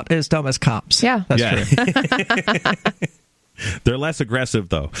are about as dumb as cops. Yeah, that's true. They're less aggressive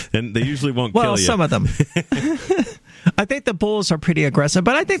though, and they usually won't kill you. Well, some of them. I think the bulls are pretty aggressive,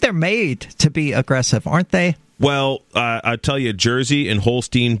 but I think they're made to be aggressive, aren't they? Well, I'll tell you, Jersey and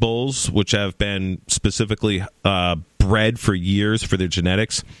Holstein bulls, which have been specifically bred for years for their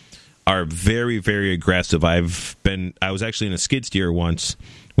genetics, are very, very aggressive. I was actually in a skid steer once,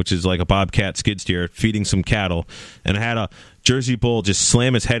 which is like a bobcat skid steer, feeding some cattle, and I had a Jersey bull just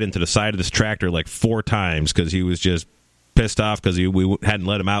slam his head into the side of this tractor like 4 times because he was just pissed off because we hadn't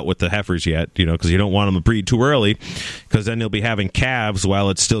let him out with the heifers yet, because you don't want them to breed too early, because then they'll be having calves while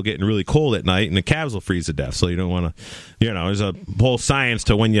it's still getting really cold at night, and the calves will freeze to death. So you don't want to, there's a whole science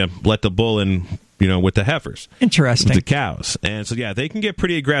to when you let the bull in, with the heifers. Interesting. With the cows. And so, yeah, they can get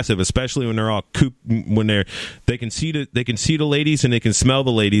pretty aggressive, especially when they're all they can see the ladies and they can smell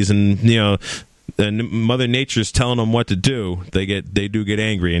the ladies, and, and Mother Nature's telling them what to do. They do get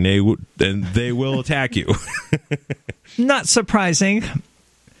angry, and they will attack you. Not surprising.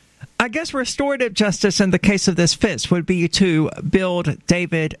 I guess restorative justice in the case of this fence would be to build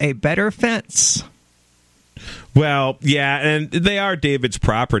David a better fence. Well, yeah, and they are David's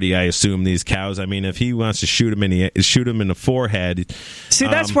property, I assume, these cows. I mean, if he wants to shoot him in the forehead. See,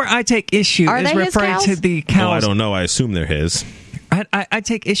 that's where I take issue. Are they referring his cows? To the cows. Oh, I don't know. I assume they're his. I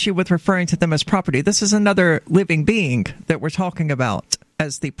take issue with referring to them as property. This is another living being that we're talking about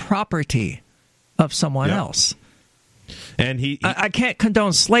as the property of someone else. And I can't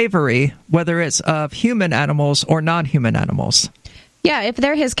condone slavery, whether it's of human animals or non-human animals. Yeah, if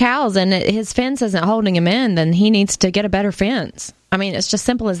they're his cows and his fence isn't holding him in, then he needs to get a better fence. I mean, it's just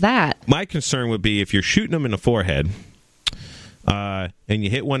simple as that. My concern would be if you're shooting them in the forehead and you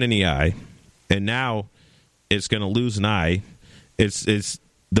hit one in the eye, and now it's going to lose an eye. It's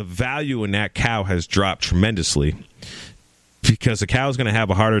the value in that cow has dropped tremendously. Because the cow's going to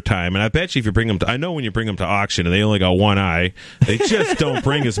have a harder time. And I bet you if you bring them to... I know when you bring them to auction and they only got one eye, they just don't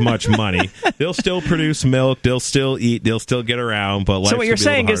bring as much money. They'll still produce milk. They'll still eat. They'll still get around. But so what you're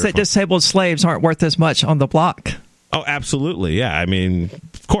saying is that disabled slaves aren't worth as much on the block? Oh, absolutely. Yeah. I mean,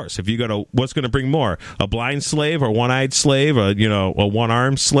 of course, if you go to... What's going to bring more? A blind slave or one-eyed slave? A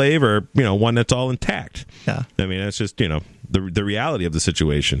one-armed slave or, one that's all intact? Yeah. I mean, that's just, the reality of the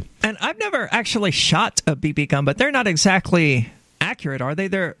situation. And I've never actually shot a BB gun, but they're not exactly accurate, are they?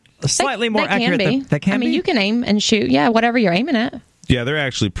 They're slightly more accurate. They can be. You can aim and shoot, whatever you're aiming at. Yeah, they're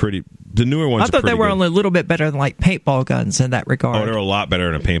actually pretty. The newer ones. I thought they were good. only a little bit better than like paintball guns in that regard. Oh, they're a lot better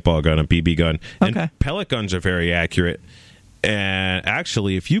than a paintball gun, a BB gun. Okay. And pellet guns are very accurate. And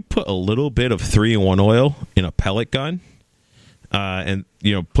actually, if you put a little bit of 3-in-1 oil in a pellet gun, and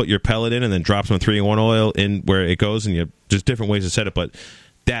put your pellet in, and then drop some 3-in-1 oil in where it goes, and there's different ways to set it, but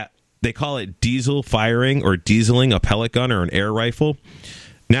that they call it diesel firing or dieseling a pellet gun or an air rifle.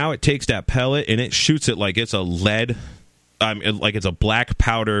 Now it takes that pellet and it shoots it like it's a lead, like it's a black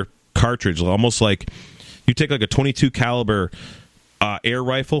powder cartridge, almost like you take like a 22 caliber pellet air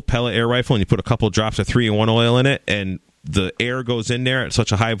rifle, and you put a couple drops of 3-in-1 oil in it, and the air goes in there at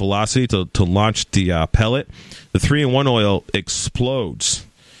such a high velocity to launch the pellet. The 3-in-1 oil explodes.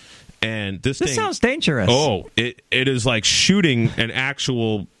 And this thing sounds dangerous. Oh, it is like shooting an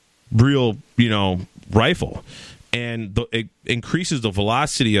actual real, rifle. And it increases the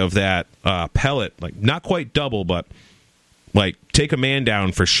velocity of that pellet, like not quite double, but like take a man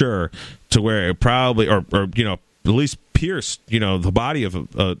down for sure, to where it probably, or at least pierce, the body of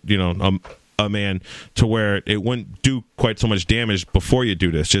a man, to where it wouldn't do quite so much damage before you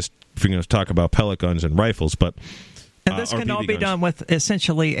do this. Just if you're going to talk about pellet guns and rifles, but. And this can all be done with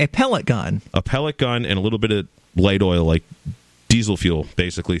essentially a pellet gun. A pellet gun and a little bit of light oil, like diesel fuel,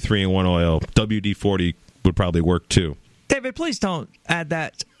 basically 3-in-1 oil. WD-40 would probably work too. David, please don't add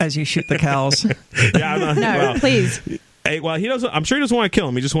that as you shoot the cows. Please. Hey, well, he doesn't. I'm sure he doesn't want to kill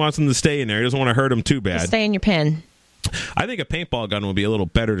him. He just wants them to stay in there. He doesn't want to hurt them too bad. Just stay in your pen. I think a paintball gun would be a little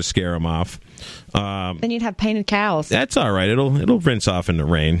better to scare him off. Then you'd have painted cows. That's all right. It'll rinse off in the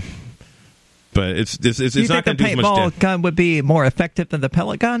rain. But it's not going to do as much damage. You think the paintball gun would be more effective than the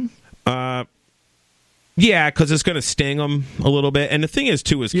pellet gun? Yeah, because it's going to sting them a little bit. And the thing is,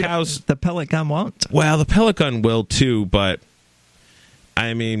 too, is cows... The pellet gun won't? Well, the pellet gun will, too, but,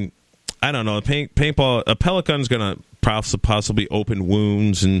 I mean, I don't know. A pellet gun's going to possibly open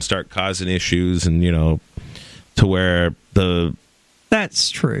wounds and start causing issues, and, to where the... That's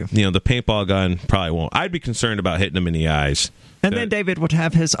true. The paintball gun probably won't. I'd be concerned about hitting them in the eyes. And then David would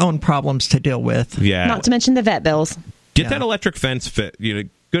have his own problems to deal with. Yeah. Not to mention the vet bills. Get that electric fence fit.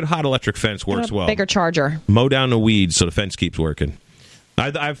 Good hot electric fence works well. Bigger charger. Mow down the weeds so the fence keeps working.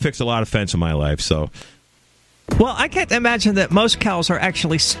 I've fixed a lot of fence in my life, so. Well, I can't imagine that most cows are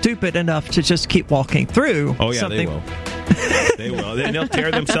actually stupid enough to just keep walking through. Oh, yeah, something. they will. They will. They'll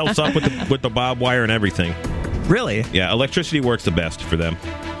tear themselves up with the barbed wire and everything. Really? Yeah, electricity works the best for them.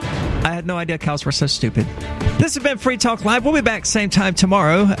 I had no idea cows were so stupid. This has been Free Talk Live. We'll be back same time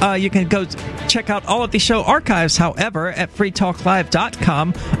tomorrow. You can go check out all of the show archives, however, at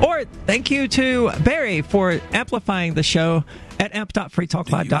freetalklive.com. Or thank you to Barry for amplifying the show at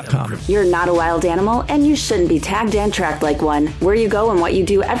amp.freetalklive.com. You're not a wild animal, and you shouldn't be tagged and tracked like one. Where you go and what you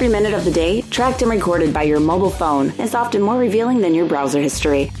do every minute of the day, tracked and recorded by your mobile phone, is often more revealing than your browser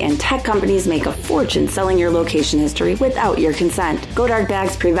history. And tech companies make a fortune selling your location history without your consent. GoDark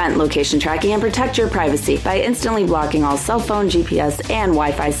bags prevent location tracking and protect your privacy by instantly blocking all cell phone, GPS, and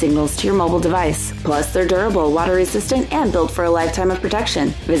Wi-Fi signals to your mobile device. Plus, they're durable, water-resistant, and built for a lifetime of protection.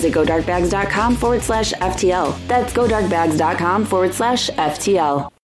 Visit GoDarkbags.com/FTL. That's GoDarkbags.com/FTL.